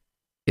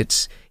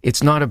 It's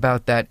not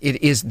about that.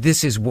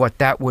 This is what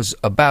that was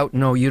about.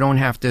 No, you don't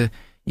have to,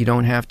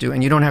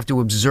 and you don't have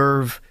to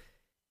observe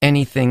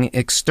anything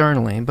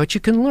externally, but you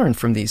can learn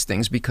from these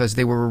things because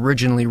they were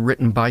originally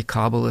written by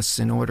Kabbalists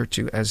in order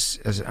to, as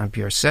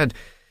Anne-Pierre said,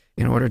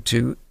 in order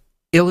to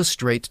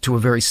illustrate to a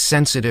very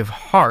sensitive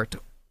heart,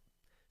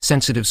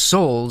 sensitive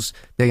souls.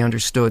 They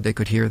understood, they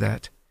could hear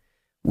that.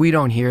 We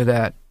don't hear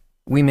that.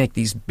 We make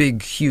these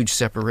big, huge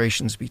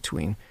separations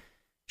between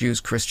Jews,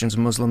 Christians,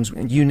 Muslims,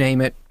 you name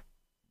it.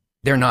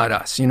 They're not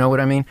us. You know what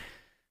I mean?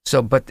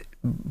 So, but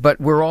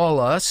we're all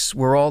us.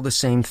 We're all the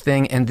same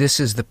thing, and this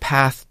is the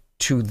path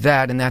to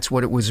that, and that's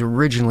what it was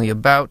originally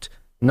about.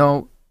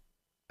 No,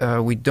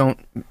 you don't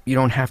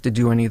have to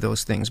do any of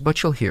those things,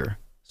 but you'll hear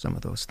some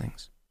of those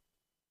things.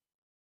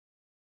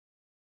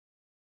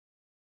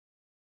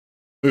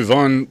 Move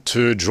on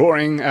to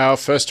drawing our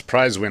first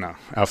prize winner.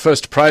 Our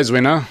first prize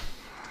winner,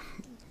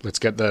 let's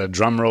get the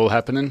drum roll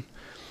happening,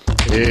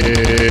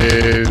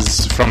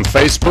 is from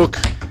Facebook,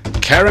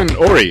 Karen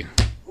Ori.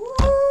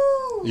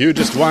 Woo! You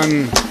just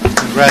won.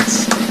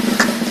 Congrats.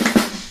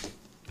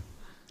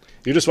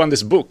 You just won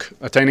this book,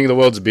 Attaining the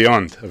Worlds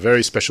Beyond, a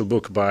very special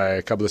book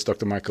by Kabbalist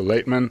Dr. Michael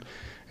Laitman.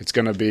 It's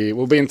going to be,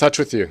 we'll be in touch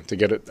with you to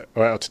get it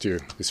out to you,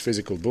 this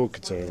physical book.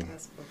 It's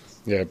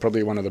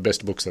probably one of the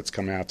best books that's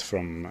come out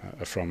from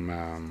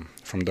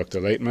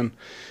Dr. Laitman.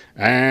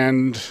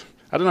 And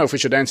I don't know if we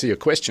should answer your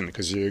question,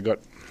 because you got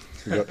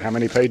how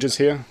many pages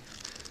here?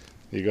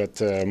 You got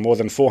more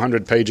than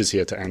 400 pages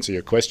here to answer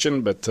your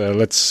question, but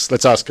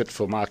let's ask it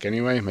for Mark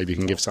anyway. Maybe you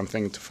can give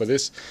something for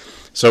this.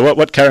 So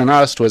what Karen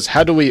asked was,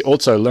 how do we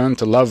also learn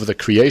to love the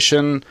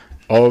creation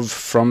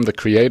from the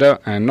Creator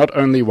and not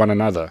only one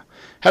another?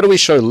 How do we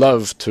show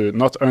love to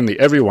not only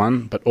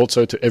everyone, but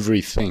also to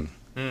everything?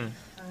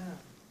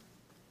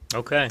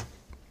 Okay.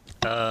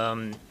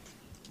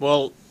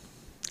 Well,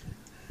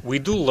 we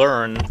do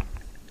learn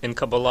in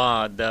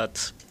Kabbalah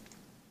that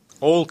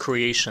all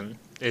creation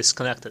is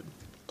connected.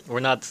 We're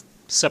not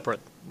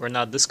separate. We're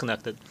not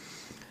disconnected.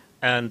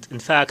 And in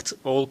fact,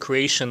 all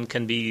creation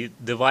can be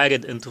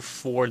divided into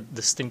 4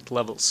 distinct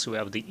levels. We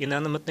have the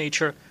inanimate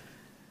nature,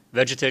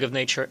 vegetative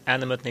nature,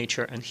 animate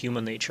nature, and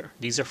human nature.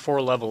 These are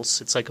 4 levels.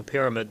 It's like a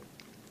pyramid,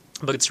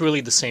 but it's really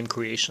the same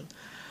creation.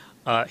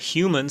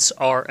 Humans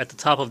are at the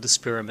top of this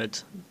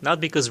pyramid, not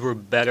because we're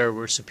better,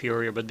 we're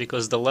superior, but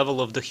because the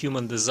level of the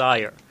human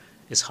desire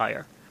is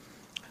higher.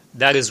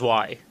 That is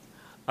why.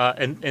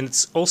 And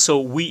it's also,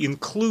 we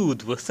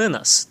include within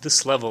us,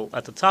 this level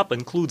at the top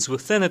includes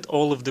within it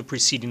all of the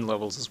preceding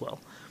levels as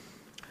well.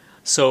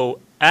 So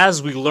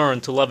as we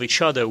learn to love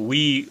each other,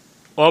 we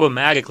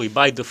automatically,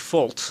 by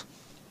default,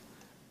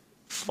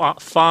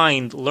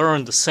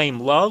 learn the same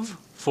love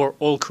for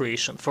all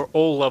creation, for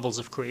all levels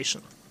of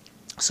creation.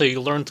 So you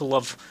learn to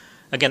love,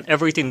 again,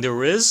 everything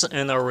there is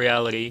in our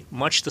reality,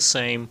 much the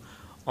same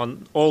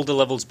on all the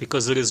levels,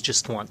 because it is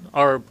just one.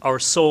 Our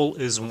soul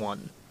is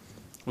one.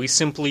 We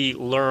simply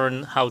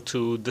learn how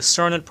to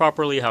discern it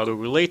properly, how to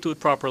relate to it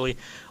properly,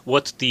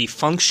 what the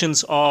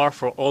functions are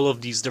for all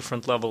of these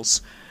different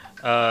levels.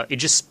 It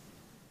just,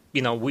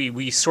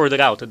 we sort it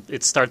out.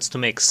 It starts to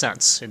make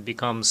sense.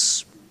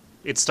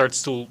 It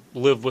starts to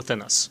live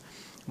within us.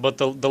 But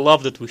the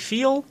love that we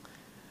feel,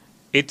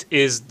 it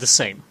is the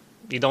same.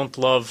 You don't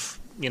love,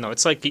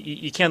 it's like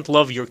you can't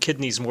love your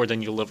kidneys more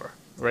than your liver,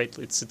 right?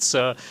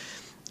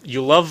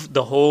 You love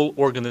the whole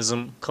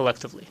organism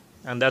collectively,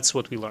 and that's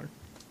what we learn.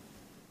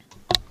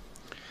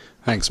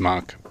 Thanks,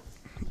 Mark.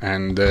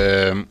 And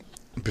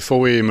before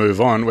we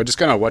move on, we're just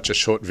going to watch a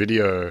short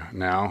video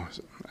now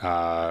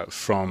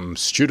from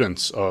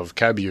students of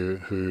KabU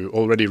who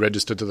already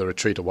registered to the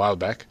retreat a while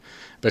back.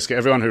 Basically,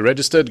 everyone who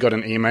registered got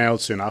an email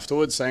soon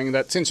afterwards saying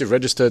that since you've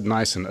registered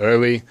nice and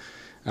early,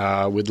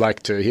 we'd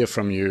like to hear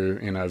from you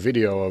in a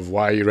video of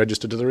why you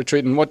registered to the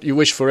retreat and what you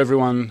wish for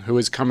everyone who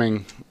is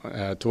coming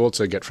to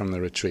also get from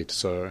the retreat.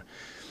 So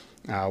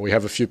we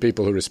have a few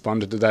people who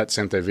responded to that,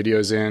 sent their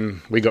videos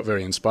in. We got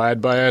very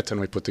inspired by it, and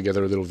we put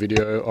together a little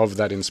video of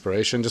that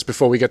inspiration. Just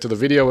before we get to the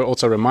video, we're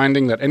also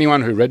reminding that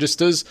anyone who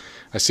registers,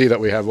 I see that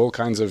we have all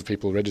kinds of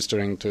people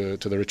registering to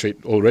the retreat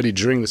already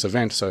during this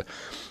event. So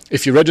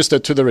if you register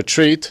to the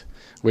retreat,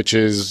 which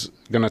is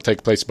going to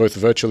take place both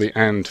virtually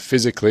and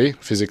physically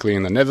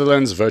in the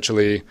Netherlands,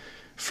 virtually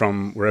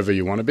from wherever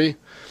you want to be,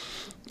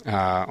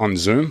 on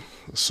Zoom.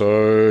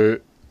 So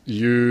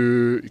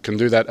you can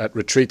do that at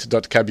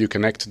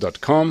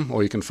retreat.kabuconnect.com,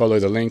 or you can follow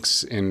the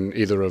links in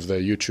either of the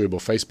YouTube or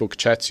Facebook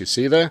chats you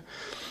see there.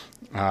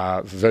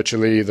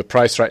 Virtually, the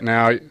price right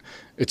now,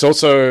 it's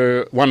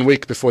also 1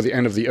 week before the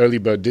end of the early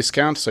bird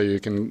discount, so you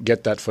can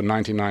get that for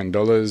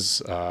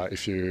 $99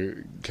 if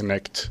you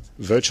connect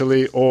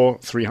virtually, or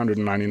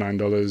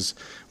 $399,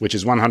 which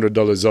is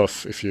 $100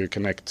 off if you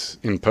connect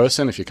in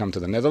person, if you come to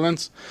the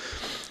Netherlands.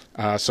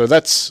 So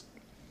that's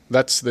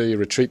the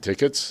retreat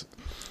tickets.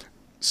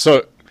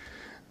 So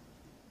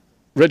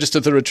register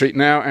the retreat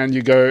now, and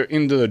you go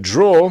into the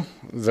draw.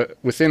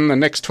 Within the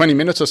next 20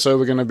 minutes or so,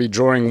 we're going to be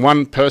drawing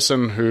one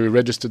person who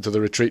registered to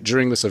the retreat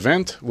during this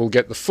event. Will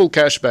get the full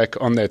cash back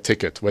on their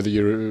ticket, whether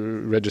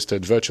you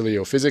registered virtually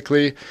or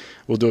physically.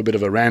 We'll do a bit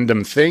of a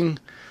random thing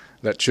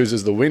that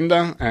chooses the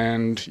winner,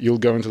 and you'll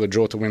go into the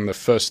draw to win the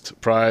first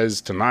prize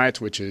tonight,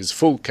 which is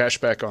full cash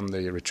back on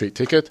the retreat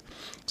ticket.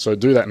 So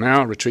do that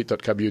now,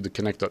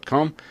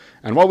 retreat.kabuconnect.com.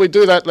 And while we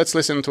do that, let's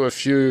listen to a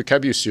few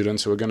Kabu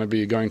students who are going to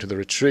be going to the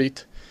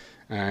retreat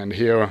and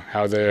hear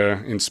how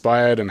they're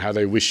inspired and how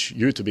they wish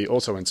you to be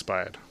also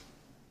inspired.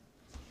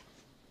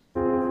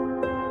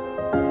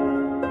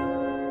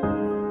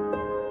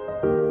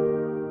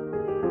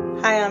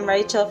 Hi, I'm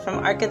Rachel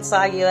from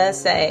Arkansas,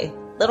 USA,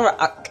 Little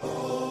Rock.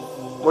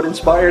 What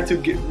inspired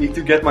me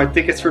to get my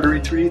tickets for the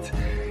retreat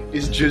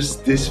is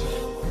just this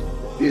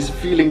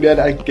feeling that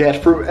I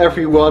get from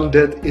everyone,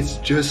 that it's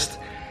just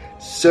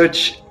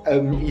such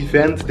an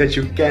event that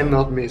you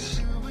cannot miss.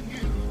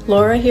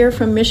 Laura here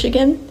from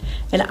Michigan,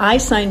 and I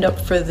signed up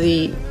for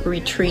the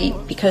retreat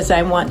because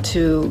I want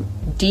to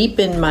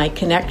deepen my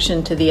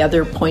connection to the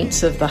other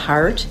points of the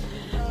heart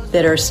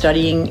that are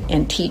studying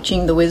and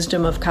teaching the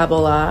wisdom of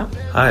Kabbalah.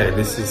 Hi,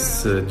 this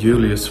is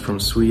Julius from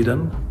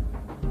Sweden,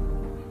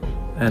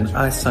 and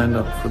I signed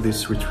up for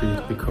this retreat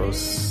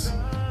because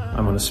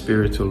I'm on a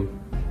spiritual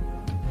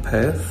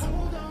path,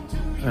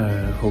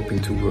 hoping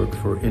to work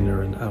for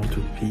inner and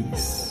outer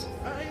peace,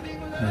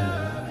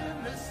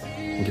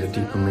 and get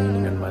deeper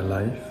meaning in my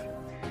life.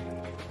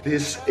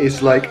 This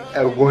is like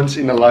a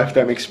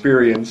once-in-a-lifetime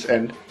experience,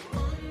 and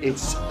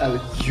it's a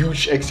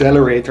huge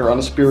accelerator on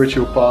a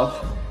spiritual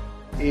path.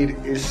 It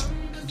is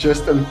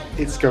just,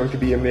 it's going to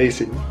be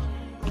amazing.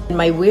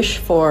 My wish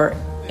for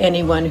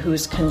anyone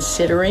who's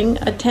considering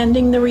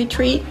attending the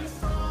retreat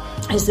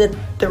is that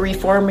the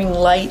reforming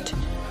light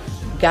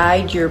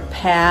guide your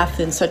path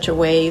in such a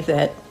way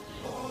that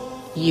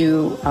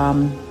you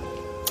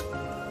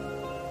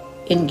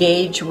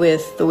engage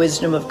with the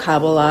wisdom of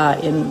Kabbalah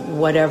in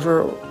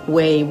whatever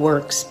way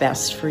works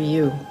best for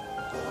you.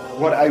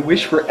 What I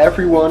wish for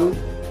everyone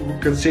who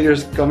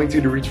considers coming to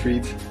the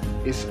retreat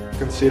is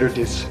consider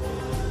this.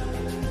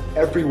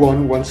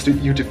 Everyone wants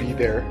you to be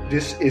there.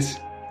 This is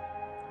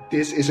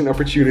an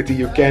opportunity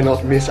you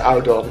cannot miss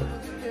out on.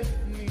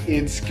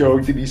 It's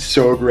going to be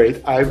so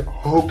great. I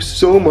hope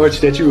so much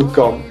that you will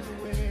come.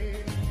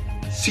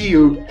 See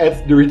you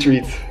at the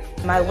retreat.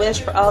 My wish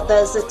for all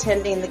those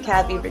attending the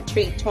Kabu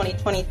Retreat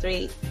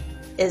 2023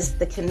 is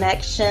the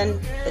connection,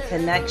 the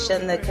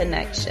connection, the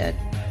connection.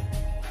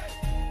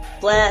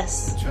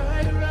 Bless.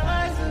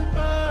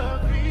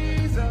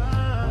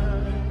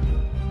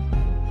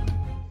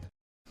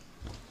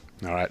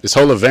 All right, this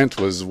whole event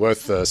was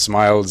worth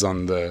smiles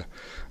on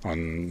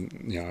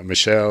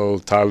Michelle,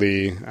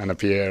 Tali, Anna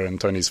Pierre, and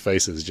Tony's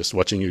faces. Just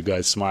watching you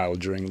guys smile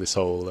during this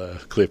whole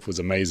clip was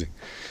amazing.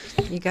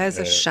 You guys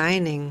are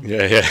shining.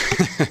 Yeah.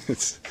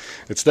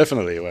 It's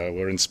definitely,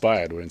 we're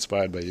inspired. We're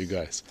inspired by you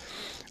guys.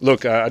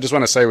 Look, I just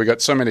want to say we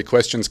got so many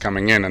questions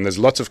coming in, and there's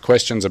lots of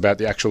questions about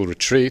the actual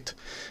retreat.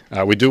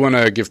 We do want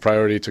to give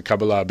priority to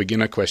Kabbalah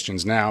beginner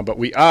questions now, but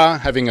we are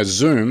having a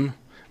Zoom.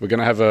 We're going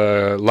to have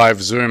a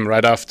live Zoom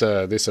right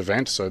after this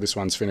event, so this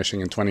one's finishing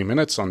in 20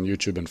 minutes on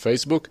YouTube and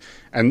Facebook.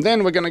 And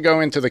then we're going to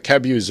go into the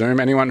Kabu Zoom.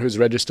 Anyone who's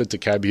registered to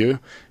Kabu,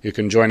 you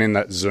can join in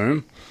that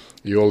Zoom.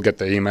 You all get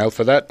the email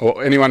for that.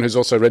 Or anyone who's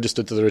also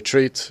registered to the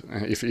retreat,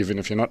 even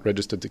if you're not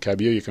registered to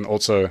Kabu, you can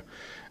also,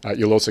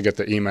 you'll also get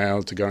the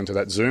email to go into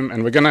that Zoom.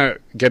 And we're going to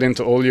get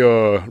into all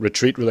your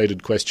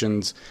retreat-related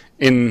questions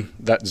in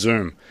that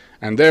Zoom.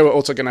 And there we're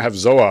also going to have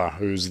Zohar,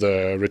 who's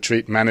the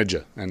retreat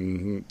manager.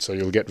 And so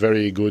you'll get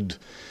very good,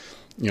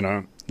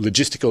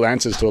 logistical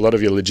answers to a lot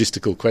of your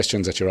logistical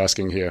questions that you're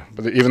asking here.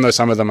 But even though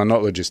some of them are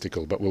not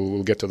logistical, but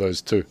we'll get to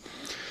those too.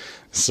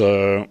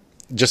 So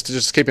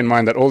just keep in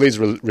mind that all these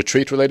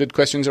retreat-related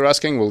questions you're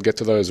asking, we'll get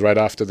to those right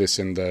after this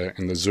in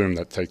the Zoom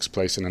that takes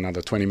place in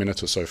another 20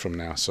 minutes or so from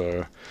now.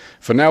 So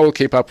for now, we'll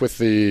keep up with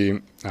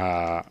the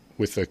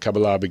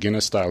Kabbalah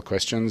beginner-style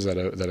questions that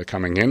are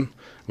coming in.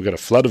 We've got a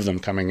flood of them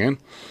coming in.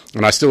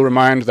 And I still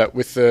remind that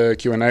with the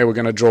Q&A, we're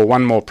going to draw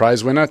one more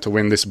prize winner to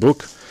win this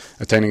book,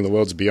 Attaining the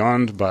World's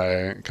Beyond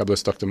by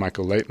Kabbalist Dr.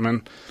 Michael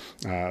Laitman.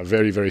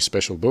 Very, very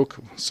special book.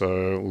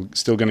 So we're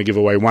still going to give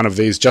away one of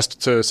these just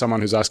to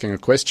someone who's asking a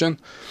question.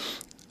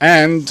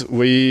 And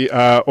we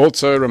are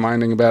also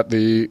reminding about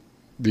the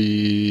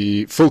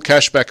full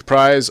cashback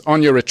prize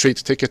on your retreat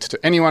ticket to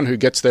anyone who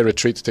gets their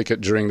retreat ticket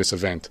during this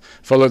event.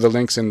 Follow the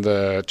links in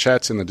the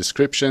chats, in the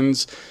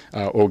descriptions,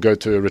 or go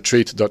to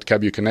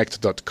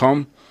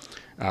retreat.kabuconnect.com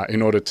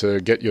in order to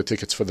get your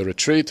tickets for the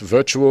retreat,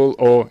 virtual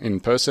or in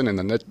person in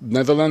the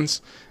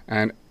Netherlands.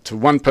 And to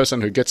one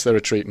person who gets their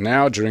retreat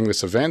now during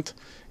this event,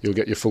 you'll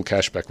get your full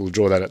cashback. We'll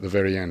draw that at the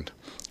very end.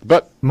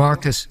 But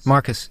Marcus.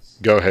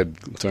 Go ahead,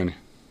 Tony.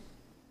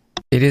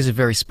 It is a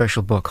very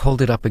special book.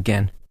 Hold it up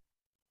again.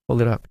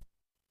 Hold it up.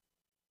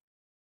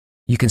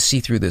 You can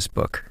see through this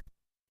book.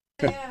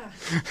 Yeah.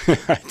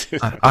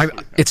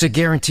 It's a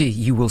guarantee.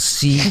 You will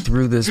see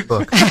through this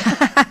book.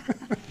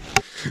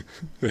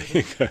 There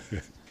you go.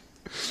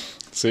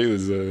 See,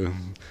 there's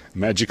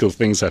magical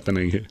things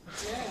happening here.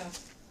 Yeah.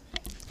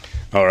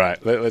 All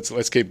right,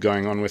 let's keep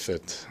going on with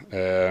it.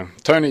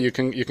 Tony, you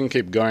can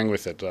keep going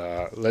with it.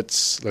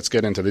 Let's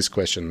get into this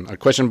question. A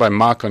question by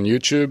Mark on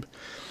YouTube.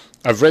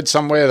 I've read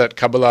somewhere that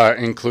Kabbalah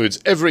includes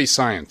every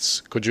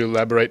science. Could you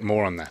elaborate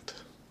more on that?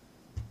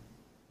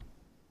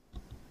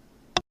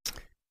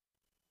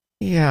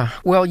 Yeah,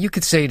 well, you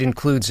could say it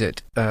includes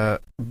it,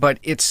 but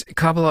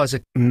Kabbalah is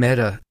a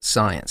meta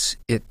science.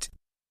 It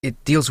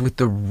deals with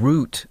the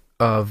root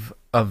of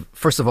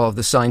first of all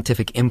the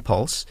scientific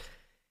impulse,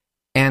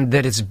 and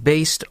that it's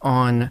based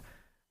on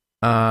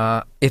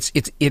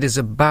it is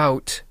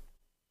about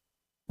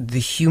the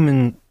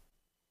human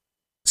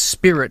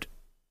spirit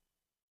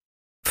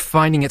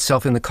finding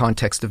itself in the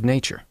context of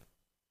nature.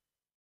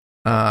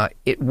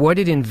 What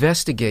it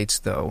investigates,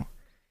 though,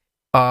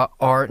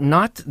 are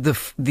not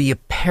the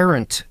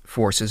apparent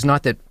forces.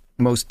 Not that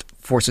most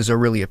forces are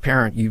really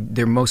apparent.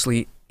 They're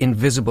mostly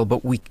invisible,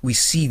 but we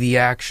see the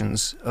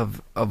actions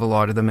of a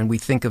lot of them, and we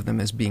think of them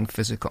as being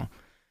physical.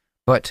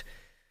 But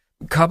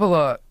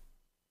Kabbalah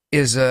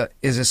is a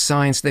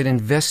science that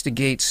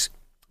investigates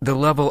the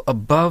level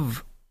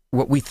above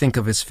what we think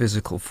of as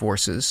physical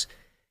forces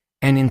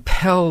and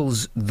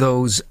impels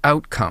those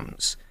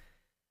outcomes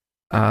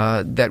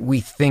that we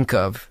think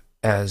of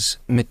as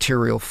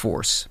material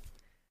force.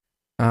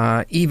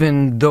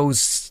 Even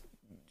those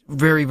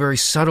very, very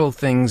subtle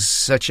things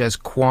such as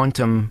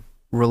quantum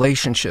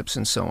relationships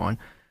and so on,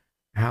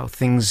 how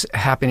things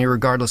happen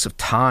regardless of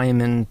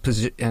time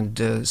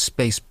and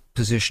space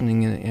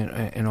positioning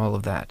and all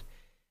of that.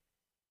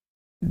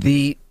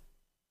 It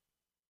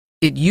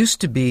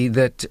used to be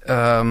that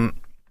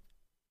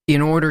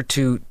in order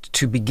to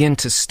begin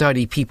to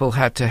study, people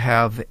had to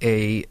have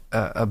a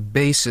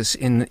basis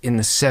in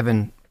the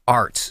seven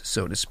arts,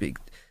 so to speak.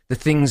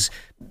 The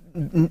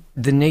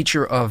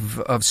nature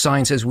of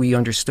science as we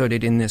understood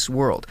it in this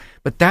world.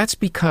 But that's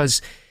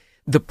because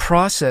the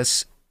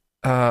process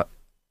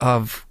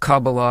of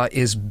Kabbalah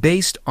is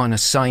based on a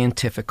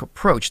scientific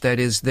approach. That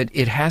is, that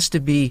it has to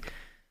be,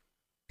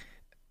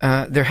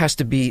 there has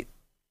to be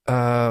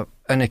an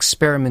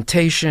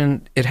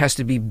experimentation. It has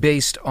to be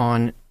based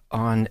on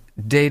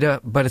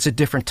data, but it's a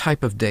different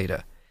type of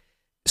data.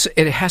 So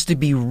it has to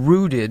be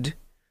rooted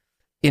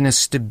in a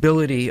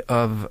stability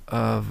of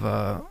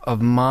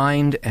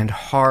mind and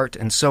heart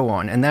and so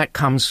on. And that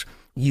comes,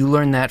 you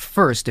learn that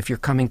first. If you're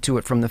coming to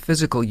it from the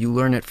physical, you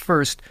learn it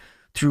first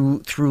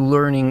through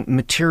learning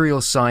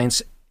material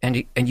science,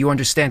 and you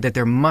understand that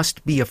there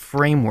must be a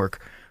framework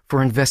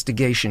for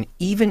investigation,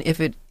 even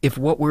if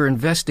what we're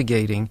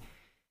investigating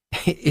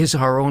is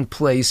our own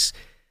place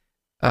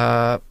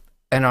and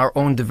our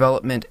own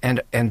development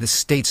and the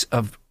states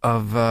of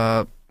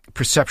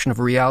perception of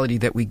reality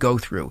that we go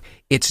through.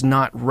 It's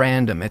not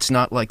random. It's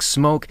not like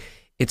smoke.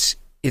 It's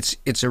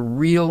a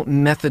real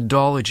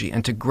methodology,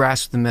 and to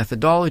grasp the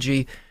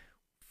methodology,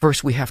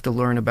 first we have to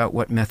learn about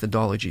what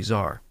methodologies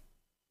are.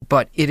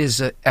 But it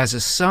is as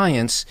a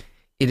science,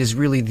 it is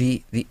really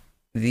the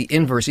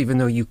inverse. Even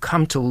though you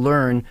come to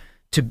learn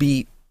to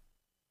be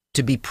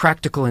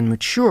practical and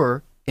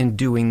mature in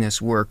doing this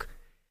work,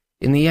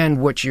 in the end,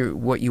 what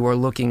you are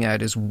looking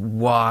at is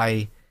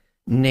why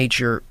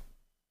nature,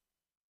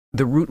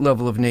 the root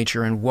level of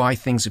nature, and why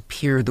things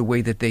appear the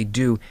way that they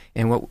do,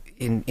 and what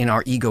in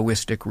our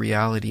egoistic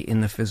reality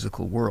in the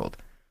physical world.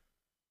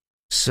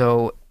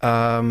 So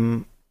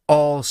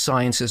all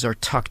sciences are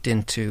tucked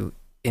into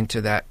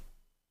that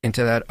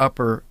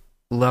upper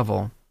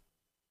level,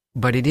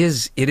 but it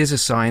is a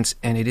science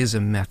and it is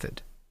a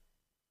method.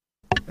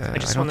 I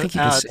just want to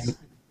add,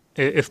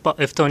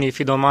 if Tony, if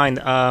you don't mind,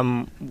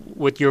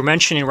 what you're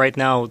mentioning right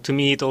now, to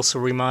me, it also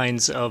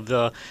reminds of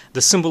the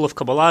symbol of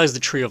Kabbalah is the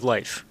tree of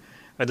life.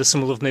 Right? The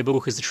symbol of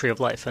Nebuch is the tree of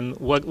life. And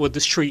what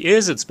this tree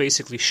is, it's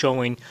basically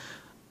showing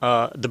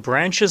the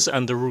branches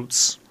and the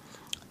roots.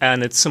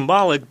 And it's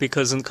symbolic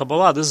because in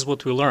Kabbalah, this is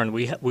what we learn.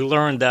 We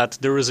learn that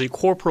there is a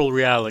corporal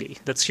reality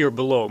that's here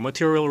below,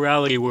 material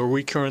reality where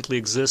we currently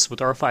exist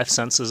with our five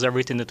senses,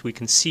 everything that we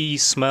can see,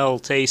 smell,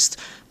 taste,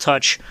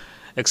 touch,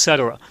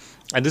 etc.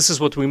 And this is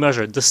what we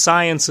measure. The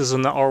sciences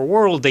in our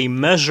world, they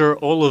measure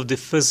all of the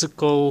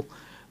physical,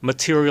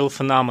 material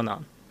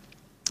phenomenon.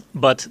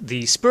 But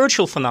the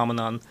spiritual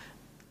phenomenon,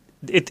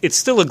 it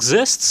still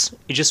exists,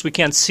 it's just we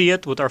can't see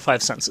it with our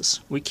five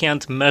senses. We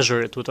can't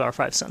measure it with our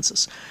five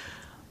senses.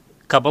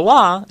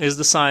 Kabbalah is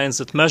the science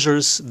that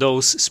measures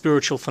those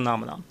spiritual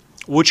phenomena,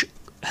 which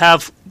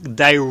have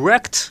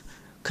direct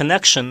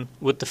connection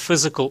with the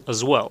physical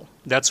as well.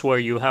 That's where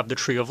you have the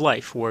tree of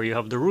life, where you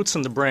have the roots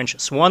and the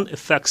branches. One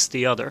affects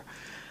the other.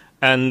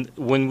 And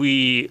when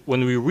we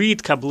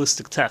read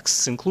Kabbalistic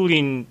texts,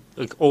 including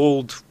like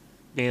old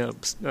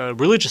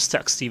religious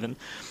texts even,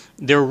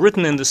 they're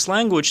written in this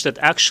language that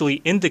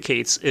actually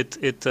indicates,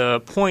 it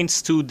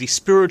points to the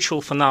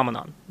spiritual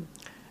phenomenon.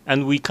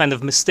 And we kind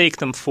of mistake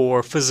them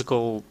for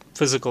physical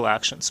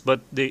actions. But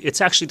it's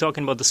actually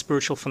talking about the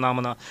spiritual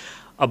phenomena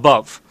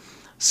above.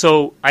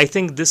 So I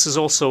think this is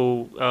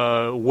also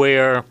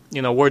where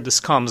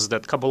this comes,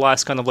 that Kabbalah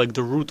is kind of like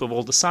the root of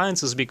all the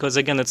sciences, because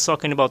again, it's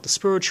talking about the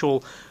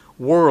spiritual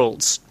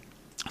worlds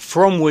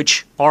from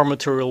which our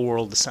material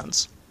world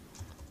descends.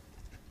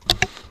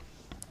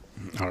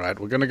 All right,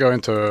 we're going to go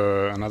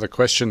into another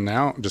question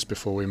now, just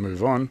before we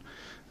move on.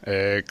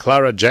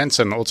 Clara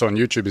Jensen, also on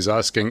YouTube, is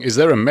asking, is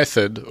there a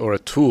method or a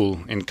tool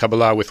in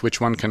Kabbalah with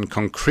which one can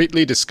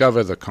concretely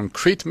discover the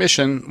concrete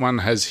mission one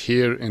has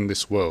here in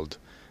this world?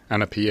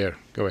 Anna Pierre,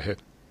 go ahead.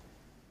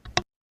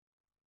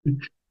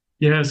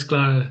 Yes,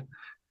 Clara.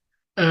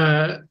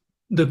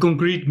 The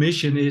concrete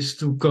mission is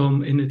to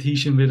come in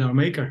adhesion with our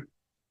Maker.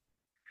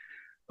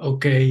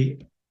 Okay,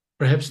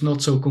 perhaps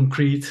not so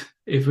concrete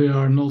if we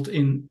are not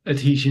in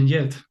adhesion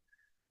yet.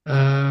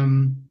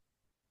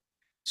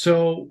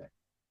 So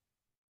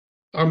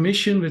our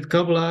mission with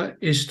Kabbalah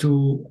is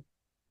to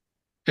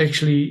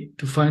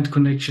find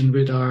connection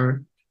with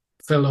our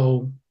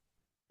fellow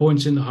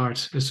points in the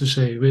heart, as to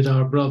say, with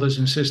our brothers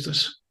and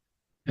sisters,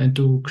 and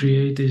to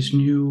create this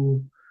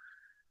new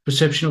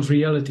perception of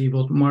reality,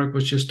 what Mark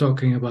was just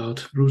talking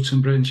about, roots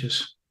and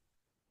branches.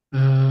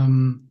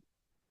 Kabbalists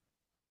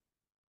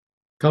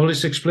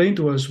explain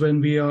to us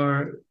when we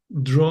are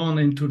drawn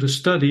into the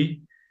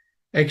study,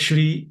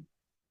 actually,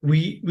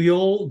 we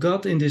all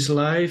got in this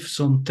life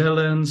some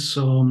talents,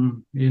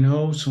 some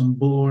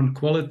born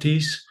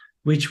qualities,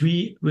 with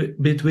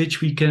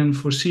which we can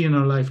foresee in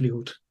our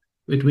livelihood,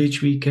 with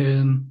which we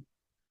can,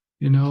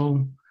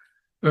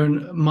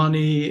 earn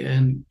money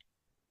and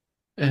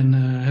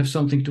have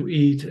something to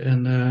eat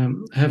and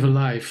have a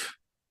life.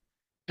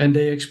 And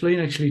they explain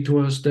actually to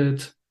us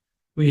that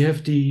we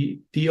have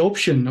the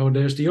option, or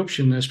there's the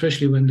option,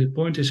 especially when the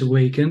point is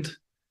awakened,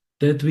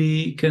 that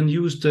we can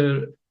use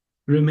the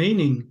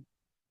remaining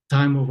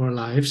time of our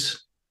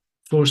lives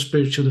for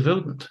spiritual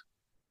development.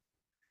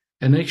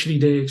 And actually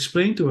they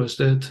explain to us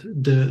that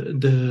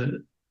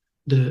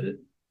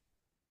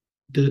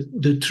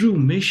the true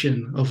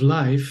mission of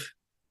life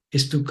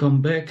is to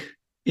come back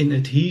in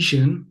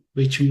adhesion,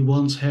 which we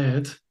once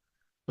had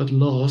but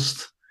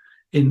lost,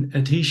 in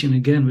adhesion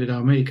again with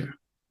our Maker.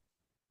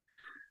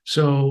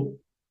 So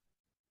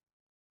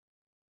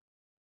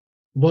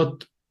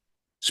what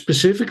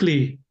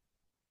specifically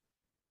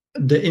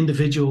the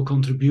individual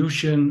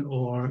contribution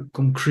or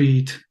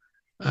concrete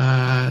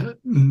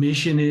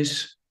mission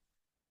is,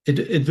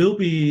 it will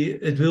be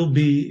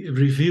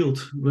revealed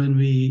when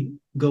we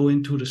go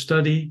into the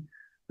study.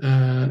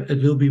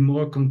 It will be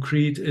more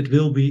concrete. It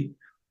will be,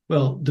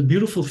 well, the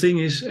beautiful thing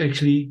is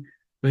actually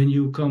when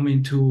you come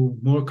into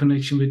more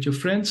connection with your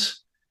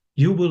friends,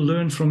 you will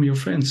learn from your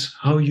friends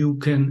how you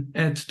can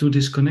add to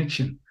this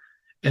connection.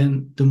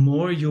 And the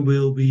more you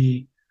will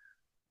be,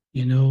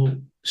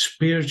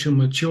 spiritual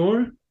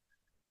mature,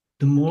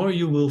 the more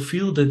you will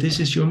feel that this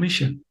is your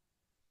mission.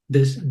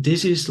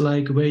 This is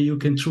like where you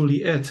can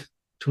truly add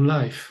to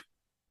life.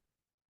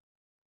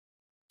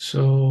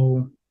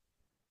 So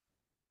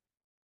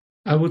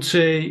I would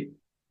say,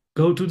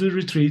 go to the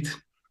retreat,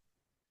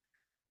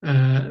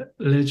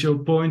 let your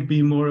point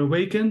be more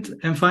awakened,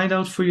 and find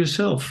out for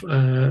yourself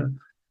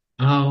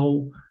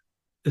how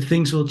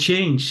things will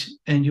change,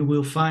 and you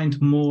will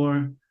find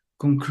more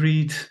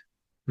concrete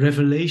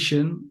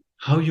revelation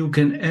how you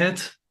can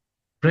add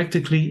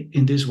practically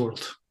in this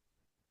world.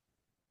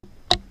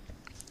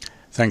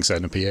 Thanks,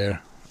 Anna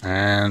Pierre.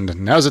 And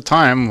now's the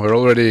time. We're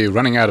already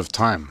running out of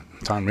time.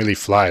 Time really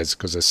flies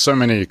because there's so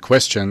many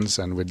questions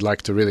and we'd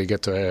like to really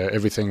get to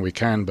everything we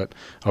can, but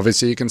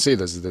obviously you can see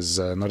there's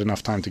not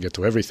enough time to get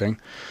to everything.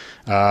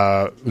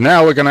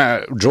 Now we're going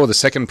to draw the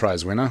second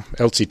prize winner,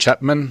 Elsie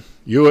Chapman.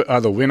 You are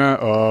the winner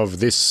of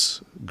this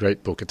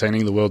great book,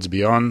 Attaining the Worlds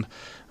Beyond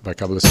by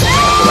Kabbalist.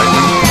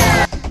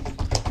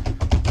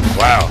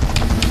 Wow.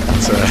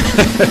 That's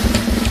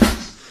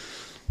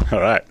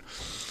all right.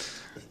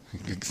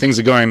 things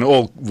are going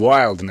all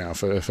wild now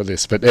for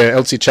this. But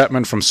Elsie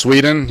Chapman from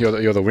Sweden,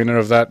 you're the winner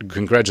of that.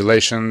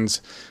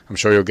 Congratulations. I'm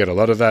sure you'll get a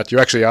lot of that. You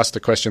actually asked a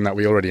question that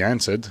we already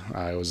answered.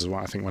 It was,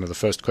 I think, one of the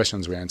first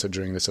questions we answered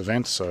during this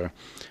event. So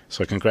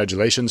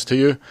congratulations to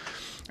you.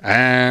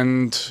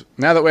 And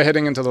now that we're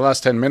heading into the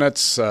last 10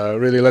 minutes,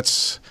 really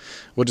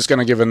we're just going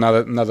to give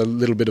another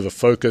little bit of a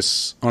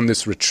focus on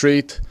this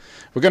retreat.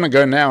 We're going to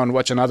go now and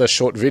watch another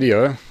short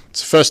video.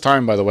 It's the first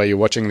time, by the way, you're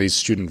watching these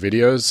student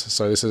videos.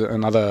 So this is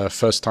another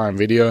first-time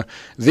video.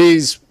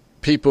 These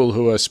people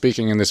who are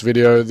speaking in this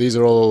video, these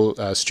are all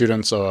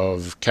students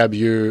of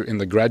KABU in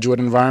the graduate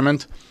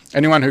environment.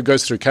 Anyone who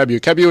goes through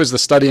KABU is the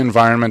study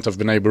environment of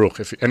B'nai Baruch.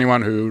 If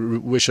anyone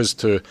who wishes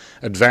to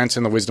advance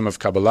in the wisdom of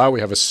Kabbalah, we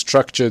have a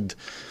structured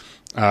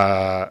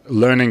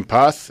learning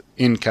path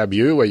in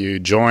KABU where you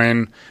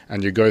join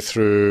and you go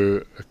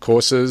through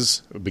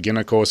courses,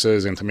 beginner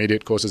courses,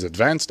 intermediate courses,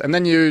 advanced, and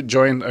then you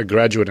join a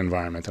graduate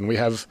environment. And we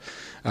have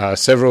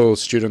several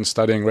students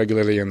studying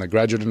regularly in the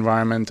graduate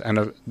environment,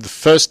 and the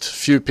first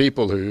few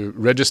people who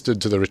registered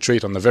to the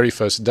retreat on the very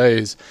first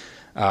days,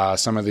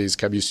 some of these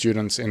KABU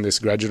students in this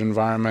graduate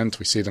environment,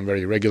 we see them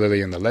very regularly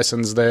in the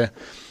lessons there,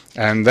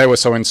 and they were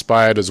so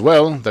inspired as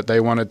well that they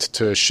wanted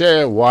to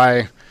share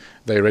why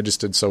they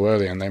registered so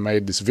early, and they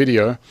made this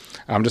video.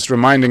 I'm just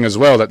reminding as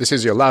well that this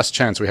is your last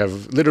chance. We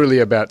have literally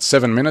about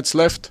 7 minutes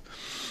left,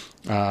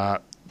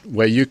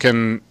 where you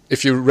can,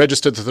 if you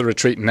register to the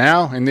retreat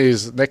now, in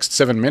these next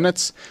 7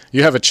 minutes,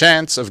 you have a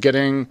chance of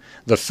getting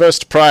the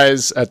first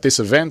prize at this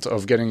event,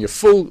 of getting your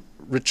full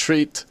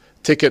retreat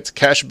ticket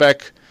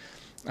cashback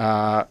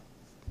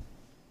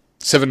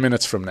 7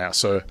 minutes from now.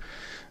 So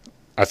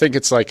I think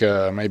it's like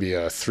maybe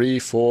a 3,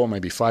 4,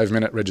 maybe 5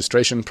 minute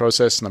registration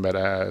process, no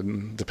matter,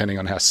 depending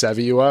on how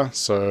savvy you are.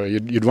 So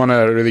you'd want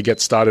to really get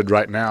started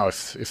right now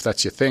if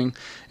that's your thing,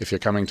 if you're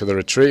coming to the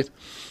retreat.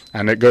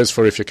 And it goes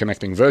for if you're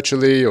connecting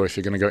virtually or if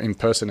you're going to go in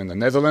person in the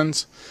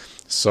Netherlands.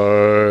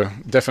 So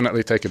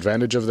definitely take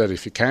advantage of that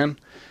if you can.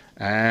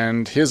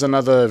 And here's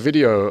another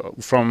video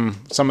from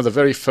some of the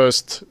very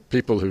first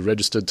people who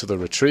registered to the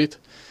retreat,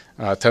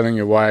 telling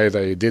you why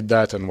they did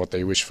that and what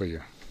they wish for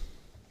you.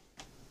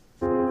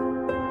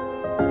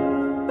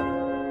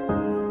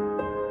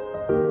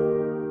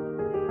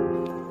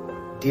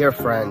 Dear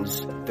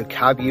friends, the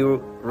KABU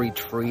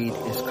retreat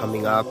is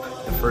coming up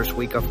the first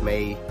week of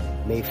May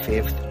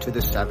 5th to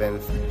the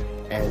 7th,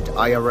 and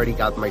I already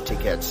got my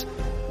tickets.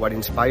 What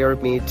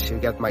inspired me to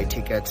get my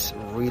tickets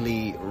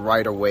really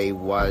right away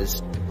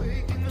was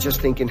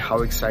just thinking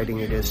how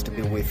exciting it is to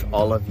be with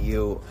all of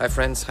you. Hi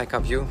friends, hi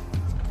KABU.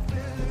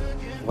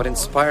 What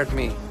inspired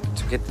me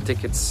to get the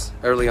tickets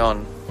early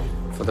on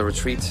for the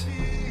retreat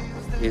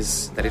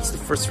is that it's the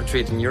first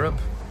retreat in Europe.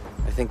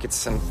 I think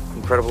it's an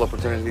incredible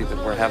opportunity that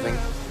we're having,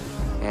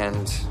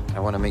 and I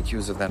want to make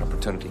use of that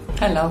opportunity.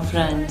 Hello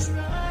friends.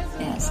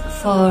 Yes,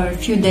 for a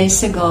few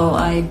days ago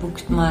I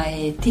booked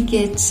my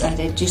tickets. I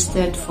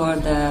registered for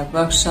the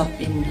workshop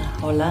in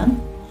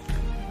Holland,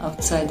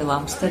 outside of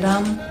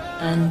Amsterdam,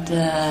 and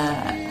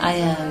I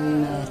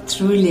am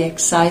truly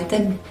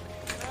excited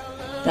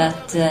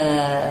that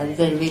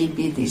there will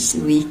be this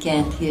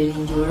weekend here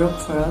in Europe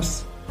for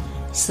us.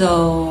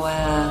 So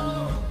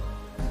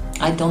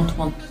I don't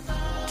want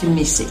to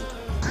miss it.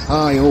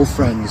 Hi all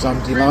friends, I'm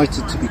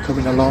delighted to be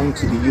coming along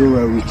to the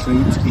Euro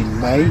retreat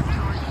in May.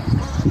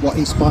 What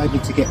inspired me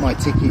to get my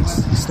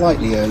tickets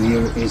slightly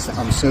earlier is that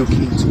I'm so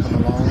keen to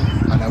come along,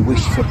 and I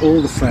wish for all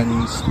the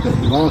friends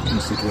who are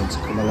considering to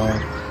come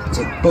along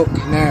to book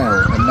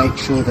now and make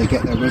sure they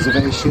get their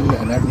reservation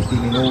and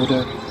everything in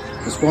order,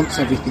 because once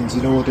everything's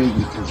in order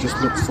you can just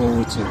look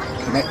forward to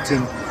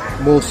connecting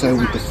more so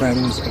with the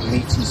friends and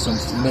meeting some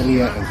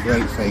familiar and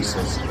great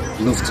faces.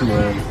 Love to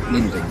all,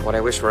 Lyndon. What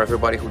I wish for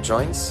everybody who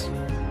joins,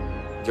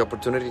 the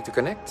opportunity to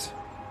connect,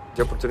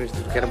 the opportunity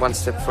to get one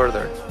step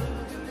further,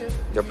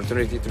 the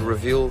opportunity to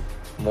reveal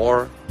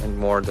more and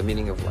more the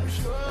meaning of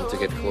life and to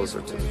get closer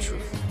to the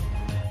truth.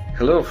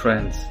 Hello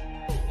friends,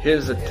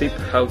 here's a tip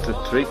how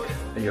to trick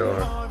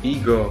your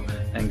ego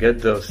and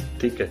get those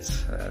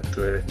tickets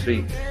to a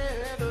retreat.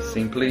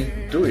 Simply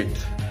do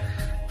it.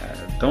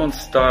 Don't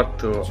start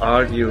to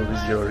argue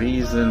with your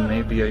reason,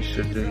 maybe I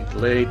should do it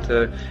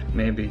later,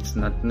 maybe it's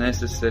not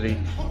necessary.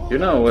 You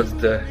know what's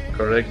the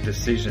correct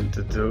decision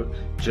to do.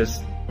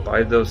 Just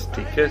buy those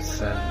tickets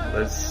and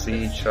let's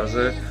see each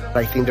other.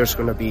 I think there's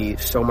going to be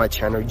so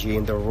much energy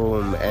in the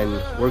room, and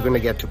we're going to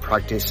get to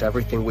practice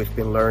everything we've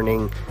been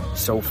learning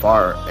so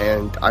far,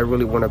 and I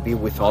really want to be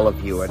with all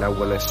of you and I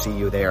want to see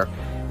you there.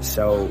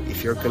 So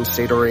if you're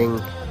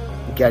considering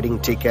getting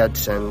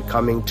tickets and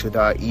coming to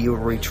the EU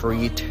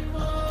retreat,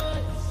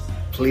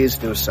 please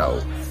do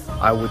so.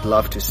 I would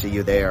love to see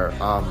you there.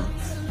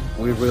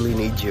 We really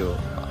need you.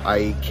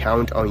 I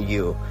count on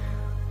you.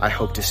 I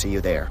hope to see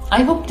you there.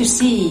 I hope to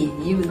see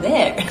you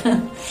there.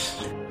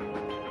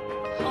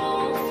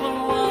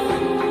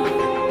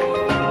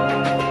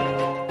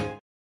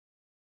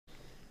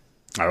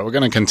 All right, we're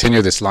going to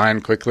continue this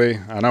line quickly.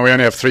 I know we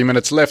only have 3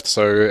 minutes left,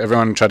 so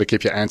everyone try to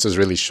keep your answers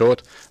really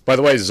short. By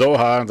the way,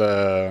 Zohar,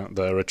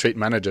 the retreat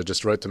manager,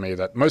 just wrote to me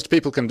that most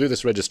people can do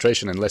this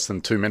registration in less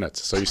than 2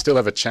 minutes, so you still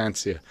have a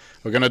chance here.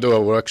 We're going to do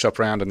a workshop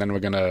round, and then we're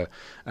going to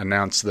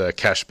announce the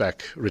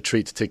cashback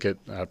retreat ticket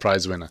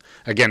prize winner.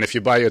 Again, if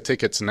you buy your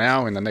tickets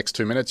now in the next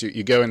 2 minutes,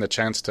 you go in the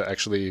chance to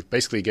actually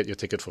basically get your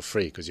ticket for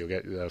free because you'll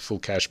get full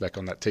cashback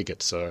on that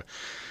ticket. So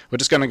we're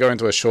just going to go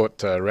into a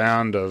short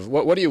round of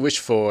what do you wish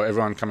for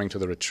everyone coming to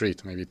the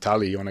retreat? Maybe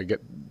Tali, you want to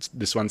get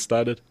this one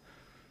started?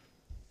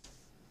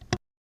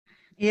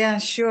 Yeah,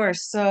 sure.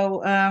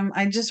 So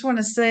I just want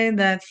to say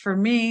that for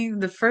me,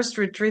 the first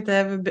retreat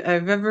I've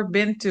ever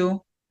been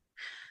to,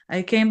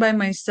 I came by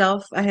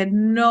myself. I had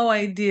no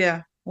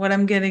idea what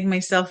I'm getting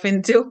myself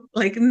into,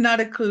 like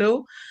not a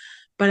clue.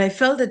 But I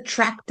felt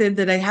attracted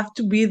that I have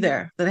to be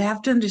there, that I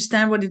have to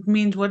understand what it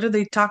means. What are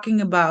they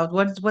talking about?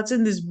 What's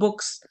in these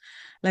books?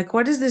 Like,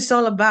 what is this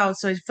all about?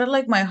 So I felt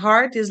like my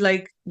heart is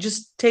like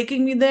just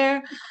taking me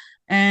there,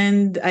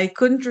 and I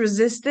couldn't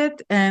resist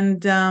it.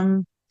 And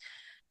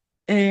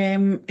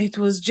it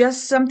was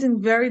just something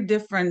very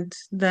different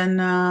than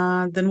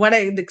what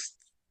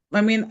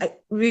I mean,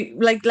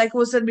 like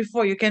was said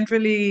before, you can't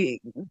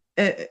really,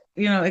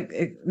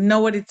 know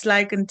what it's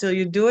like until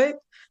you do it.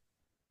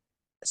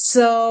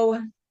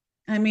 So,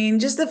 I mean,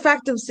 just the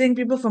fact of seeing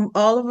people from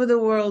all over the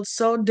world,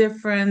 so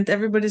different.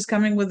 Everybody's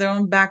coming with their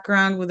own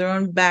background, with their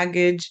own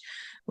baggage,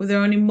 with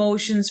their own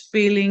emotions,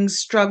 feelings,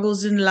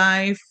 struggles in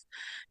life,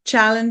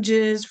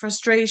 challenges,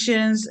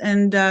 frustrations,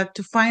 and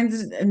to find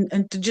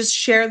and to just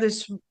share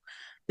these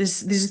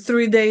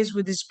 3 days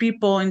with these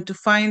people, and to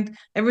find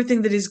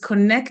everything that is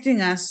connecting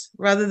us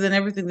rather than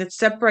everything that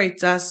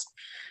separates us.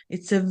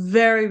 It's a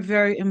very,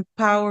 very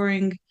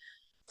empowering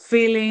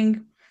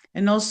feeling.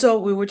 And also,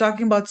 we were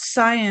talking about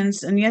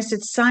science, and yes,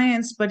 it's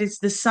science, but it's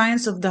the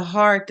science of the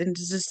heart, and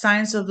it's the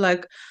science of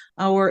like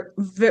our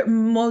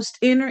most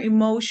inner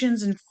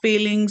emotions and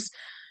feelings.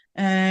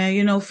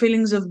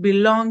 Feelings of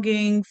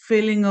belonging,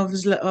 feeling of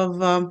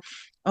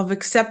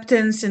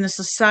acceptance in a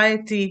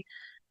society,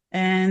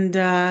 and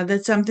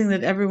that's something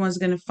that everyone's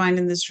going to find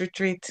in this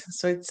retreat.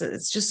 So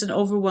it's just an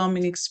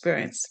overwhelming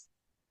experience.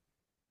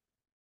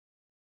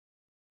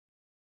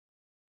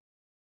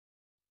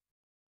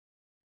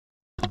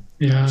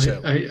 Yeah,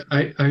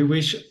 I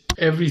wish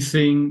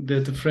everything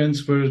that the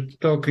friends were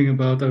talking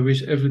about. I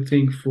wish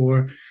everything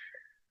for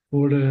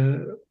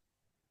the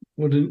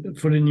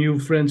new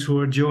friends who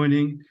are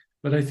joining.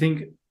 But I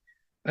think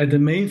the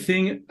main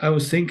thing I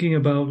was thinking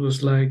about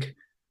was like,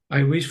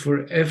 I wish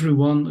for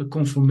everyone a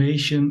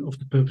confirmation of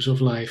the purpose of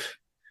life,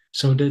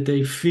 so that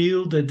they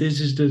feel that this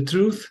is the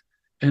truth,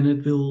 and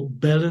it will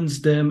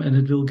balance them, and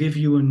it will give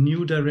you a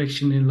new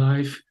direction in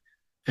life.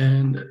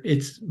 And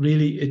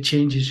it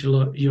changes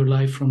your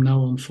life from now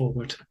on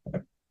forward. I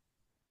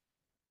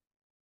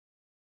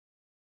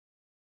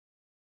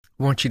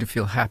want you to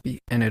feel happy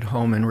and at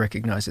home and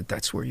recognize that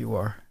that's where you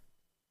are.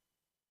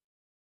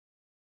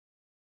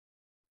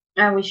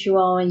 I wish you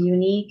all a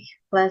unique,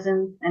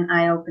 pleasant, and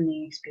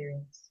eye-opening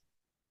experience.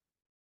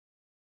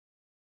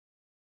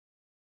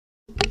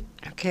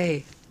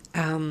 Okay.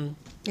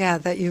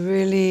 That you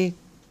really,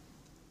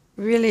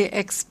 really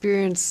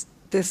experience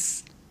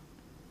this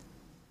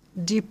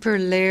deeper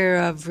layer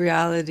of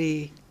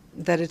reality,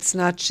 that it's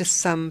not just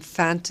some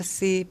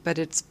fantasy, but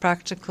it's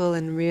practical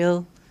and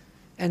real,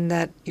 and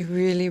that you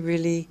really,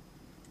 really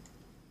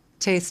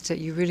taste it,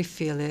 you really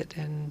feel it,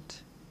 and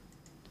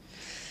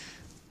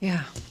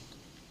yeah.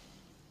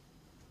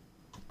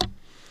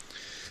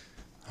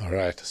 All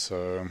right,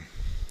 so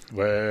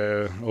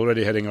we're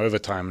already heading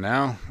overtime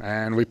now,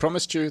 and we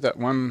promised you that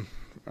one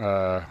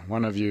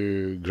of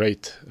you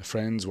great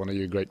friends, one of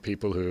you great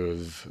people who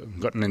have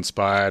gotten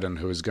inspired and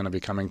who is going to be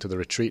coming to the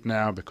retreat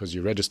now because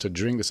you registered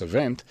during this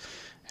event,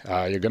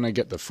 you're going to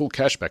get the full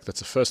cashback. That's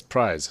the first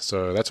prize.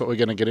 So that's what we're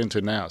going to get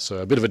into now. So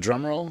a bit of a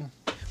drum roll.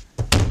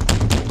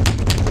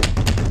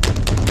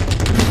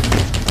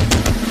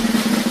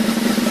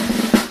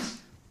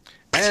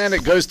 And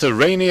it goes to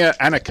Rainier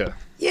Annika.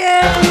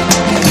 Yeah!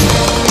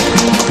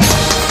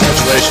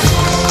 Congratulations.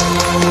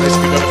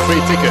 Basically got a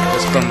free ticket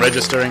just from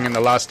registering in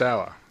the last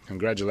hour.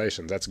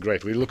 Congratulations, that's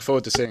great. We look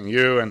forward to seeing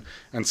you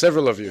and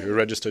several of you who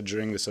registered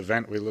during this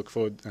event. We look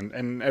forward,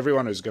 and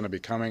everyone who's going to be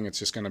coming. It's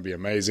just going to be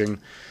amazing.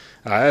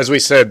 As we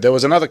said, there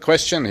was another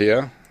question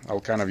here.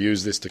 I'll kind of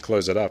use this to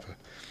close it up.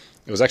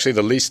 It was actually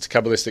the least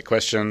Kabbalistic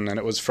question, and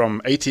it was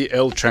from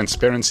ATL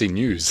Transparency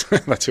News.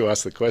 That's who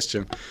asked the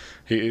question.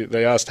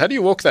 They asked, how do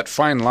you walk that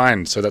fine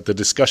line so that the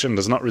discussion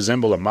does not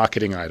resemble a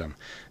marketing item?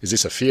 Is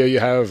this a fear you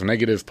have,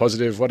 negative,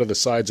 positive? What are the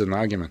sides of an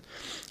argument?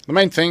 The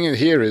main thing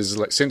here is,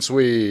 like, since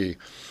we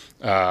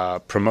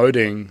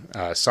promoting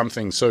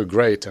something so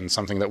great and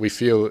something that we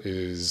feel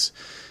is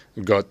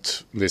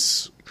got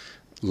this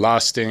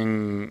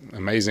lasting,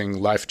 amazing,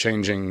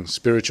 life-changing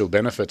spiritual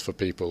benefit for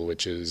people,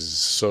 which is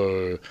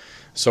so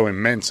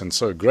immense and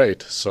so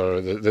great. So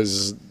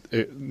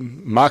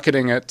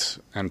marketing it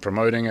and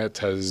promoting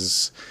it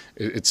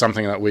it's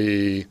something that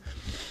we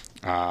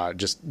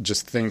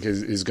just think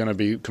is going to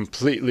be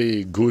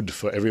completely good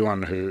for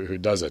everyone who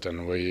does it.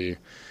 And we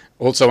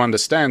also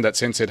understand that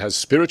since it has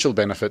spiritual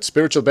benefit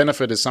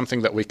is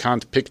something that we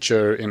can't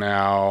picture in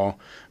our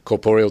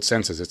corporeal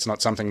senses. It's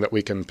not something that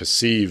we can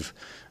perceive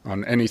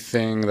on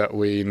anything that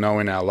we know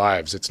in our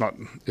lives. It's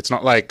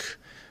not like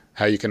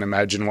how you can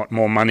imagine what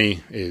more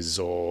money is,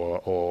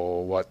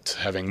 or what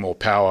having more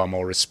power,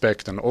 more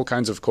respect, and all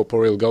kinds of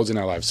corporeal goals in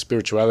our lives.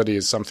 Spirituality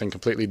is something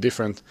completely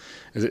different.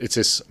 It's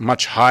this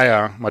much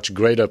higher, much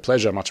greater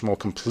pleasure, much more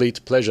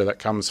complete pleasure that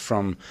comes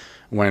from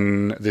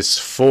when this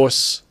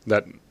force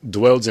that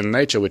dwells in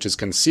nature, which is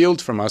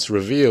concealed from us,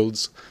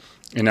 reveals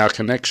in our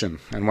connection.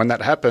 And when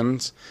that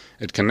happens,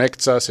 it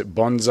connects us, it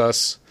bonds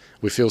us.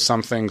 We feel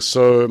something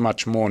so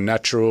much more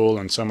natural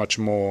and so much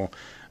more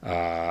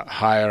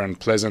higher and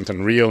pleasant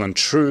and real and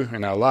true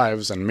in our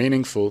lives and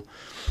meaningful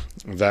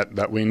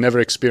that we never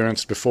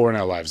experienced before in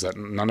our lives, that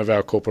none of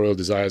our corporeal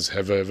desires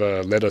have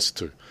ever led us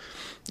to.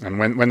 And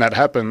when that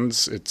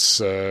happens, it's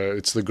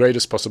the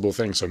greatest possible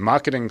thing. So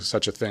marketing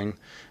such a thing,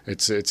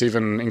 it's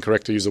even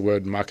incorrect to use the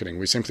word marketing.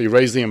 We simply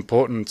raise the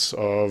importance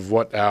of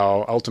what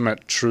our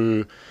ultimate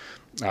true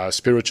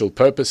spiritual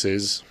purpose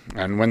is,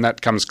 and when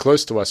that comes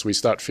close to us, we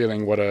start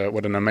feeling what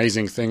an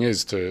amazing thing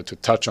is to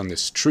touch on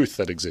this truth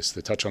that exists,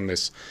 to touch on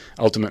this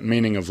ultimate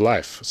meaning of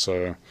life.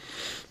 So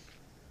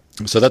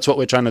that's what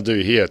we're trying to do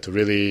here, to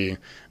really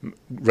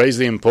raise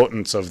the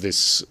importance of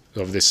this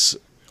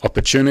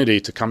opportunity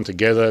to come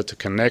together, to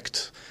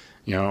connect,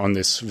 on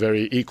this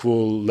very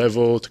equal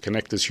level, to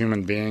connect as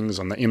human beings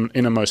on the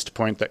innermost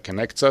point that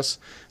connects us,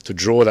 to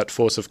draw that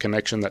force of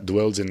connection that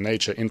dwells in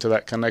nature into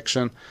that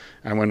connection.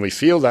 And when we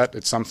feel that,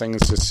 it's something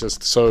that's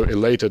just so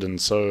elated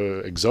and so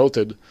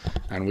exalted,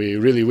 and we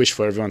really wish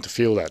for everyone to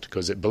feel that,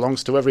 because it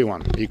belongs to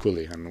everyone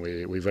equally, and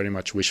we very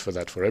much wish for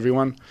that for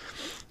everyone.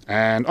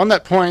 And on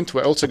that point,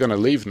 we're also going to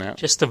leave now.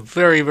 Just a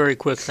very, very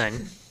quick thing.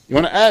 You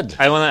want to add?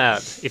 I want to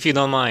add, if you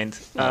don't mind.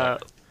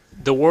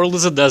 The world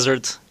is a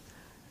desert,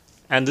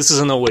 and this is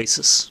an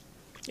oasis.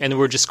 And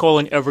we're just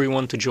calling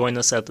everyone to join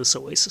us at this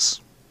oasis.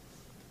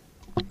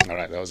 All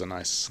right, that was a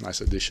nice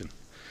addition.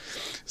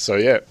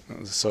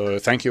 So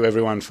thank you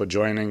everyone for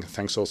joining.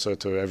 Thanks also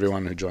to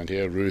everyone who joined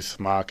here, Ruth,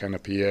 Mark, Anna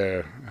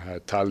Pierre,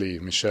 Tali,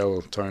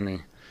 Michelle,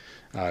 Tony.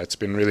 It's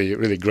been really,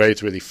 really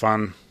great, really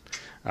fun.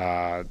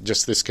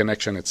 Just this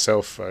connection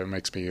itself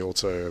makes me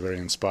also very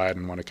inspired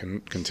and want to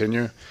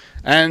continue.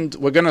 And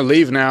we're going to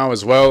leave now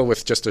as well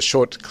with just a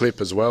short clip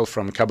as well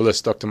from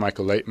Kabbalist Dr.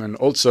 Michael Laitman,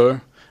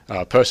 also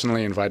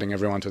personally inviting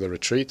everyone to the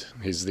retreat.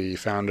 He's the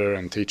founder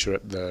and teacher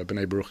at the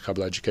B'nai Baruch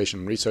Kabbalah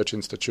Education and Research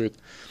Institute,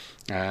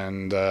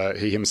 and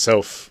he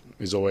himself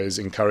is always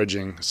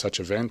encouraging such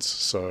events,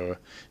 so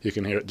you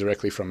can hear it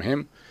directly from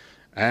him.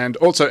 And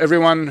also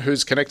everyone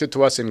who's connected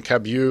to us in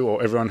KabU,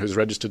 or everyone who's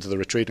registered to the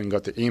retreat and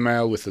got the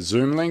email with the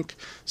Zoom link.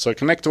 So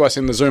connect to us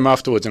in the Zoom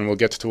afterwards, and we'll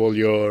get to all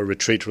your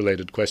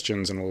retreat-related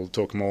questions, and we'll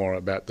talk more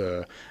about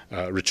the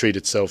retreat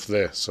itself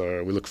there.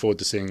 So we look forward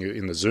to seeing you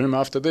in the Zoom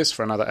after this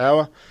for another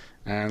hour.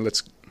 And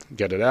let's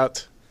get it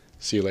out.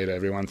 See you later,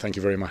 everyone. Thank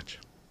you very much.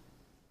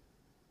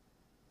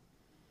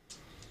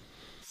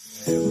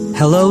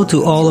 Hello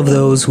to all of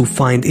those who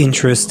find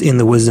interest in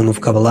the wisdom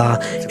of Kabbalah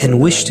and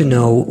wish to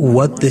know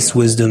what this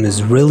wisdom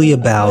is really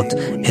about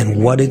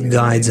and what it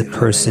guides a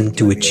person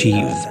to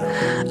achieve.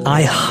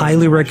 I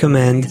highly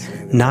recommend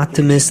not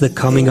to miss the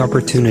coming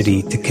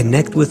opportunity to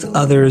connect with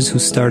others who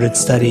started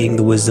studying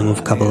the wisdom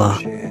of Kabbalah.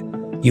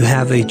 You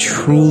have a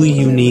truly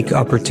unique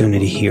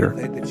opportunity here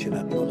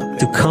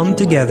to come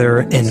together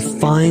and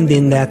find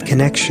in that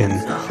connection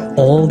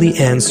all the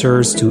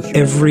answers to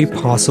every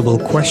possible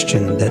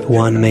question that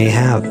one may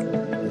have.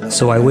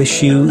 So I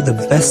wish you the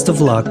best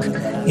of luck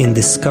in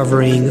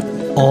discovering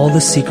all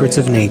the secrets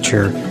of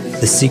nature,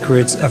 the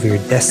secrets of your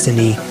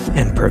destiny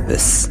and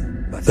purpose.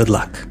 Good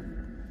luck.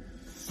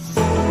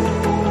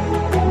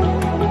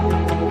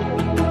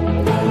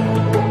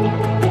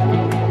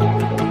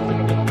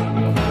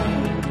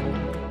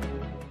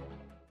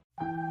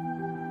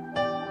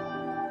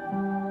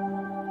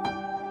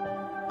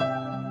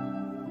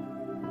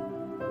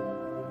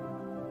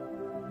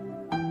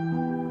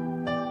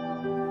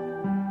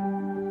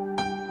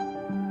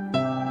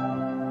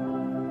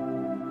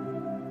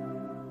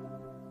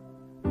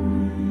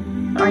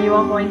 Are you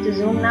all going to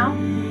Zoom now?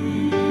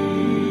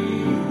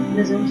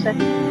 The Zoom session?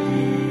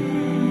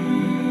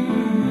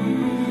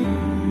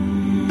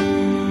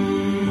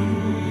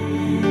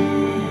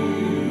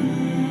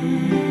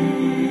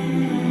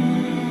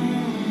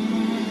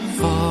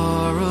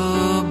 Far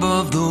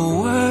above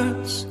the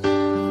words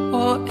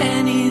or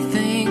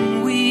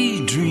anything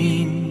we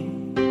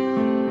dream,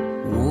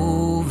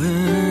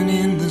 woven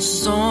in the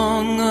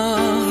song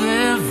of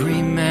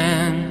every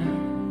man,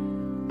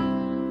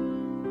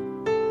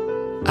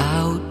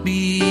 out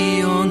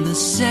beyond the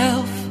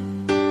self,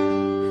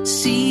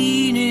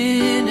 seen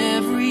in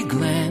every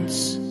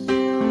glance,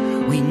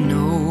 we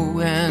know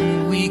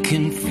and we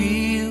can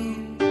feel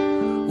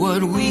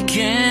what we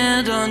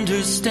can't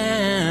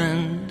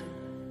understand,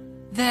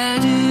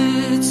 that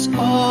it's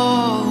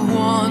all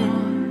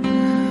one,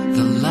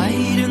 the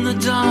light and the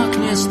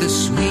darkness, the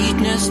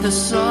sweetness, the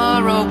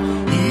sorrow,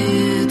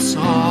 it's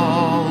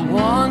all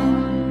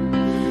one.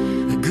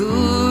 The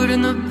good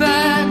and the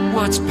bad,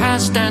 what's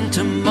past and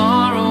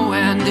tomorrow,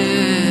 and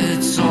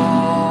it's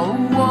all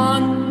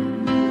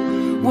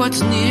one.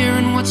 What's near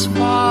and what's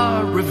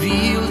far,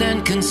 revealed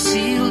and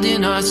concealed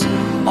in us,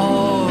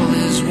 all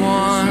is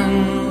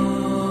one.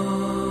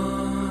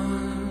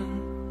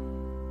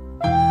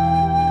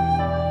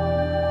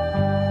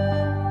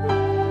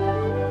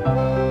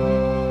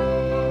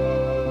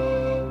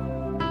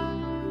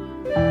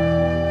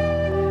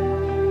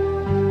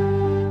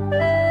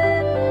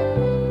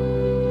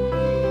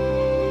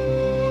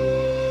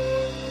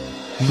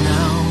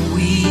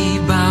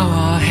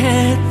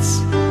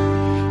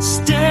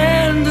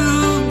 Stand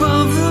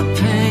above the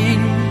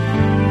pain,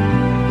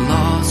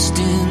 lost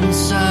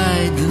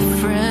inside the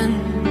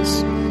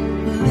friends,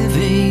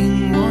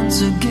 living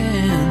once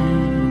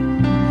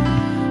again,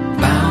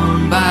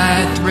 bound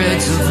by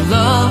threads of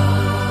love,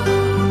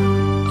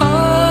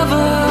 of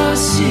a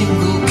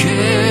single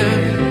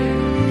care,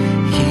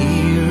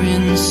 here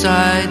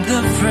inside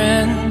the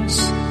friends,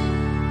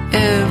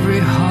 every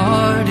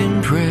heart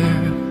in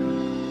prayer,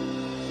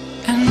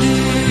 and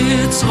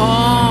it's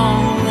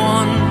all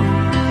one.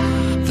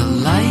 The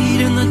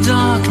light and the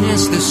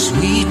darkness, the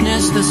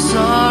sweetness, the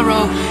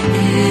sorrow,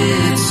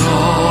 it's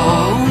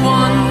all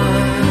one.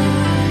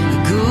 The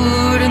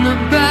good and the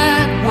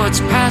bad, what's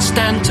past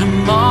and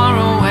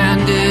tomorrow,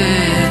 and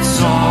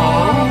it's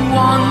all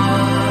one.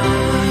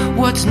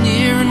 What's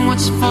near and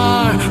what's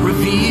far,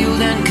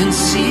 revealed and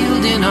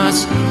concealed in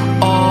us,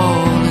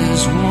 all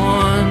is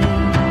one.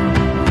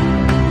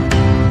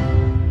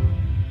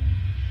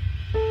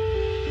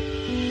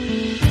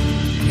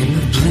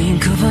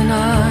 Blink of an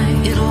eye,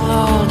 it'll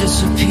all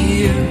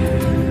disappear,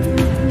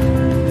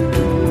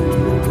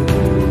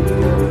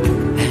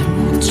 and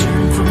we'll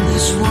turn from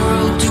this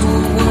world to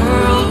a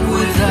world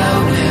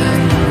without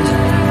end,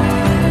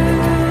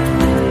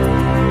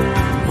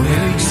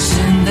 where each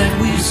sin that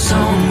we've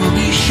sown will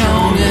be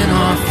shown in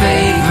our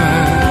favor.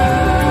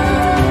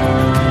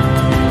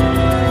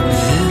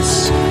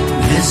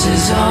 This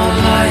is our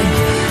life,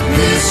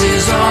 this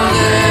is our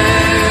labor,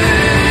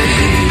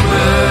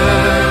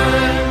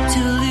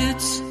 till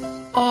it's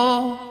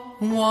all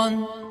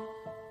one.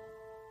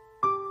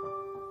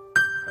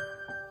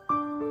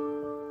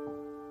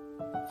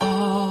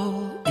 All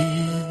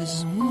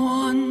is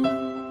one.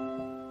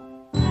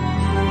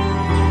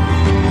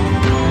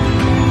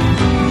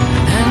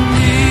 And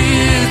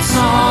it's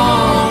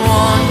all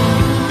one.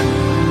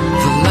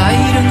 The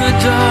light and the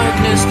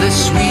darkness, the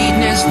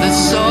sweetness, the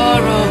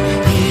sorrow,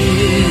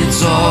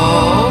 it's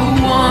all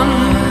one.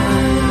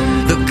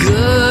 The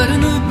good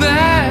and the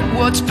bad,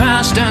 what's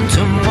past and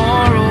tomorrow,